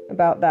chat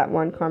about that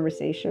one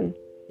conversation?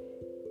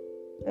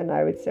 And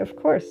I would say, of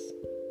course,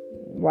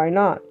 why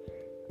not?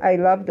 I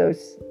love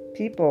those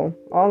people,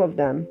 all of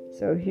them.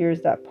 So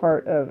here's that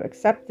part of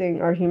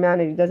accepting our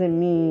humanity doesn't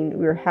mean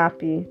we're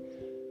happy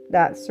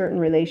that certain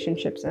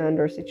relationships and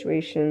or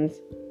situations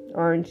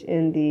aren't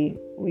in the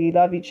we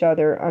love each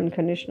other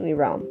unconditionally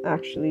realm.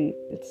 Actually,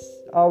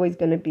 it's always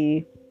going to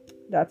be,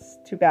 that's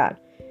too bad.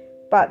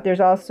 But there's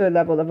also a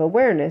level of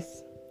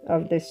awareness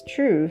of this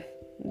truth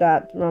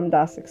that Ram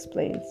Dass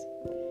explains,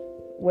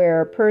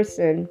 where a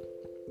person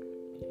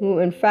who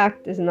in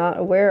fact is not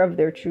aware of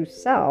their true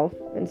self,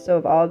 and so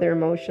of all their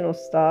emotional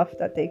stuff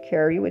that they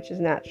carry, which is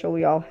natural,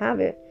 we all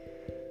have it,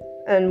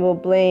 and will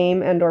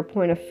blame and or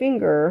point a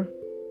finger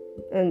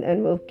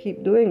and will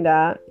keep doing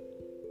that,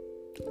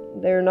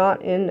 they're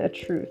not in a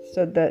truth.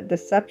 So the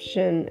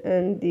deception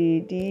and the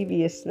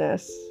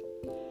deviousness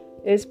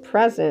is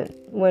present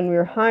when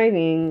we're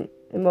hiding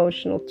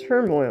emotional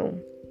turmoil,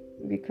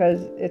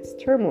 because it's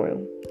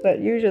turmoil. But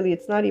usually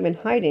it's not even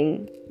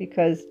hiding,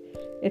 because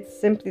it's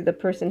simply the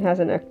person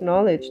hasn't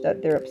acknowledged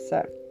that they're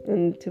upset,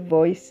 and to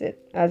voice it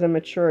as a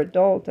mature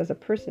adult, as a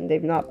person,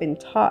 they've not been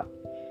taught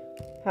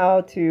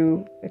how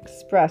to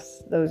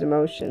express those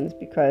emotions,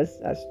 because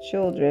as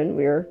children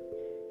we're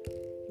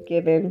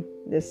given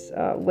this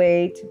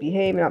way to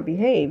behave, not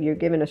behave. You're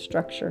given a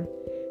structure,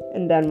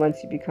 and then once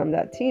you become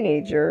that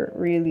teenager,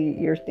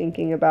 really you're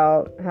thinking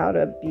about how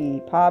to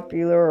be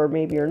popular, or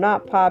maybe you're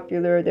not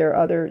popular. There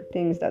are other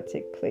things that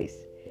take place.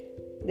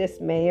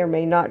 This may or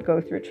may not go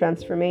through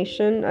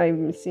transformation.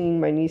 I'm seeing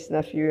my niece,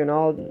 nephew, and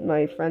all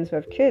my friends who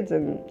have kids,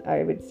 and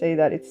I would say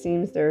that it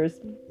seems there's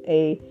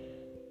a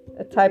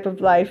type of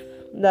life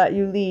that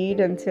you lead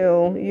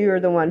until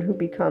you're the one who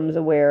becomes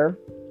aware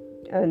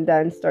and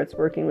then starts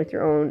working with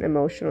your own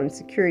emotional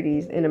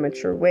insecurities in a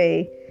mature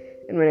way.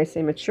 And when I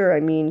say mature, I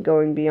mean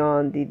going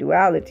beyond the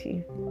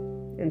duality.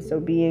 And so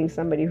being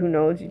somebody who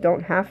knows you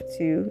don't have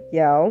to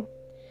yell,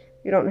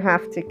 you don't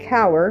have to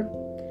cower,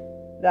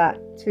 that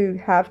to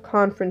have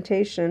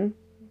confrontation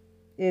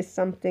is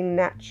something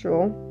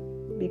natural,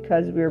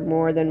 because we're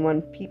more than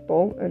one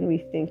people and we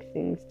think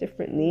things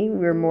differently.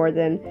 We're more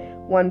than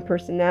one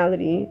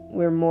personality.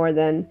 We're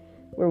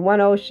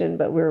one ocean,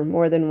 but we're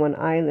more than one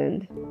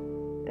island.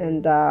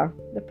 And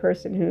the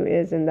person who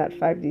is in that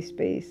 5D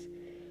space,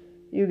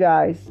 you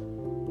guys,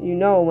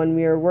 when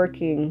we are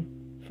working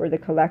for the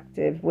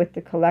collective, with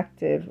the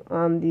collective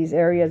on these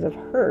areas of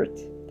hurt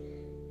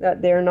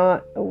that they're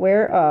not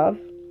aware of,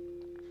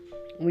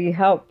 we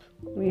help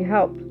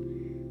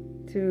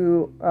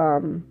to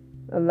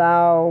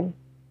allow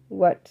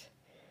what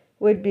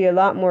would be a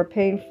lot more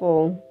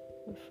painful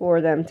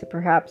for them to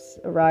perhaps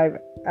arrive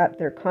at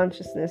their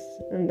consciousness,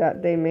 and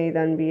that they may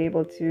then be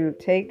able to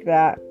take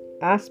that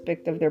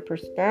aspect of their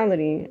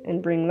personality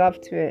and bring love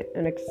to it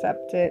and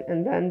accept it,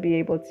 and then be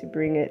able to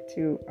bring it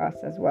to us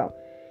as well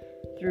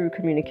through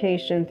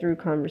communication, through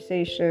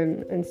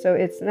conversation. And so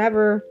it's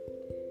never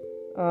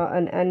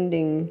an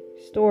ending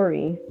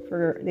story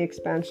for the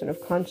expansion of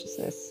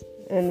consciousness.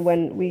 And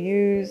when we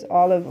use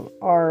all of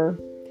our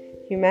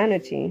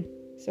humanity,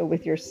 so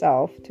with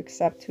yourself to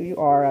accept who you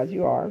are as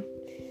you are,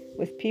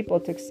 with people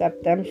to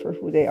accept them for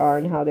who they are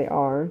and how they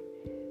are,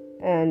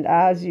 and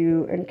as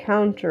you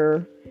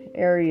encounter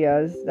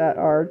areas that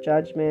are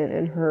judgment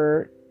and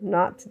hurt,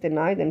 not to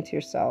deny them to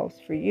yourselves.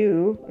 For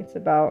you, it's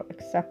about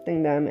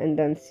accepting them and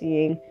then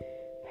seeing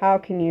how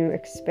can you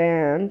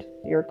expand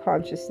your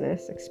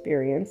consciousness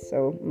experience,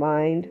 so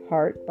mind,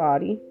 heart,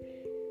 body.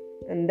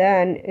 And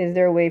then is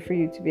there a way for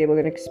you to be able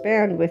to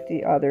expand with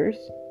the others?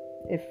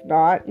 If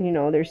not,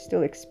 there's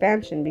still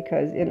expansion,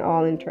 because in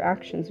all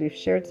interactions we've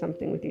shared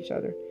something with each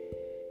other.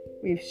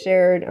 we've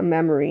shared a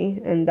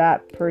memory, and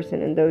that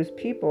person and those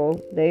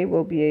people, they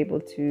will be able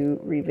to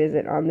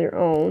revisit on their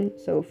own.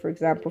 So for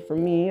example, for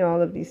me,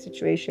 all of these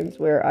situations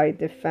where I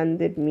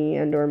defended me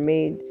and or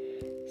made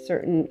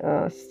certain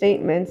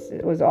statements,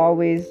 it was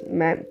always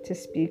meant to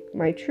speak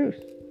my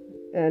truth,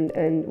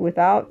 and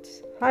without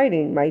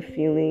hiding my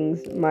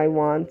feelings, my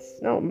wants.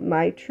 No,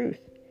 my truth,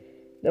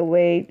 the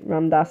way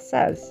Ram Dass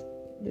says,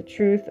 the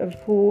truth of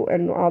who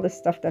and all the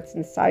stuff that's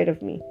inside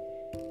of me.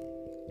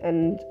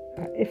 And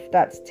if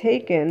that's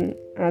taken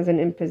as an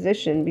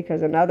imposition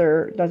because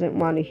another doesn't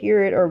want to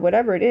hear it or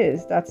whatever it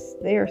is, that's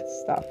their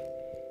stuff.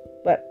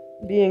 But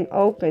being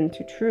open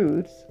to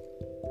truths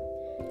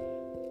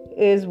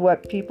is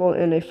what people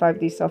in a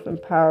 5D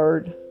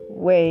self-empowered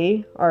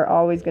way are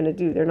always going to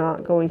do. They're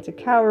not going to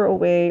cower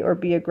away or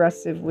be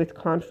aggressive with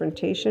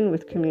confrontation,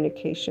 with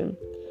communication.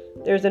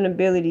 There's an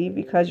ability,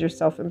 because you're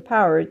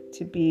self-empowered,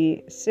 to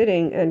be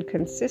sitting and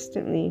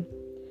consistently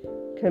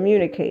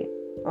communicate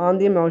on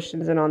the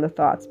emotions and on the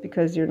thoughts,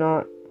 because you're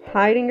not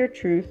hiding your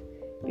truth,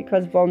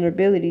 because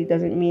vulnerability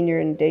doesn't mean you're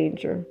in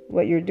danger.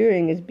 What you're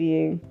doing is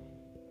being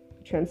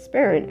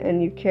transparent,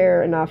 and you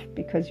care enough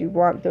because you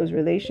want those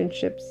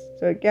relationships.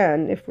 So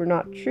again, if we're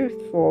not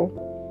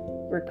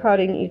truthful, we're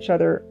cutting each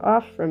other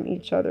off from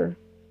each other.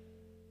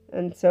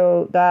 And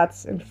so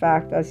that's, in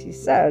fact, as he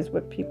says,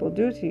 what people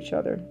do to each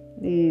other.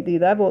 The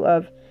level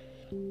of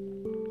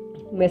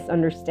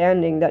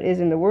misunderstanding that is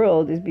in the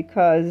world is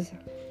because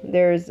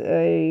there's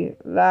a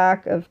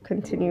lack of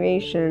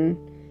continuation.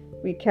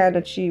 We can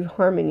achieve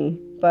harmony,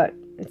 but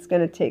it's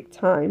going to take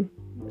time,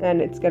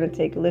 and it's going to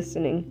take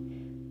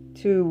listening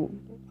to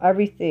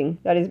everything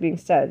that is being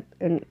said.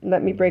 And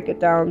let me break it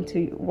down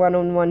to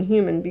one-on-one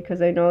human,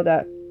 because I know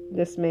that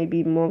this may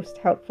be most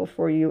helpful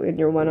for you in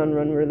your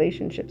one-on-one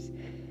relationships.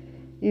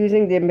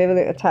 Using the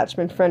ambivalent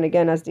attachment friend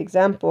again as the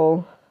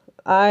example,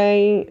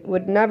 I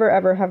would never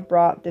ever have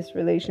brought this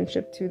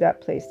relationship to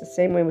that place, the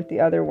same way with the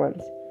other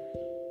ones.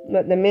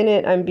 But the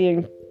minute I'm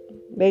being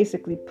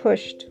basically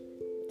pushed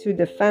to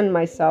defend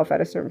myself at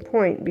a certain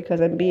point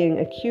because I'm being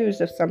accused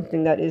of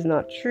something that is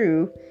not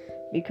true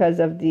because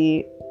of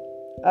the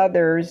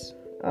other's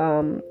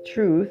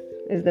truth,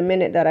 is the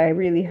minute that I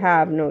really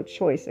have no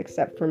choice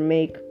except for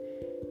make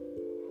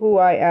who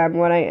I am,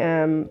 what I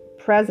am,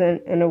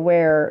 present and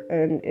aware.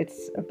 And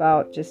it's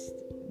about just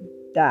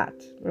that,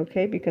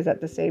 okay? Because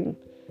at the same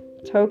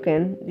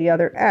token, the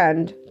other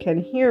end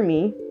can hear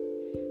me,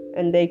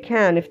 and they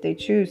can, if they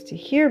choose to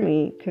hear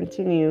me,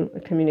 continue a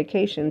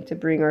communication to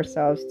bring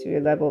ourselves to a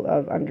level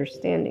of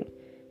understanding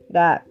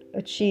that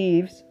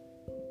achieves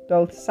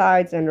both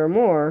sides and or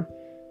more.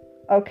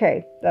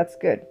 Okay, that's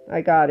good.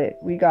 I got it.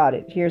 We got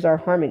it. Here's our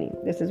harmony.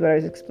 This is what I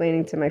was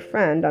explaining to my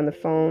friend on the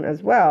phone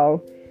as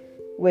well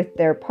with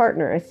their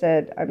partner. I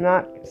said, I'm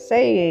not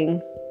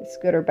saying it's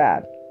good or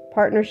bad.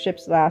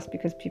 Partnerships last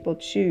because people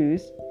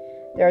choose.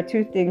 There are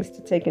two things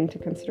to take into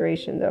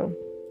consideration, though.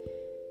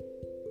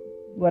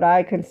 What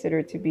I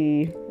consider to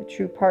be a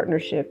true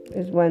partnership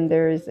is when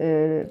there is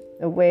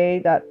a way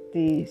that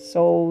the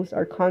souls,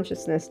 our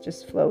consciousness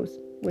just flows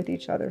with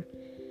each other.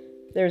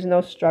 There's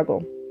no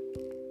struggle.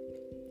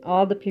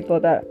 All the people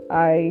that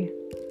I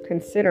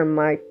consider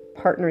my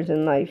partners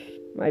in life,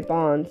 my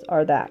bonds,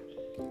 are that.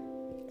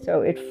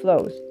 So it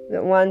flows.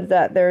 The ones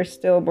that there are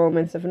still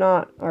moments of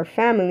not are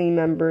family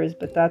members,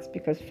 but that's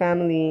because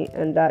family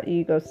and that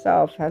ego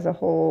self has a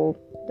whole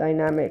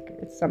dynamic.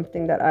 It's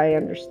something that I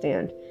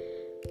understand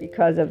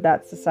because of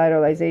that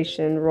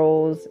societalization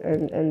roles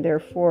and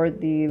therefore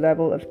the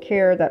level of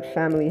care that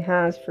family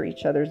has for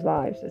each other's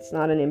lives. It's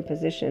not an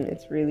imposition.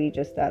 It's really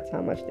just that's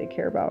how much they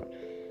care about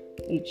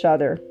each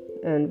other,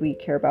 and we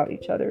care about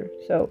each other.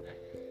 So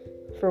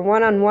for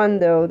one-on-one,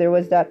 though, there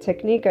was that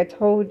technique I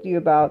told you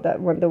about, that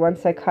the one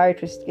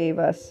psychiatrist gave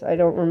us. I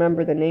don't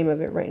remember the name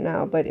of it right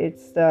now, but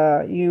it's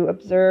you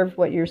observe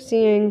what you're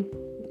seeing,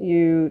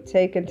 you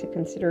take into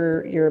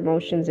consider your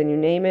emotions, and you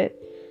name it.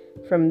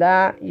 From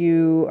that,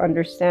 you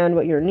understand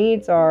what your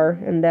needs are,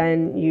 and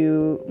then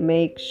you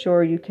make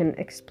sure you can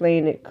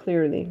explain it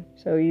clearly.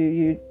 So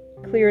you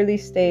clearly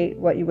state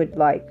what you would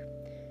like,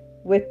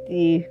 with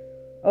the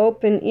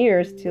open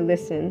ears to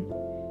listen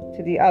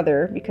to the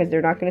other, because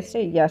they're not going to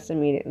say yes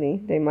immediately.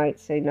 They might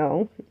say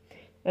no.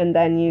 And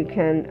then you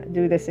can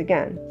do this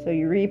again. So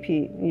you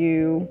repeat,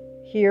 you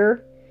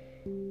hear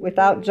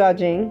without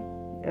judging.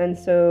 And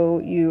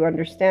so you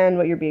understand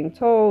what you're being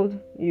told.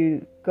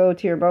 You go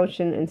to your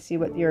emotion and see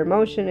what your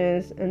emotion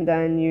is. And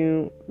then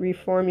you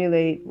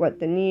reformulate what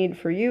the need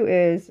for you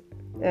is.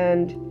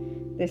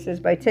 And this is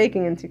by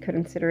taking into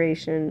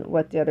consideration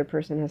what the other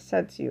person has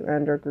said to you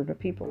and or group of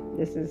people.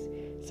 This is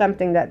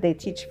something that they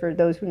teach for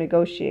those who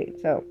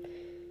negotiate. So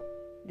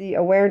the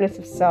awareness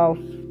of self,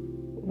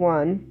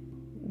 1,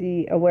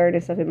 the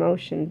awareness of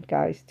emotion,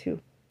 guys, 2.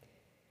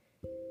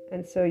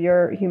 And so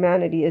your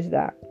humanity is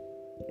that.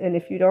 And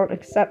if you don't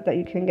accept that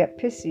you can get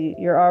pissy,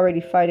 you're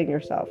already fighting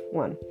yourself,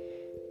 1.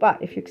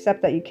 But if you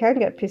accept that you can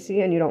get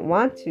pissy and you don't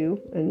want to,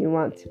 and you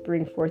want to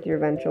bring forth your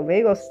ventral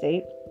vagal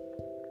state,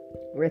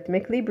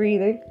 rhythmically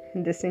breathing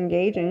and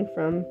disengaging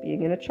from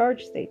being in a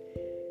charged state.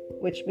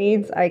 which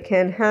means I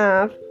can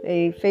have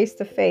a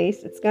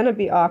face-to-face. It's going to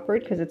be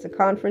awkward because it's a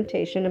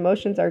confrontation.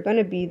 Emotions are going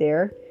to be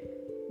there.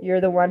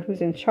 You're the one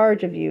who's in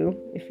charge of you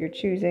if you're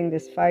choosing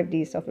this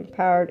 5D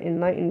self-empowered,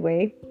 enlightened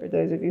way, for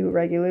those of you who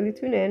regularly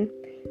tune in.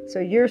 So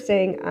you're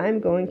saying, I'm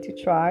going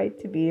to try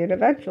to be in a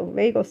ventral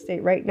vagal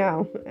state right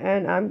now,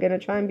 and I'm going to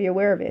try and be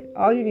aware of it.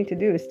 All you need to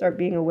do is start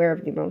being aware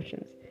of the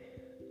emotions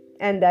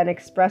and then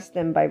express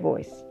them by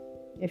voice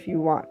if you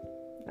want.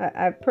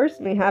 I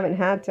personally haven't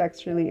had to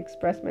actually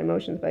express my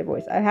emotions by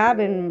voice. I have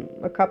in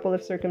a couple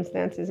of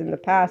circumstances in the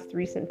past,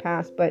 recent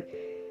past, but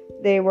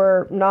they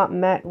were not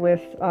met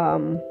with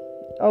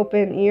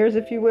open ears,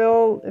 if you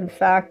will. In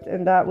fact,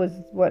 and that was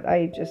what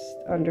I just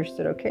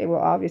understood. Okay, well,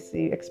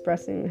 obviously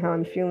expressing how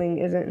I'm feeling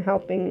isn't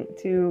helping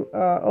to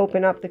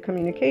open up the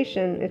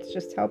communication. It's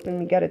just helping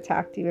me get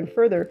attacked even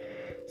further.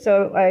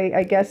 So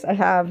I guess I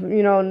have,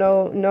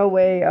 no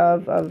way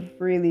of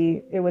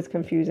really, it was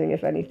confusing,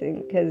 if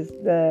anything, because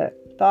the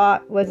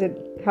thought wasn't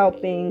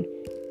helping,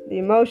 the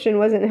emotion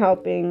wasn't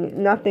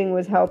helping, nothing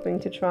was helping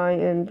to try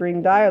and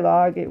bring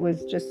dialogue. It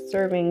was just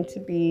serving to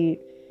be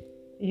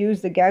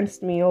used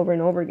against me over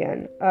and over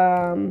again.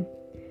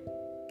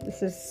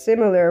 This is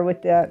similar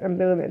with that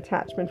ambivalent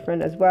attachment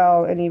friend as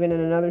well, and even in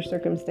another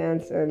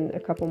circumstance and a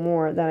couple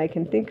more that I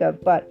can think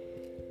of. But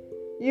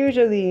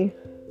usually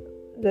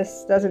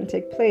this doesn't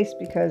take place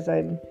because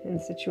I'm in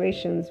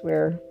situations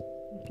where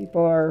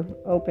people are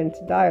open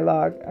to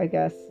dialogue, I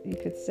guess you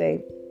could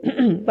say.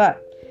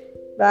 But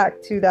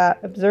back to that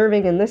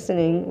observing and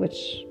listening,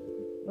 which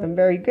I'm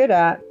very good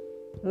at,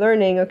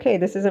 learning, okay,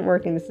 this isn't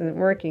working,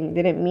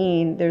 didn't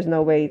mean there's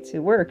no way to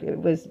work. It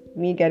was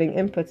me getting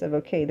inputs of,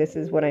 okay, this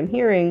is what I'm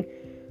hearing,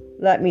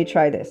 let me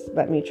try this,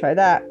 let me try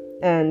that,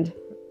 and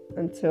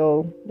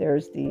until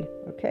there's the,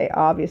 okay,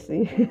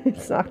 obviously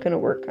it's not going to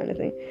work kind of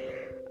thing.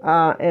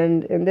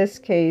 And in this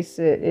case,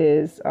 it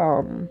is,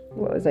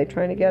 what was I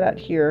trying to get at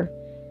here?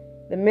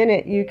 The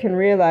minute you can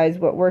realize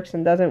what works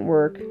and doesn't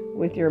work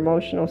with your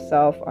emotional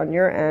self on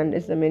your end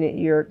is the minute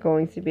you're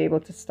going to be able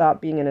to stop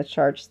being in a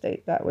charged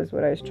state. That was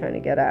what I was trying to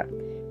get at,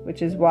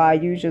 which is why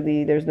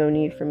usually there's no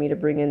need for me to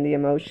bring in the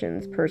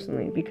emotions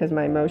personally, because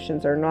my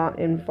emotions are not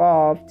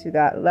involved to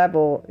that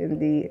level in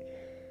the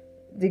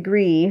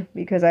degree,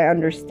 because I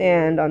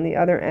understand on the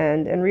other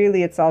end, and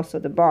really it's also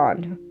the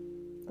bond.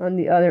 On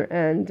the other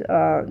end,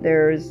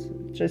 there's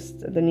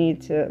just the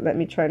need to, let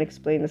me try and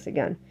explain this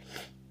again.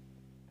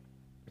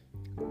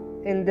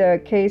 In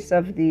the case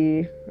of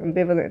the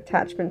ambivalent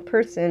attachment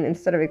person,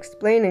 instead of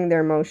explaining their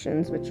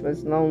emotions, which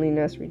was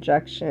loneliness,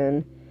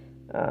 rejection,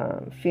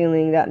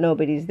 feeling that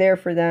nobody's there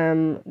for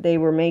them, they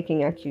were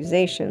making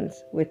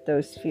accusations with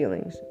those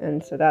feelings.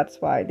 And so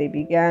that's why they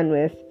began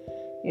with,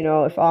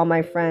 if all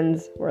my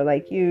friends were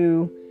like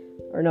you,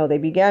 or no, they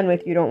began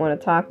with, you don't want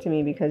to talk to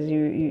me because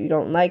you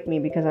don't like me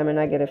because I'm a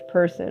negative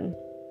person.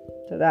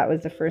 So that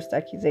was the first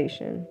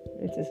accusation.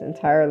 It's this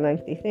entire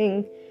lengthy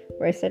thing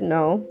where I said,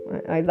 no,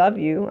 I love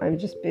you. I'm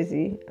just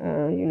busy.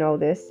 You know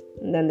this.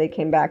 And then they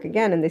came back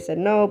again and they said,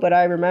 no, but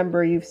I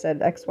remember you've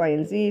said X, Y,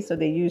 and Z. So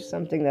they used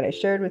something that I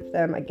shared with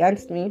them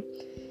against me.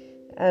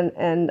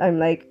 And I'm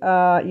like,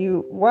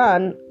 you,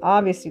 one,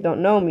 obviously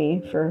don't know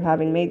me for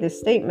having made this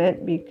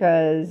statement,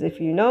 because if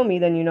you know me,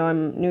 then you know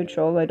I'm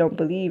neutral. I don't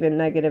believe in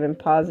negative and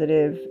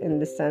positive in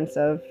the sense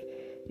of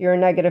you're a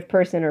negative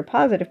person or a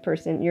positive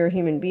person. You're a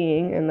human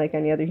being, and like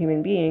any other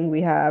human being,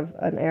 we have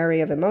an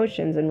array of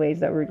emotions and ways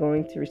that we're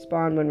going to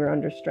respond when we're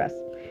under stress.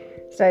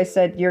 So I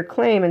said, your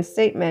claim and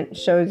statement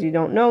shows you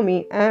don't know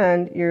me,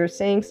 and you're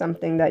saying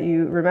something that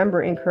you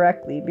remember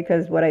incorrectly,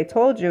 because what I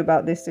told you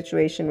about this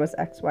situation was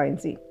X, Y, and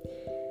Z.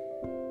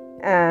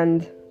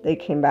 And they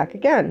came back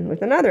again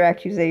with another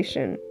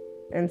accusation.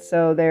 And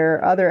so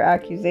their other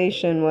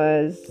accusation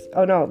was,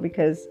 oh no,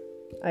 because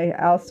I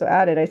also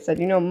added, I said,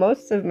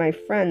 most of my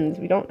friends,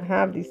 we don't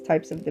have these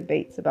types of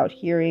debates about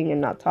hearing and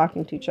not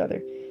talking to each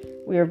other.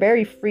 We are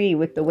very free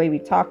with the way we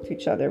talk to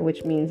each other,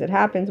 which means it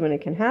happens when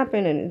it can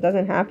happen and it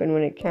doesn't happen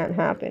when it can't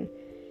happen.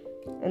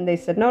 And they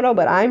said, no,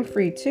 but I'm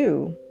free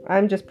too.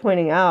 I'm just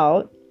pointing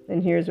out,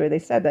 and here's where they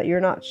said that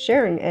you're not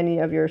sharing any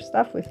of your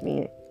stuff with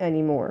me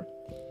anymore.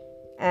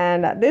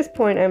 And at this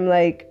point, I'm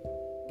like,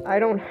 I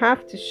don't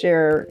have to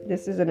share.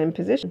 This is an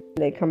imposition.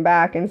 They come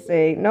back and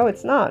say, no,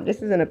 it's not.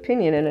 This is an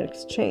opinion and an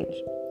exchange.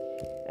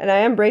 And I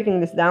am breaking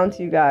this down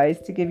to you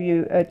guys to give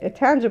you a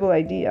tangible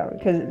idea,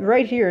 because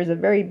right here is a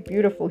very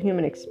beautiful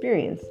human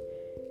experience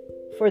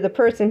for the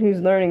person who's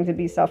learning to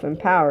be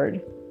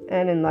self-empowered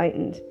and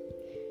enlightened.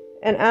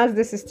 And as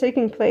this is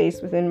taking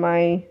place within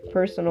my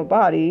personal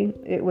body,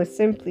 it was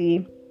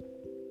simply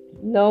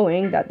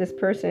knowing that this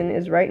person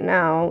is right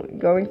now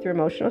going through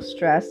emotional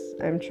stress.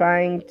 I'm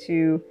trying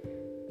to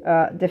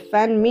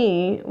defend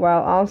me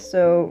while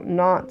also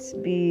not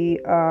be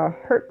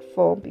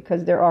hurtful,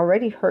 because they're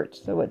already hurt.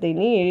 So what they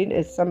need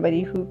is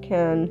somebody who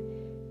can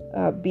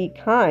be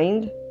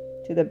kind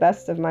to the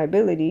best of my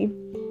ability.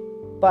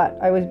 But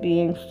I was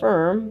being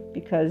firm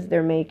because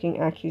they're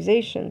making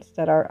accusations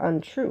that are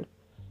untrue.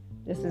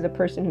 This is a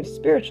person who's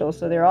spiritual,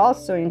 so they're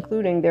also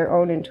including their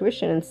own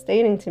intuition and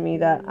stating to me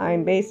that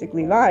I'm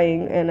basically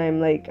lying, and I'm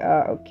like,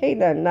 okay,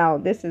 then now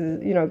this is,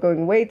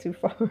 going way too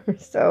far.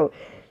 So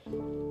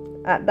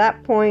at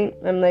that point,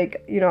 I'm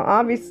like,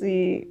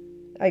 obviously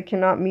I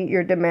cannot meet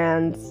your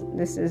demands.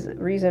 This is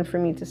reason for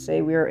me to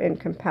say we are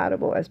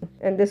incompatible.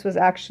 And this was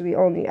actually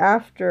only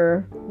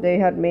after they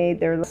had made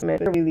their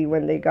limit, really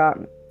when they got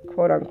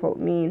quote unquote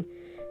mean.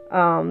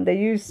 They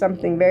used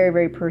something very,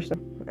 very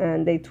personal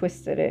and they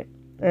twisted it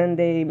and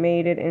they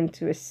made it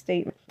into a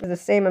statement. The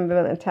same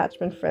ambivalent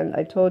attachment friend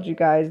I told you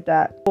guys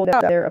that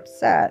they're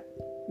upset,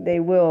 they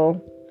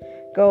will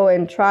go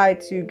and try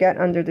to get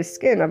under the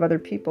skin of other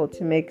people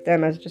to make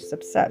them as just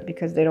upset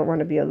because they don't want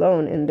to be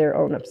alone in their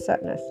own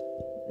upsetness.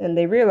 And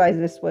they realized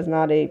this was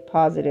not a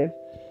positive,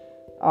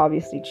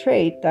 obviously,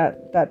 trait,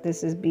 that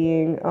this is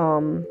being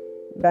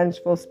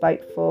vengeful,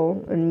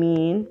 spiteful, and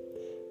mean.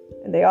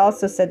 And they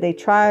also said they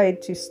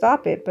tried to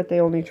stop it, but they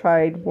only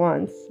tried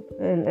once.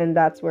 And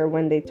that's where,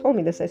 when they told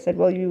me this, I said,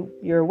 well,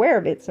 you're aware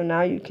of it, so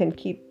now you can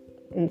keep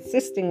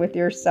insisting with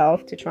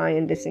yourself to try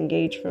and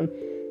disengage from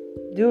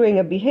doing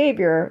a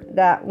behavior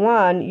that,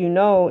 one,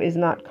 is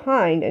not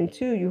kind, and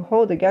two, you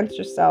hold against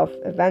yourself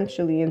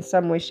eventually in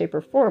some way, shape,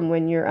 or form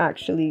when you're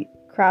actually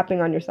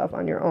crapping on yourself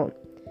on your own.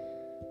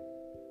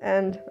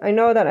 And I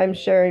know that I'm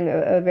sharing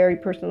a very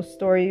personal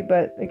story,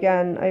 but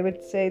again, I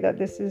would say that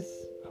this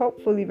is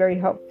hopefully very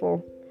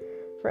helpful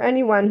for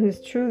anyone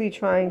who's truly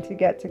trying to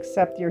get to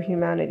accept your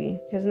humanity,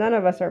 because none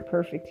of us are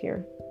perfect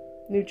here.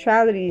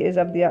 Neutrality is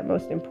of the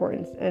utmost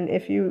importance, and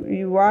if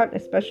you want,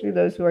 especially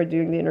those who are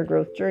doing the inner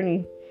growth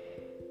journey,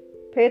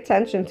 pay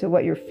attention to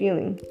what you're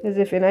feeling, because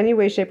if in any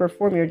way, shape, or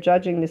form you're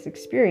judging this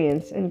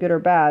experience, and good or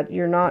bad,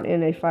 you're not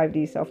in a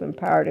 5D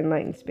self-empowered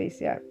enlightened space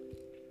yet.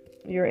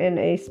 You're in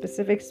a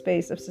specific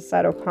space of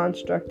societal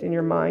construct in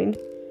your mind.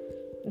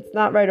 It's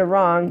not right or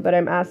wrong, but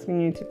I'm asking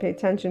you to pay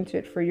attention to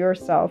it for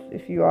yourself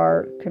if you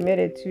are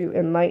committed to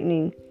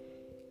enlightening,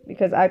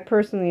 because I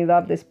personally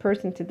love this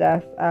person to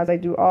death, as I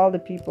do all the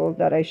people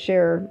that I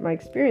share my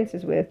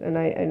experiences with, and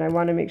I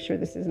want to make sure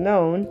this is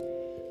known,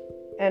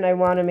 and I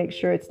want to make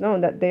sure it's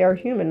known that they are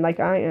human like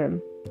I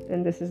am,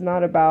 and this is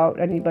not about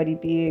anybody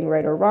being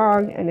right or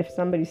wrong. And if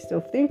somebody's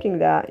still thinking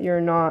that,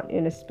 you're not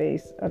in a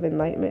space of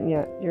enlightenment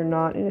yet. You're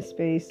not in a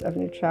space of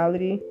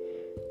neutrality.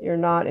 You're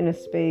not in a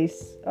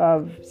space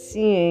of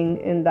seeing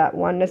in that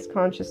oneness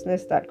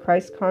consciousness, that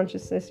Christ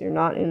consciousness. You're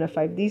not in a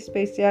 5D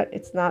space yet.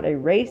 It's not a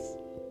race,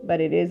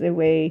 but it is a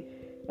way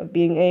of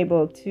being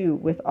able to,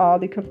 with all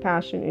the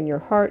compassion in your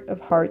heart of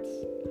hearts,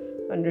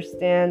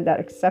 understand that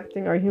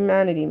accepting our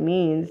humanity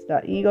means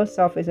that ego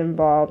self is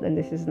involved, and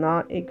this is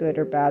not a good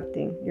or bad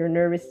thing. Your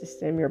nervous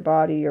system, your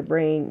body, your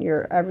brain,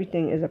 your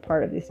everything is a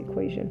part of this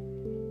equation.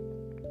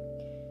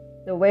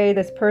 The way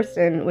this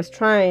person was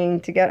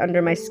trying to get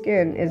under my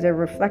skin is a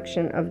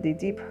reflection of the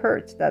deep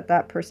hurt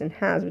that person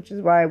has, which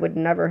is why I would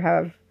never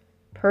have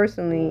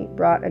personally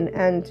brought an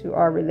end to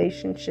our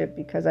relationship,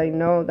 because I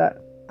know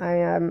that I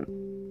am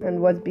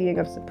and was being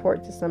of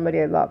support to somebody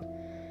I love.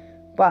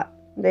 But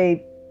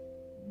they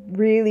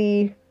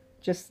really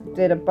just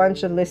did a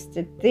bunch of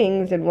listed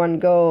things in one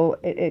go.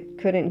 It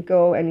couldn't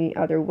go any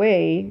other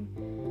way,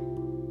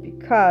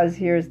 because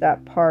here's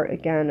that part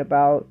again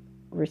about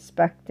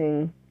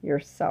respecting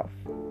yourself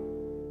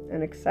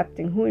and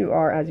accepting who you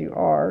are as you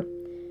are.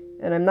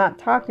 And I'm not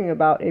talking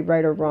about a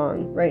right or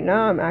wrong. Right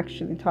now I'm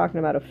actually talking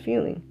about a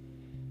feeling.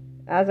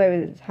 As I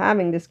was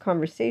having this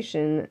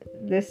conversation,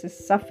 this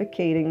is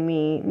suffocating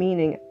me,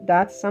 meaning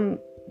that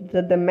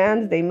the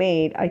demands they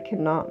made I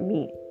cannot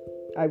meet.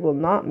 I will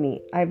not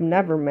meet. I've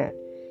never met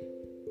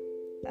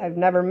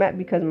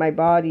because my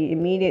body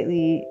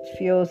immediately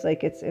feels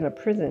like it's in a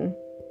prison.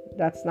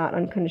 That's not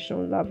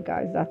unconditional love,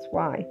 guys. That's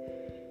why.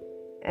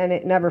 And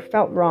it never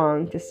felt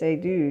wrong to say,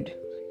 dude,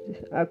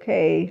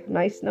 okay,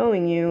 nice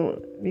knowing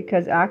you,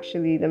 because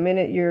actually the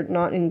minute you're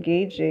not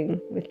engaging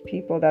with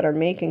people that are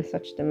making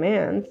such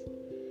demands,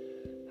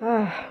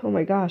 oh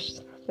my gosh,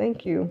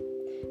 thank you.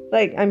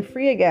 Like, I'm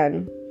free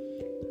again.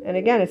 And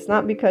again, it's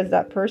not because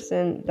that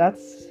person,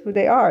 that's who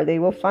they are. They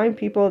will find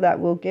people that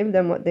will give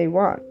them what they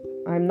want.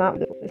 I'm not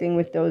dealing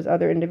with those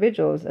other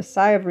individuals. A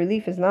sigh of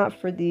relief is not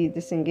for the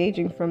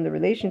disengaging from the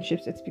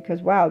relationships. It's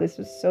because, wow, this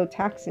was so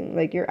taxing.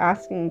 Like, you're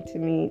asking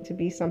me to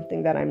be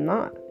something that I'm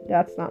not.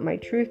 That's not my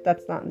truth.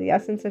 That's not the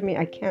essence of me.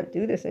 I can't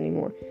do this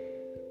anymore.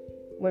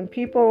 When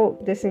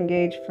people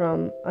disengage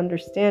from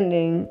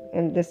understanding,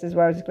 and this is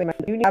why I was explaining,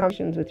 you need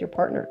conversations with your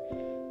partner.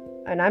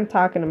 And I'm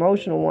talking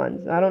emotional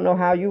ones. I don't know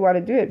how you want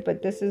to do it,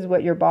 but this is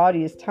what your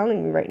body is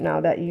telling me right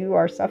now, that you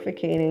are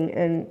suffocating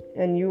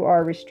and you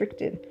are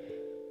restricted.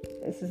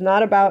 This is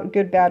not about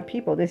good, bad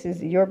people. This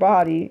is your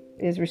body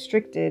is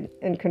restricted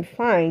and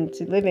confined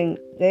to living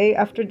day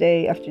after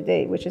day after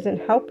day, which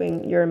isn't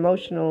helping your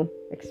emotional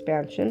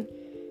expansion,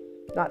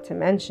 not to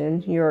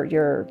mention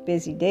your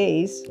busy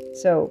days.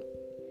 So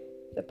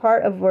the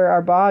part of where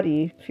our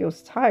body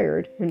feels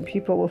tired and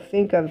people will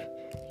think of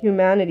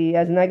humanity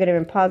as negative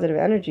and positive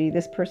energy,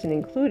 this person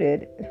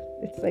included,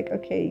 it's like,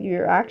 okay,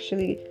 you're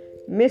actually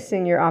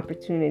missing your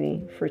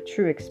opportunity for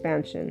true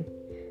expansion.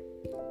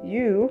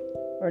 You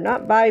are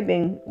not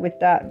vibing with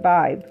that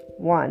vibe,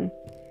 1.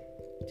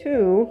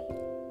 2,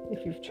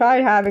 if you've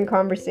tried having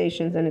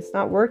conversations and it's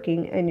not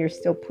working and you're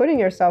still putting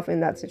yourself in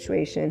that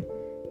situation,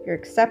 you're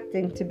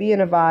accepting to be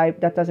in a vibe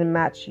that doesn't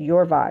match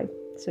your vibe.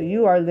 So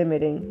you are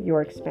limiting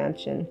your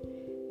expansion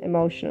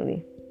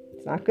emotionally.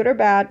 It's not good or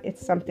bad.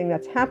 It's something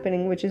that's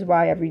happening, which is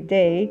why every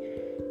day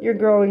you're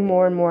growing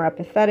more and more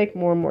apathetic,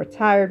 more and more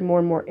tired, more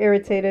and more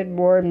irritated,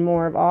 more and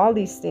more of all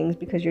these things,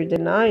 because you're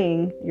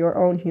denying your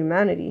own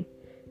humanity,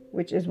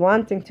 which is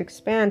wanting to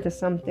expand to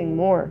something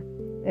more.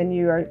 And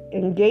you are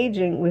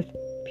engaging with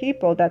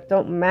people that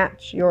don't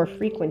match your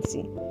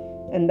frequency,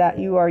 and that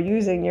you are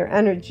using your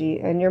energy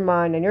and your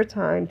mind and your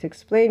time to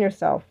explain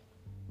yourself.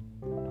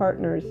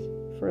 Partners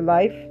for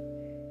life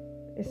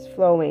is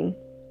flowing,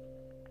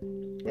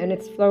 and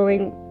it's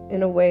flowing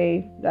in a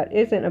way that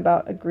isn't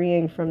about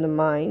agreeing from the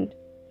mind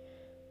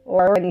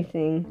or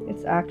anything.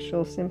 It's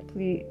actual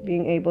simply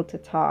being able to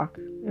talk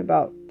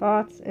about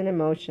thoughts and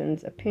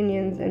emotions,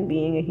 opinions, and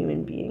being a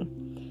human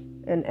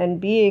being,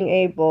 and being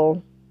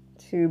able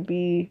to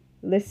be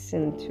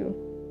listened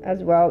to,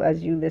 as well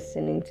as you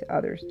listening to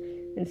others.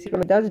 And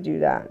Secret does do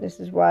that. This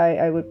is why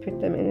I would put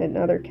them in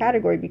another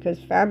category, because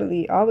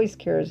family always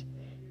cares.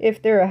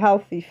 If they're a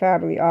healthy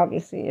family,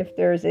 obviously. If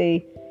there's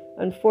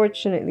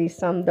unfortunately,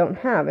 some don't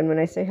have. And when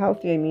I say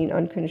healthy, I mean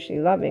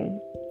unconditionally loving.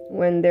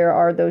 When there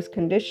are those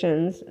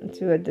conditions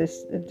to a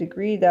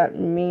degree that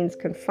means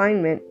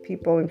confinement,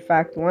 people, in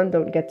fact, 1,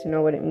 don't get to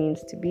know what it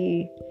means to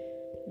be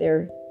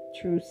their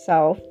true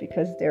self,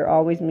 because they're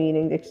always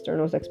meeting the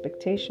external's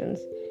expectations.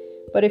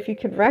 But if you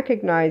can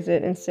recognize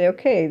it and say,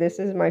 okay, this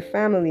is my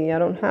family, I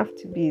don't have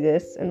to be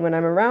this, and when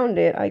I'm around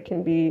it, I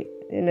can be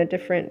in a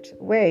different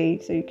way,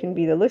 so you can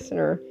be the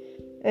listener,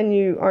 and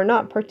you are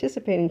not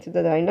participating to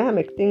the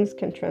dynamic, things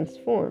can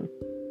transform.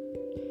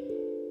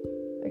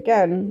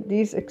 Again,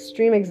 these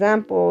extreme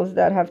examples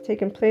that have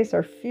taken place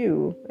are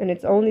few, and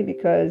it's only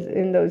because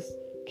in those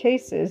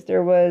cases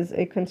there was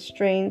a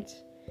constraint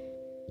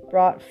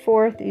brought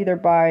forth either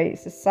by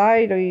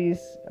society's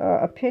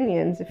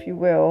opinions, if you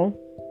will,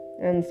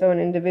 and so an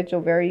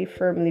individual very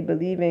firmly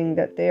believing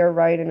that they are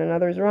right and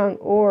another is wrong,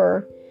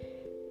 or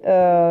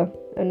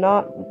a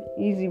not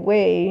easy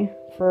way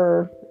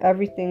for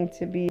everything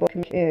to be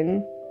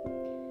in.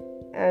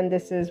 And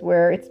this is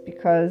where it's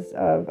because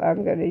of,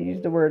 I'm going to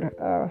use the word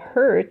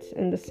hurt,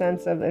 in the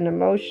sense of an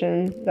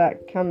emotion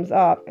that comes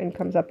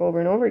up over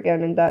and over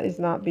again, and that is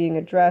not being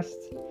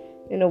addressed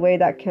in a way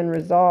that can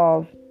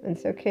resolve. And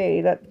it's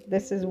okay, that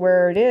this is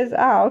where it is.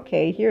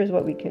 Okay, here's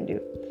what we can do.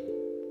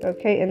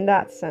 Okay, in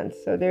that sense.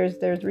 So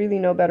there's really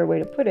no better way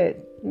to put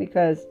it,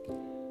 because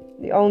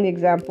the only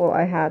example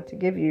I had to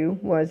give you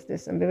was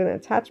this ambivalent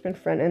attachment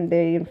friend, and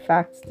they in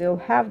fact still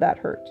have that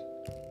hurt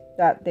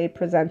that they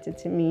presented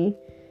to me,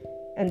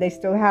 and they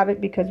still have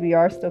it because we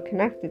are still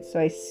connected. So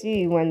I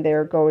see when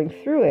they're going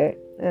through it,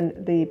 and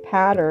the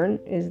pattern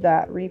is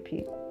that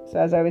repeat. So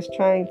as I was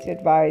trying to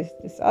advise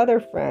this other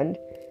friend,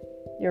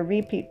 your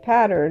repeat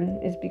pattern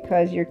is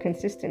because you're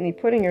consistently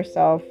putting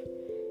yourself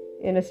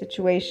in a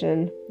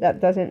situation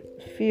that doesn't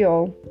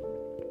feel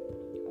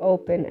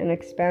open and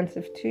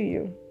expansive to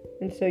you.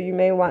 And so you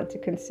may want to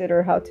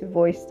consider how to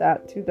voice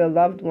that to the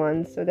loved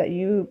ones, so that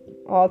you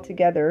all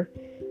together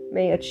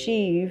may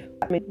achieve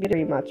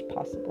very much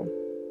possible.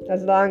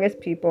 As long as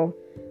people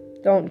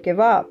don't give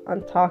up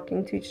on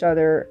talking to each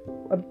other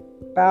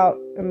about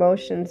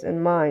emotions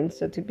and minds,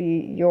 so to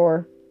be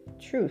your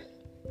truth,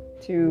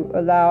 to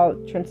allow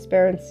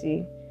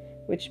transparency,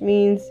 which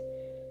means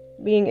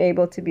being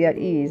able to be at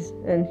ease.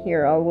 And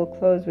here I will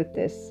close with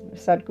this.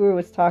 Sadhguru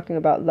was talking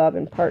about love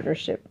and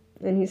partnership,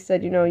 and he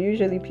said,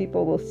 usually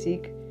people will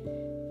seek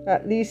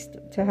at least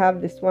to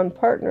have this one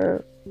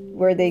partner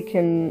where they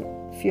can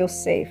feel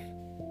safe.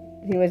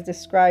 He was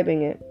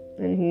describing it,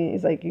 and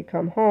he's like, you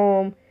come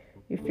home,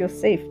 you feel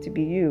safe to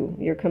be you.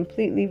 You're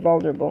completely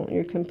vulnerable.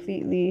 You're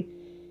completely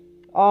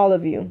all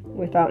of you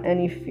without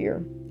any fear.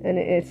 And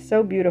it's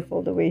so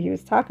beautiful the way he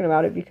was talking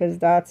about it, because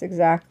that's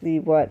exactly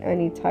what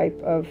any type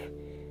of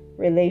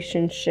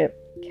relationship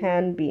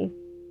can be,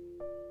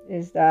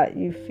 is that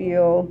you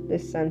feel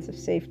this sense of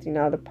safety.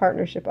 Now, the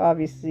partnership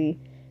obviously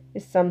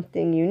is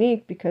something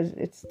unique, because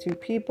it's two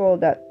people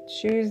that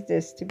choose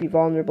this to be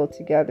vulnerable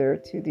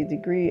together to the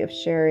degree of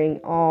sharing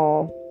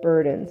all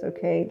burdens.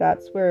 Okay,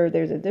 that's where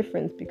there's a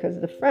difference, because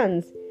the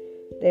friends,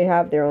 they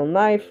have their own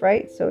life,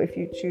 right? So if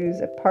you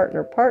choose a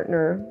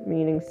partner,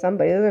 meaning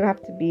somebody, it doesn't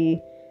have to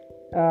be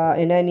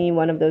in any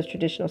one of those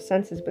traditional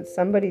senses, but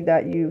somebody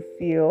that you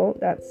feel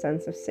that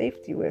sense of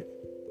safety with,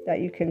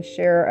 that you can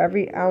share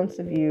every ounce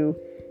of you.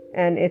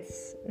 And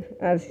it's,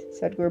 as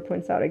Sadhguru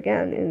points out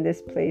again, in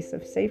this place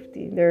of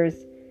safety,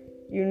 there's,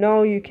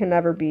 you can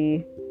never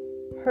be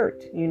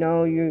hurt.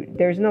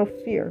 There's no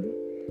fear.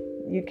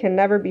 You can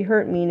never be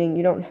hurt, meaning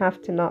you don't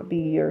have to not be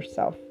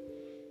yourself.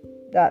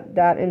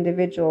 That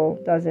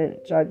individual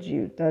doesn't judge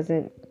you,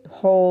 doesn't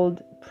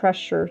hold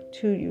pressure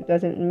to you,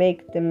 doesn't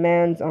make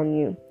demands on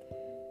you.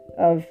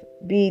 of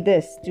be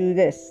this, do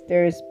this.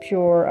 There's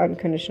pure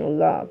unconditional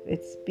love.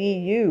 It's be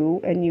you,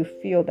 and you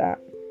feel that.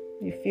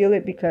 You feel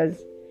it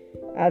because,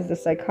 as the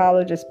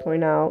psychologists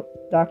point out,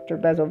 Dr.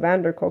 Bessel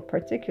van der Kolk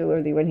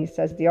particularly, when he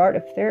says the art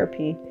of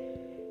therapy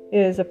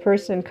is a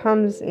person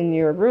comes in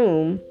your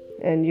room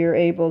and you're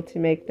able to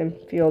make them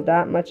feel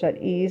that much at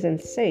ease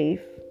and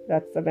safe.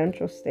 That's the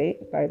ventral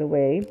state, by the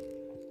way,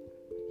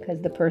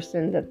 because the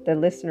person, that the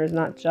listener is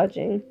not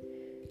judging,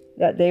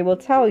 that they will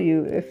tell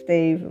you if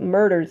they've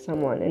murdered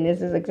someone. And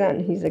this is,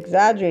 again, he's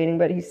exaggerating,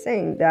 but he's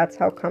saying that's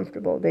how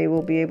comfortable they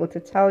will be able to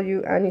tell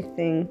you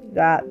anything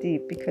that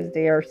deep because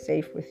they are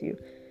safe with you.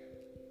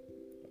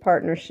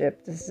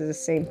 Partnership, this is the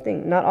same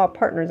thing. Not all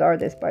partners are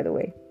this, by the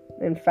way.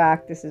 In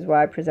fact, this is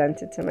why I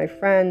presented to my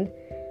friend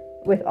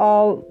with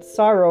all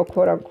sorrow,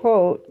 quote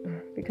unquote,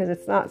 because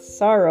it's not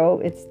sorrow,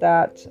 it's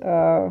that,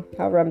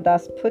 how Ram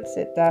Dass puts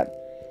it, that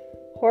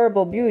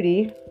horrible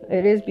beauty.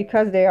 It is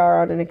because they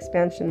are on an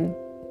expansion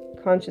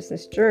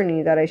consciousness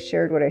journey that I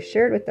shared what I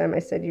shared with them. I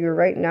said, you're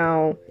right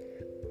now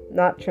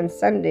not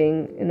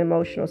transcending an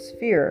emotional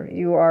sphere.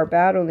 You are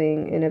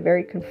battling in a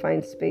very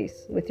confined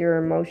space with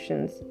your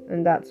emotions,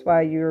 and that's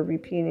why you're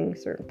repeating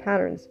certain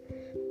patterns.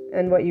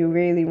 And what you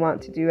really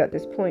want to do at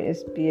this point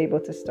is be able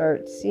to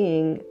start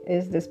seeing,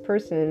 is this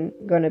person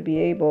going to be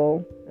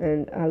able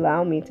and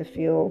allow me to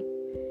feel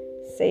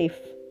safe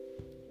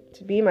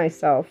to be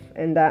myself?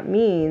 And that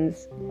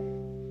means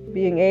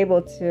being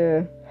able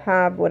to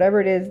have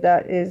whatever it is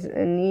that is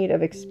in need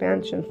of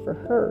expansion for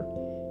her.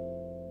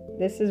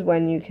 This is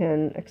when you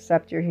can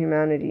accept your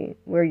humanity,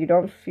 where you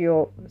don't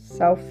feel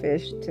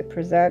selfish to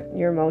present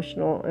your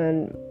emotional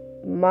and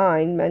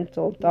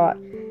mental thought.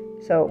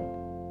 So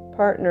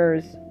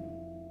partners,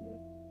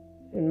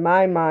 in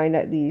my mind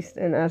at least,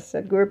 and as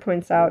Sadhguru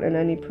points out, and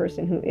any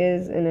person who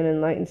is in an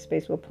enlightened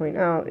space will point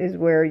out, is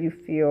where you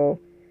feel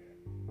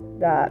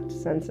that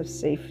sense of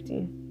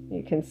safety.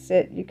 You can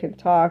sit, you can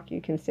talk,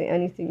 you can say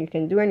anything, you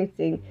can do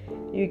anything.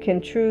 You can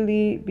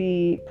truly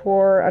be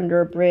poor under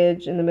a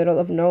bridge in the middle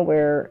of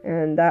nowhere,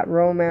 and that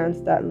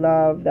romance, that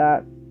love,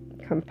 that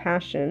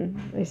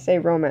compassion. I say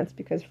romance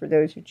because for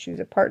those who choose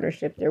a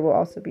partnership, there will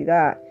also be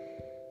that.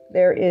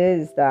 There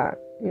is that.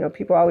 You know,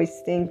 people always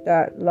think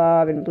that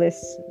love and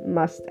bliss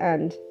must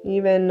end.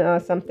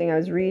 Even something I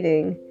was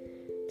reading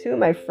to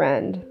my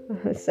friend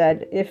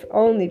said, if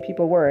only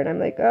people were. And I'm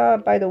like, oh,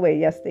 by the way,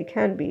 yes, they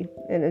can be.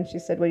 And then she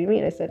said, what do you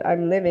mean? I said,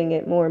 I'm living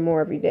it more and more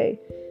every day.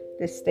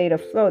 This state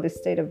of flow, this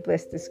state of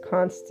bliss, this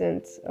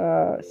constant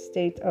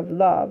state of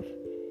love.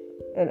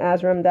 And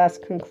as Ram Dass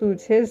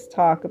concludes his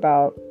talk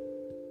about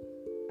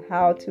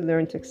how to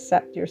learn to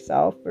accept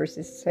yourself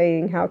versus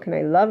saying, how can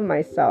I love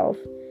myself?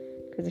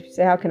 Because if you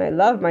say, how can I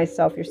love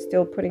myself? You're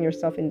still putting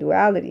yourself in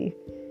duality.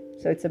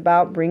 So it's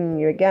about bringing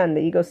you, again,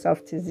 the ego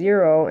self to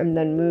zero and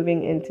then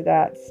moving into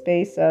that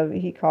space of,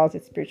 he calls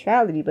it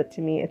spirituality, but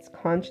to me it's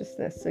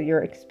consciousness. So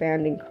you're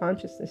expanding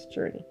consciousness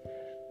journey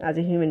as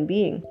a human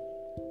being.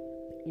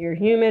 You're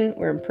human,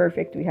 we're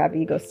imperfect, we have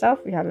ego self,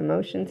 we have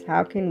emotions.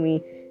 How can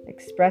we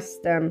express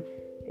them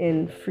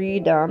in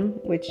freedom,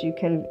 which you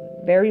can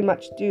very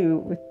much do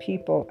with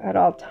people at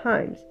all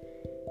times?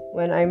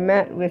 When I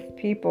met with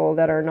people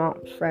that are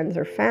not friends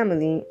or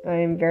family, I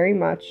am very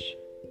much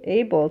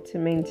able to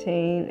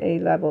maintain a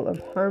level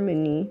of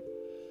harmony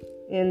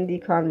in the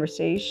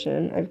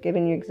conversation. I've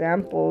given you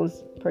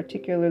examples,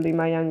 particularly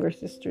my younger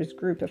sister's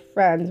group of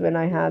friends, when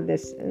I had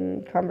this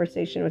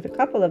conversation with a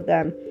couple of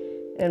them,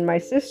 and my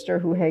sister,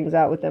 who hangs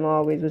out with them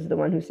always, was the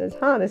one who says,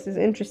 this is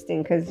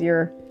interesting because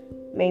you're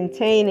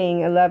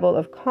maintaining a level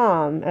of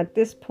calm. At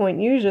this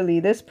point, usually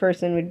this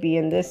person would be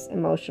in this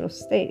emotional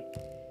state.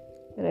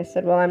 And I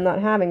said, well, I'm not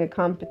having a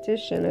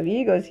competition of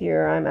egos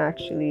here. I'm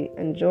actually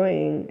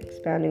enjoying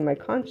expanding my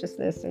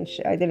consciousness. And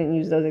I didn't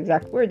use those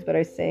exact words, but I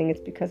was saying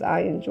it's because I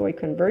enjoy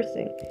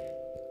conversing.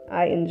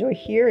 I enjoy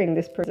hearing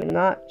this person,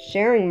 not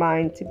sharing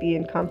mine to be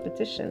in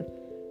competition.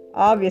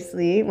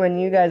 Obviously, when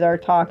you guys are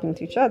talking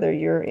to each other,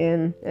 you're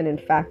in, and in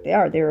fact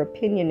they're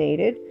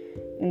opinionated,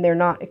 and they're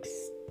not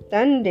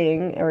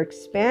extending or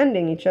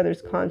expanding each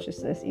other's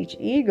consciousness. Each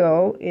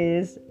ego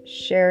is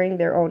sharing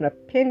their own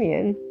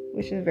opinion,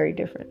 which is very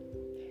different.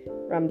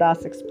 Ram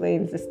Dass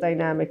explains this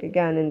dynamic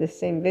again in this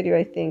same video,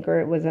 I think, or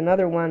it was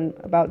another one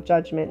about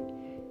judgment.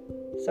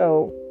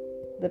 So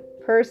the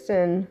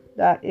person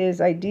that is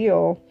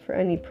ideal for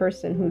any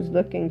person who's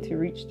looking to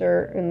reach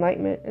their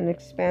enlightenment and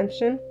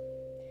expansion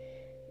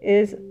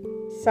is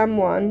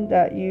someone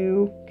that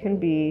you can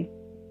be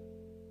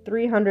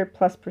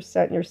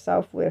 300+%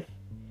 yourself with,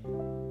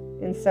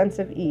 in sense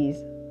of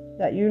ease,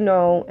 that you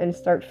know and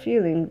start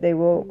feeling they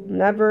will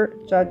never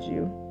judge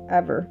you,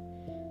 ever,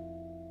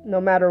 no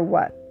matter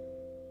what.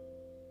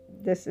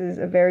 This is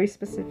a very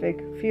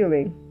specific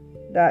feeling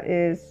that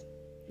is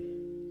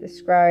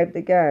described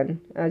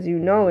again as you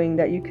knowing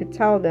that you could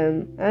tell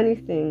them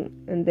anything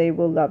and they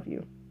will love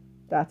you.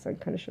 That's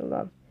unconditional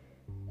love.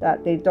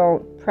 That they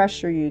don't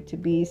pressure you to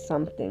be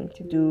something,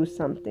 to do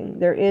something.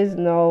 There is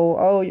no,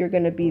 oh, you're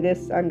going to be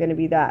this, I'm going to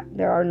be that.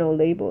 There are no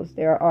labels.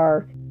 There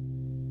are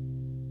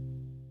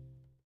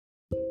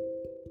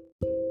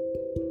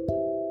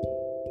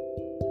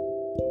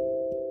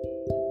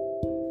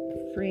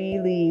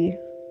freely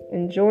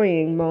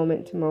enjoying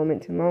moment to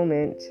moment to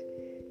moment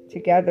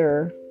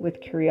together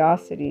with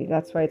curiosity.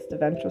 That's why it's the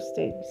ventral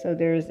state. So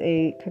there's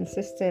a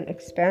consistent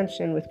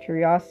expansion with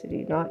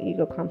curiosity, not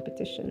ego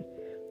competition.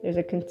 There's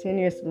a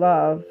continuous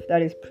love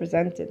that is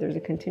presented. There's a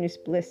continuous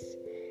bliss.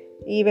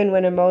 Even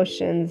when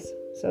emotions,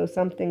 so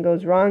something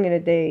goes wrong in a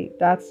day,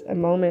 that's a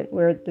moment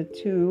where the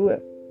two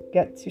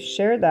get to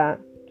share that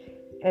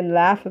and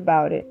laugh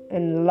about it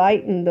and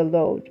lighten the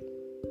load.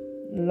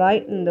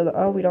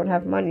 Oh, we don't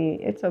have money.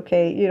 It's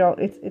okay.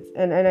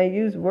 And I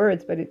use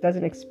words, but it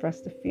doesn't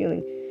express the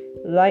feeling.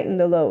 Lighten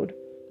the load.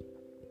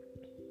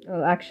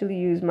 I'll actually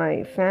use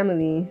my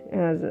family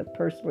as a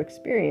personal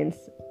experience.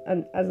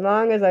 And as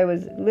long as I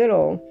was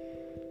little,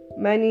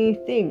 many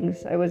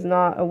things I was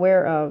not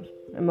aware of,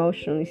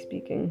 emotionally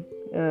speaking.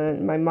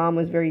 And my mom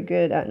was very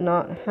good at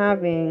not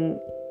having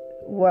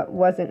what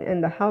wasn't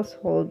in the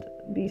household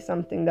be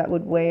something that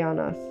would weigh on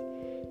us.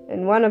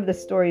 And one of the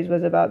stories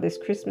was about this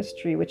Christmas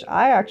tree, which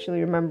I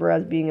actually remember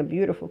as being a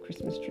beautiful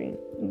Christmas tree.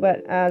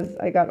 But as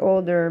I got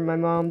older, my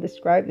mom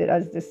described it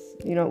as this,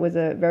 it was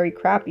a very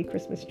crappy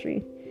Christmas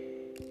tree.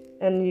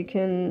 And you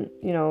can,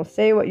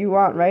 say what you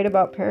want, right,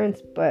 about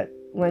parents, but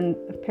when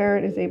a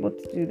parent is able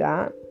to do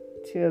that,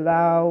 to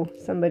allow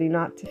somebody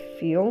not to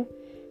feel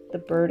the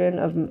burden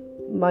of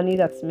money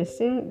that's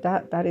missing,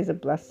 that is a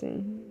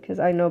blessing. Because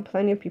I know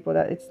plenty of people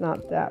that it's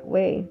not that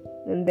way.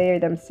 And they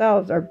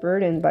themselves are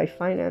burdened by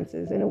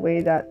finances in a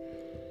way that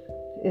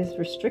is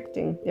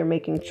restricting. They're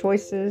making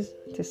choices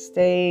to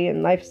stay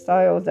in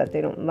lifestyles that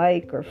they don't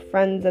like or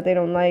friends that they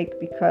don't like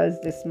because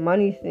this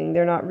money thing,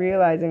 they're not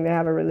realizing they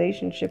have a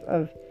relationship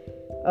of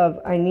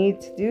I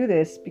need to do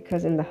this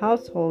because in the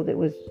household it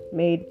was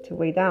made to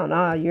weigh down.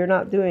 You're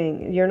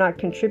not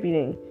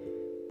contributing.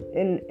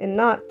 And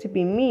not to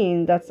be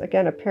mean, that's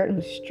again a parent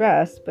who's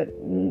stressed, but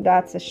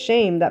that's a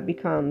shame that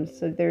becomes.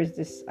 So there's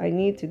this, I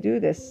need to do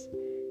this,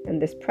 and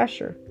this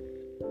pressure.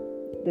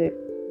 The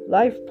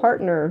life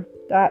partner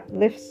that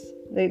lifts,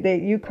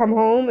 you come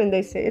home and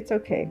they say, it's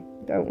okay,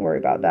 don't worry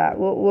about that.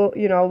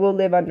 We'll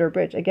live under a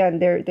bridge. Again,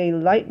 they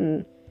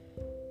lighten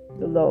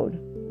the load.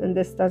 And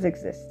this does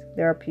exist.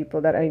 There are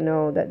people that I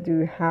know that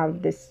do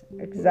have this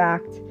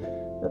exact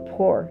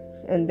rapport.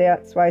 And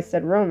that's why I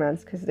said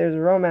romance, because there's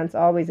romance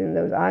always in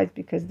those eyes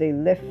because they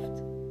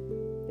lift.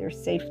 They're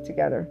safe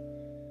together.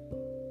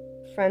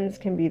 Friends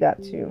can be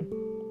that too.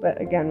 But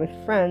again, with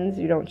friends,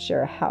 you don't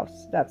share a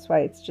house. That's why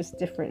it's just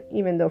different,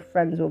 even though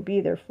friends will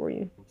be there for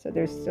you. So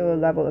there's still a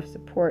level of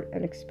support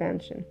and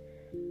expansion,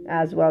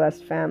 as well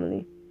as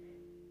family.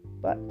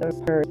 But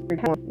those are,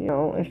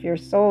 if your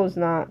soul is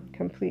not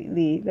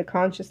completely, the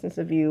consciousness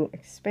of you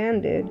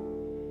expanded,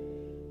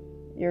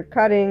 you're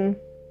cutting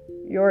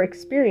your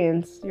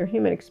experience, your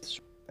human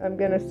experience. I'm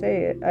going to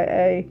say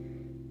it.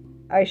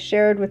 I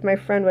shared with my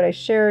friend what I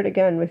shared,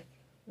 again, with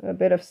a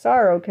bit of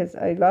sorrow because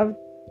I love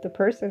the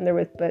person they're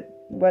with, but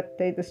what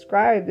they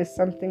described is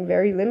something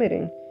very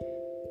limiting,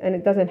 and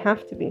it doesn't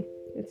have to be.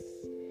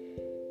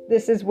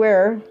 This is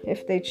where,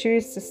 if they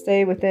choose to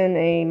stay within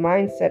a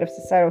mindset of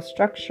societal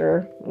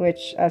structure,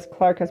 which, as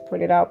Clark has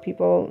pointed out,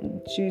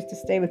 people choose to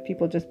stay with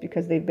people just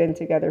because they've been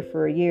together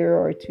for a year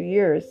or 2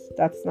 years.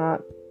 That's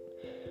not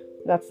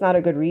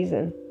a good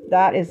reason.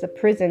 That is a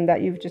prison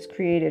that you've just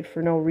created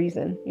for no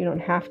reason. You don't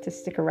have to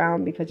stick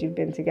around because you've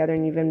been together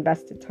and you've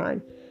invested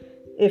time.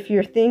 If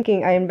you're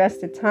thinking, I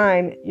invested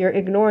time, you're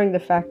ignoring the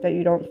fact that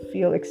you don't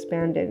feel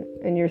expanded.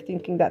 And you're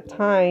thinking that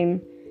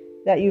time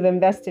that you've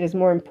invested is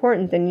more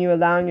important than you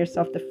allowing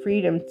yourself the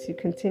freedom to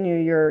continue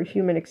your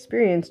human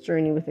experience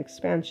journey with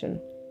expansion,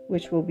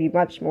 which will be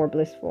much more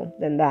blissful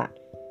than that,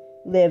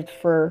 lived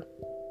for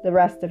the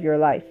rest of your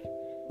life.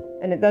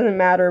 And it doesn't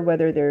matter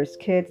whether there's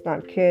kids,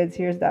 not kids.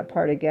 Here's that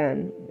part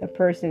again. A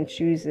person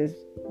chooses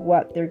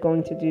what they're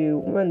going to do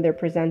when they're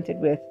presented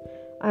with,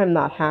 I'm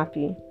not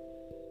happy.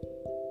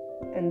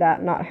 And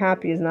that not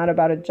happy is not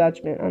about a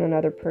judgment on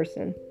another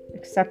person.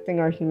 Accepting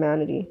our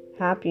humanity.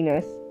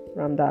 Happiness,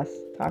 Ram Dass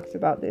talks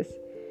about this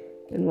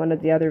in one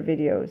of the other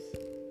videos.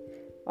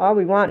 All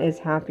we want is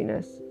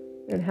happiness.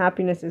 And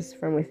happiness is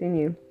from within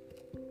you.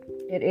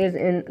 It is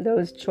in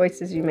those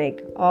choices you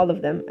make. All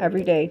of them,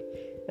 every day.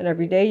 And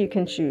every day you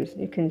can choose.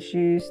 You can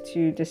choose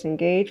to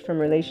disengage from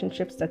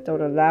relationships that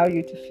don't allow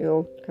you to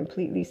feel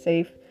completely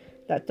safe,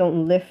 that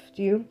don't lift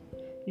you.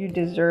 You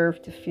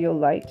deserve to feel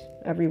light.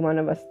 Every one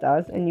of us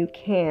does. And you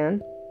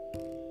can.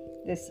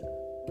 This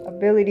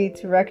ability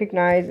to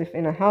recognize if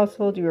in a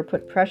household you were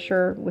put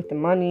pressure with the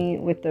money,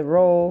 with the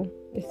role,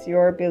 it's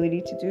your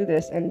ability to do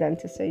this. And then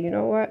to say, you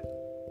know what?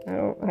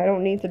 I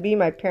don't need to be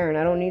my parent.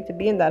 I don't need to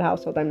be in that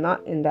household. I'm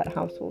not in that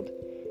household.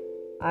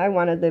 I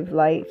want to live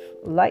life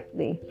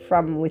lightly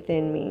from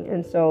within me.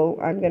 And so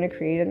I'm going to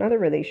create another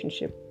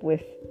relationship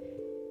with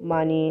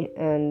money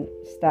and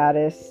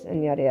status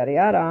and yada, yada,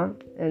 yada.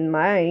 And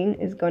mine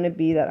is going to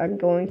be that I'm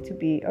going to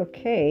be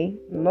okay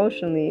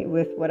emotionally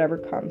with whatever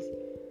comes.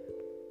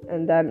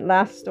 And then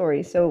last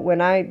story. So when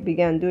I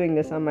began doing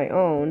this on my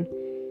own,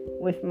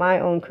 with my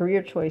own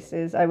career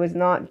choices, I was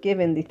not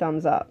given the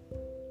thumbs up.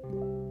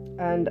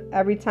 And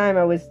every time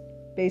I was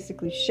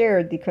basically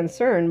shared the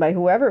concern by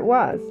whoever it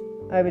was,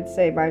 I would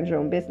say mind your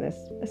own business,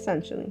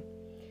 essentially.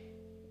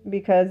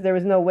 Because there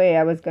was no way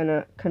I was going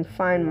to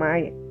confine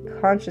my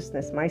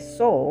consciousness, my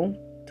soul,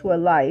 to a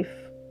life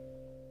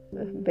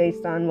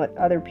based on what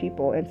other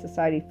people in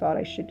society thought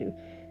I should do.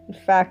 In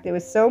fact, it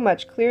was so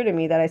much clear to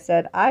me that I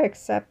said, I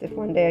accept if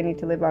one day I need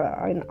to live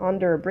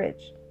under a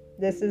bridge.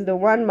 This is the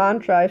one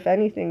mantra, if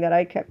anything, that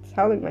I kept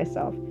telling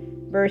myself,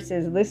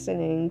 versus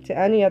listening to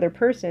any other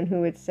person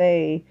who would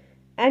say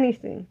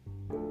anything.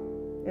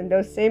 And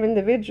those same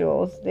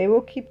individuals, they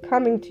will keep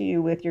coming to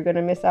you with, you're going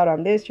to miss out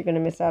on this, you're going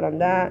to miss out on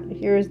that.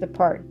 Here's the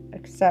part.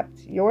 Accept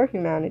your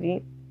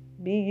humanity.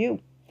 Be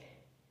you.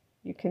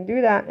 You can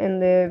do that and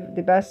live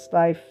the best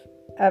life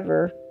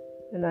ever,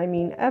 and I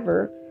mean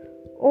ever.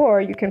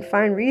 Or you can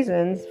find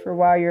reasons for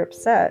why you're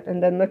upset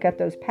and then look at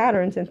those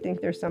patterns and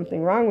think there's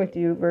something wrong with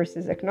you,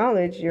 versus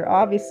acknowledge you're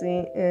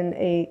obviously in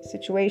a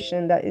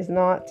situation that is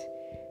not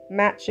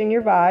matching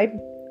your vibe.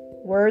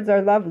 Words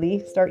are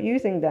lovely. Start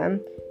using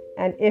them.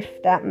 And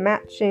if that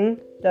matching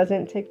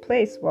doesn't take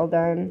place, well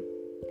then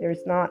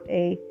there's not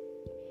a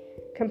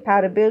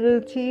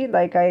compatibility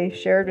like I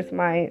shared with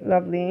my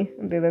lovely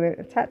ambivalent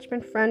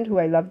attachment friend who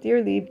I love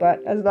dearly.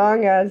 But as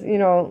long as,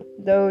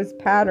 those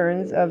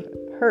patterns of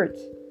hurt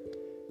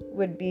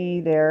would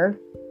be there,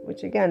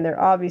 which again, they're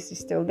obviously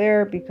still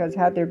there, because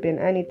had there been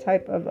any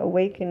type of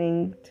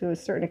awakening to a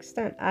certain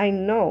extent, I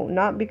know,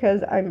 not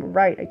because I'm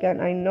right,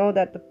 again, I know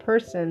that if a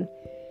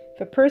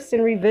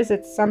person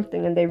revisits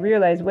something and they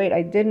realize, wait,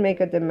 I did make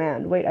a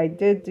demand, wait, I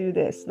did do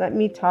this, let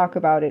me talk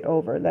about it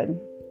over,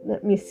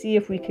 let me see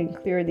if we can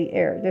clear the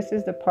air. This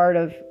is the part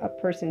of a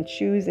person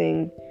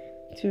choosing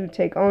to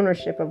take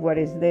ownership of what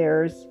is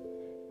theirs.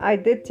 I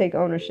did take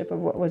ownership of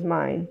what was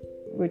mine,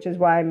 which is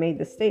why I made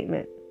the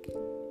statement.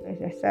 As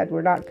I said,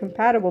 we're not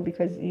compatible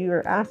because you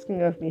are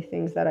asking of me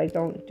things that I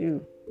don't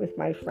do with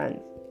my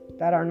friends,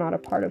 that are not a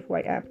part of who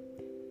I am.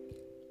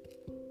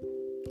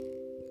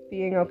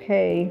 Being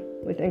okay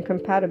with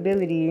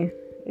incompatibility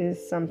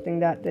is something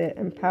that the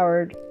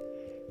empowered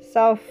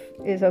self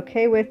is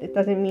okay with. It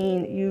doesn't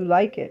mean you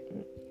like it.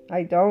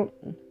 I don't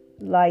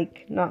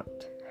like not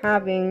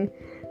having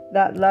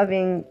that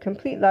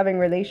complete loving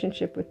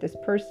relationship with this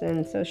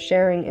person, so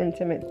sharing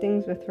intimate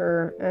things with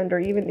her and or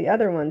even the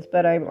other ones,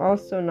 but I'm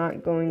also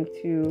not going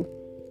to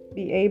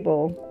be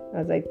able,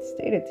 as I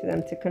stated to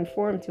them, to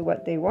conform to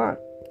what they want,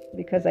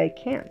 because I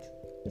can't.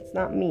 It's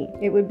not me.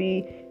 It would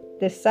be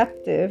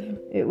deceptive.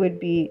 It would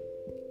be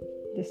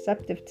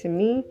deceptive to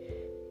me,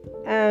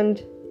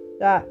 and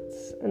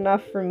that's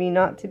enough for me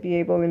not to be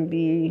able and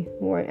be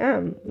who I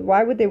am.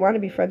 Why would they want to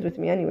be friends with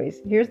me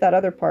anyways? Here's that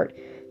other part.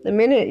 The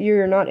minute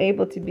you're not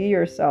able to be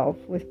yourself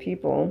with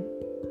people,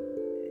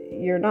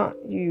 you're not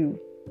you.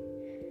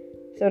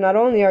 So not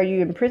only are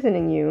you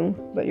imprisoning you,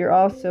 but you're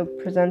also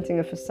presenting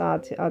a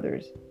facade to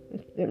others.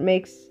 It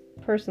makes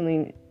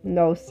personally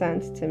no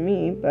sense to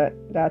me, but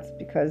that's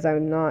because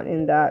I'm not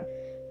in that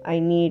I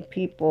need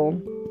people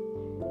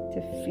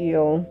to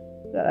feel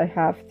that I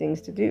have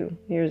things to do.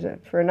 Here's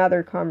it for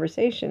another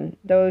conversation.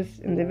 Those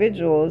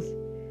individuals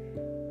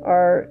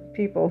are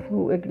people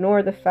who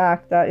ignore the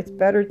fact that it's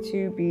better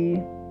to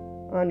be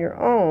on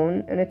your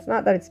own, and it's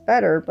not that it's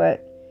better,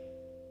 but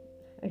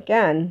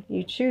again,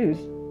 you choose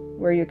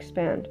where you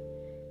expand.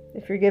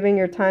 If you're giving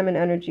your time and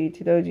energy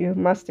to those you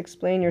must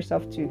explain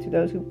yourself to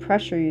those who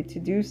pressure you to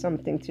do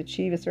something, to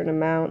achieve a certain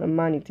amount of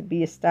money, to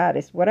be a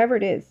status, whatever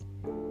it is,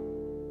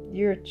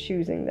 you're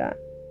choosing that,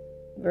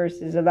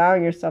 versus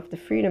allowing yourself the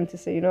freedom to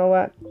say, you know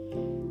what,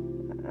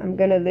 I'm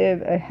going to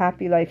live a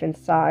happy life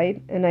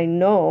inside, and I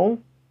know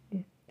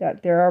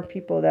that there are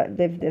people that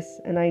live this,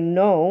 and I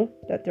know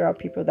that there are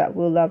people that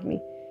will love me,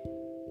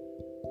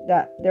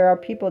 that there are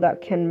people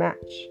that can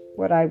match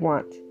what I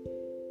want.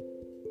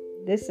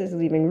 This is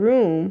leaving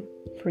room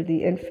for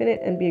the infinite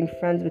and being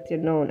friends with the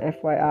unknown,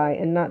 FYI,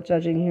 and not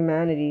judging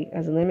humanity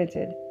as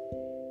limited.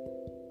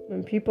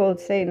 When people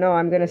say, no,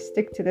 I'm going to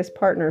stick to this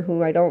partner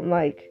who I don't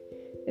like,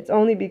 it's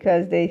only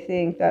because they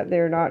think that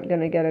they're not going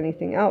to get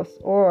anything else,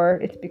 or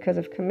it's because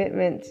of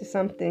commitment to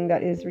something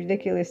that is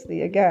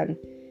ridiculously, again,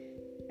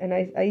 and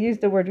I use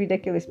the word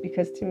ridiculous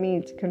because to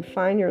me, to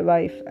confine your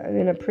life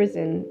in a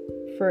prison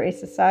for a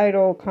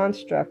societal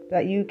construct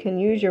that you can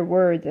use your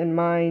words and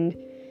mind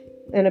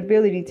and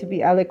ability to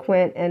be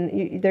eloquent,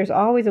 and there's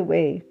always a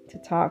way to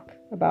talk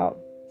about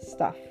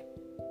stuff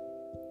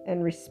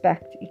and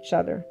respect each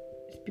other.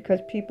 It's because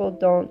people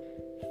don't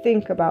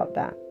think about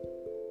that.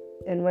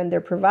 And when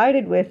they're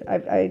provided with,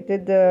 I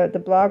did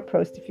the blog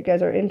post, if you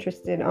guys are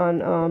interested, on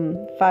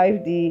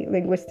 5D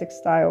linguistic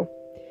style.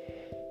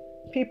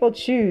 People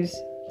choose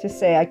to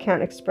say, I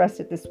can't express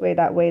it this way,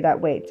 that way,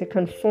 that way, to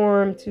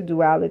conform to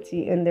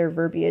duality in their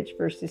verbiage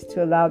versus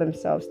to allow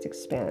themselves to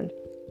expand.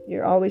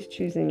 You're always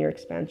choosing your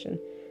expansion.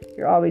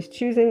 You're always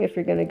choosing if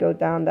you're going to go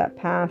down that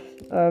path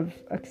of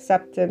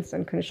acceptance,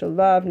 unconditional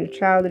love,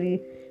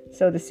 neutrality.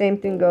 So the same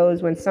thing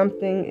goes when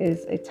something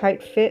is a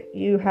tight fit,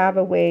 you have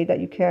a way that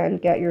you can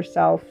get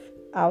yourself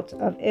out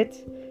of it.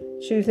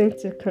 Choosing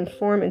to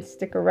conform and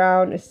stick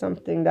around is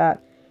something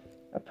that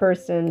a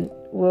person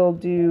will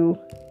do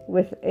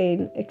with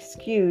an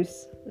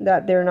excuse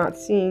that they're not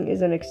seeing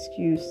is an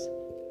excuse.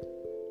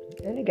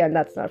 And again,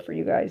 that's not for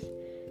you guys.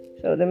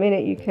 So the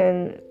minute you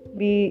can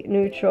be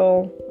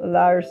neutral,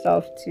 allow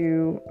yourself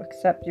to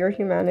accept your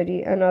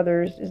humanity and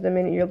others, is the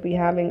minute you'll be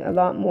having a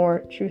lot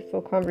more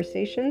truthful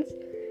conversations.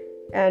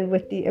 And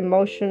with the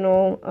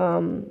emotional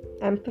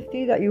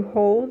empathy that you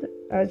hold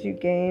as you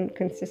gain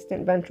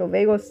consistent ventral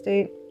vagal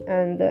state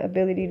and the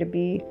ability to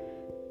be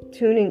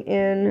tuning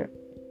in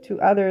to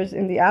others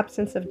in the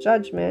absence of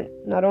judgment,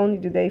 not only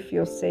do they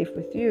feel safe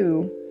with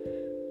you,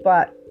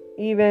 but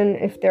even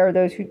if there are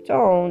those who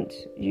don't,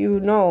 you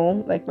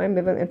know, like my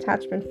ambivalent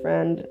attachment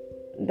friend,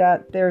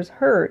 that there's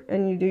hurt,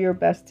 and you do your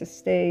best to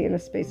stay in a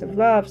space of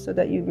love so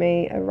that you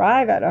may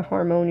arrive at a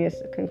harmonious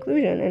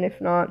conclusion. And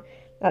if not,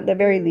 at the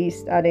very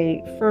least, at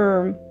a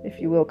firm,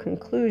 if you will,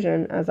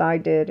 conclusion, as I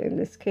did in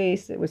this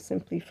case. It was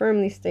simply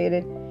firmly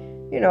stated,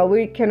 you know,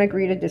 we can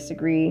agree to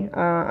disagree.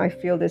 I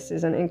feel this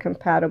is an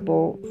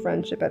incompatible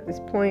friendship at this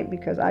point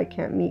because I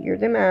can't meet your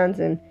demands.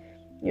 And,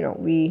 you know,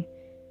 we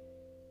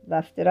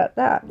left it at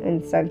that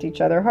and sent each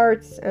other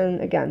hearts.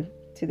 And again,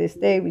 to this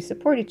day, we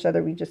support each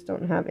other. We just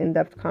don't have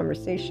in-depth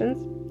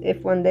conversations.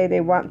 If one day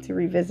they want to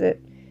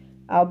revisit,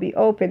 I'll be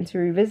open to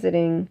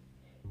revisiting.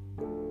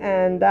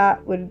 And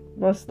that would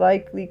most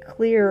likely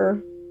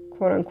clear,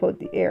 quote unquote,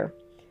 the air.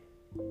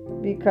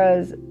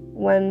 Because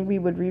when we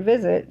would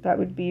revisit, that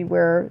would be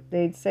where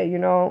they'd say, you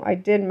know, I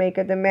did make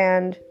a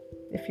demand,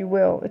 if you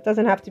will. It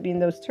doesn't have to be in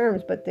those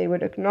terms, but they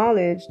would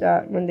acknowledge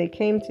that when they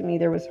came to me,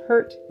 there was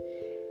hurt.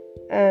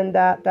 And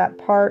that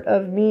part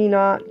of me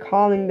not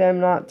calling them,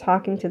 not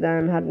talking to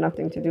them, had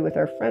nothing to do with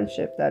our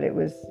friendship. That it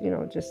was, you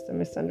know, just a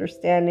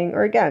misunderstanding.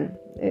 Or again,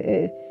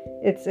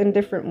 it's in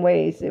different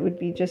ways. It would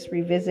be just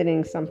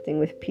revisiting something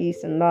with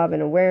peace and love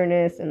and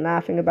awareness and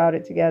laughing about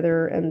it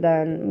together, and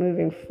then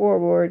moving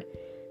forward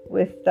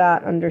with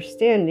that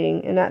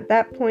understanding. And at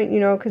that point, you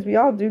know, because we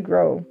all do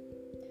grow,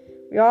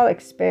 we all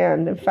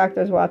expand. In fact,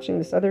 I was watching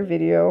this other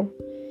video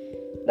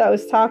that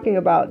was talking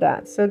about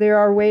that. So there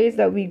are ways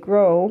that we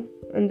grow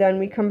and then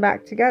we come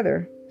back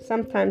together.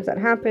 Sometimes that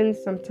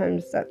happens,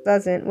 sometimes that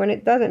doesn't. When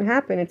it doesn't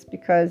happen, it's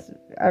because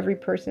every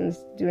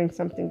person's doing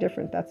something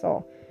different, that's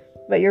all.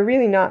 But you're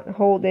really not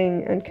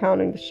holding and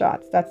counting the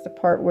shots. That's the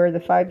part where the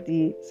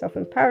 5D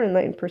self-empowered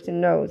enlightened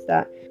person knows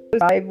that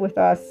those who vibe with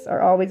us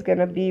are always going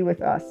to be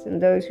with us,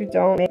 and those who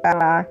don't make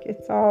back,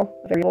 it's all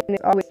very old, and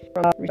it's always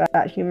from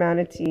that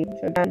humanity.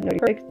 So again, no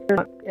breaks,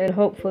 and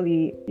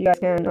hopefully you guys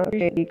can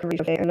appreciate the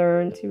courage and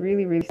learn to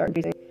really start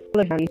using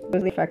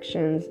those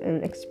affections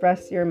and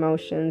express your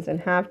emotions and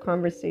have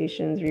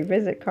conversations,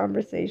 revisit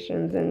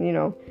conversations, and, you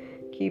know,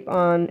 keep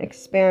on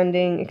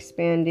expanding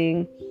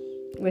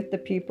with the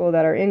people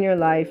that are in your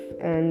life,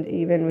 and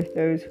even with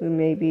those who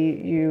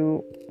maybe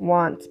you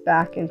want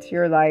back into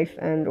your life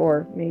and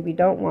or maybe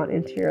don't want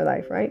into your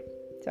life, right?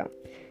 So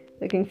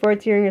looking forward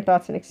to hearing your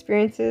thoughts and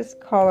experiences.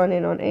 Call on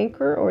in on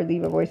Anchor or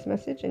leave a voice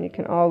message, and you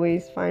can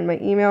always find my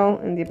email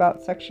in the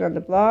About section on the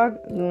blog,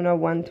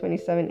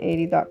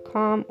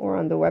 luna12780.com, or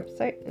on the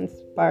website,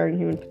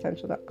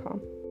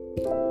 inspiringhumanpotential.com.